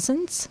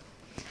 2000s.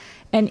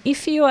 And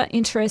if you are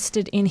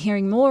interested in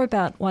hearing more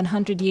about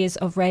 100 years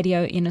of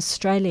radio in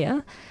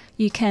Australia,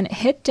 you can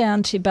head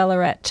down to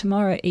Ballarat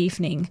tomorrow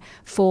evening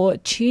for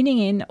Tuning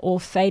In or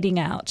Fading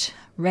Out,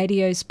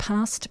 radio's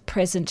past,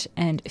 present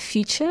and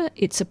future.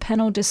 It's a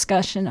panel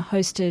discussion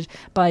hosted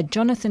by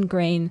Jonathan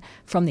Green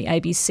from the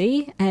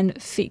ABC and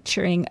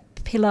featuring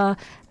Pilar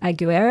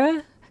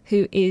Aguilera,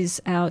 who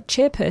is our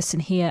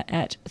chairperson here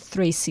at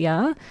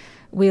 3CR.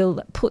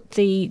 We'll put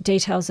the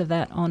details of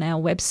that on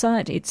our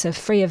website. It's a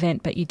free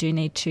event, but you do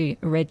need to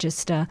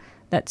register.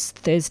 That's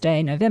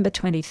Thursday, November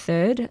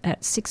 23rd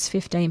at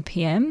 6:15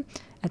 p.m.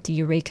 at the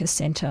Eureka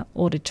Centre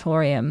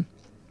Auditorium.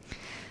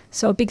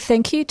 So a big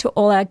thank you to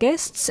all our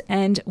guests,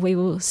 and we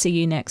will see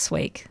you next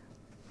week.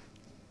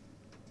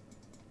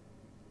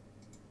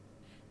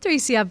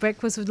 3CR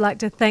Breakfast would like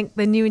to thank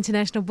the New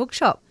International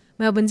Bookshop,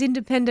 Melbourne's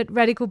independent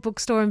radical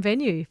bookstore and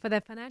venue, for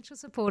their financial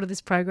support of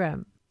this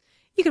program.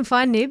 You can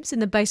find Nibs in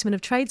the basement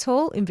of Trades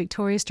Hall in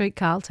Victoria Street,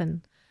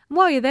 Carlton. And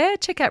while you're there,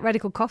 check out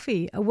Radical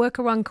Coffee, a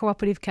worker-run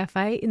cooperative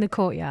cafe in the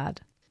courtyard.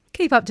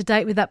 Keep up to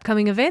date with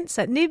upcoming events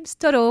at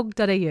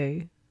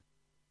nibs.org.au.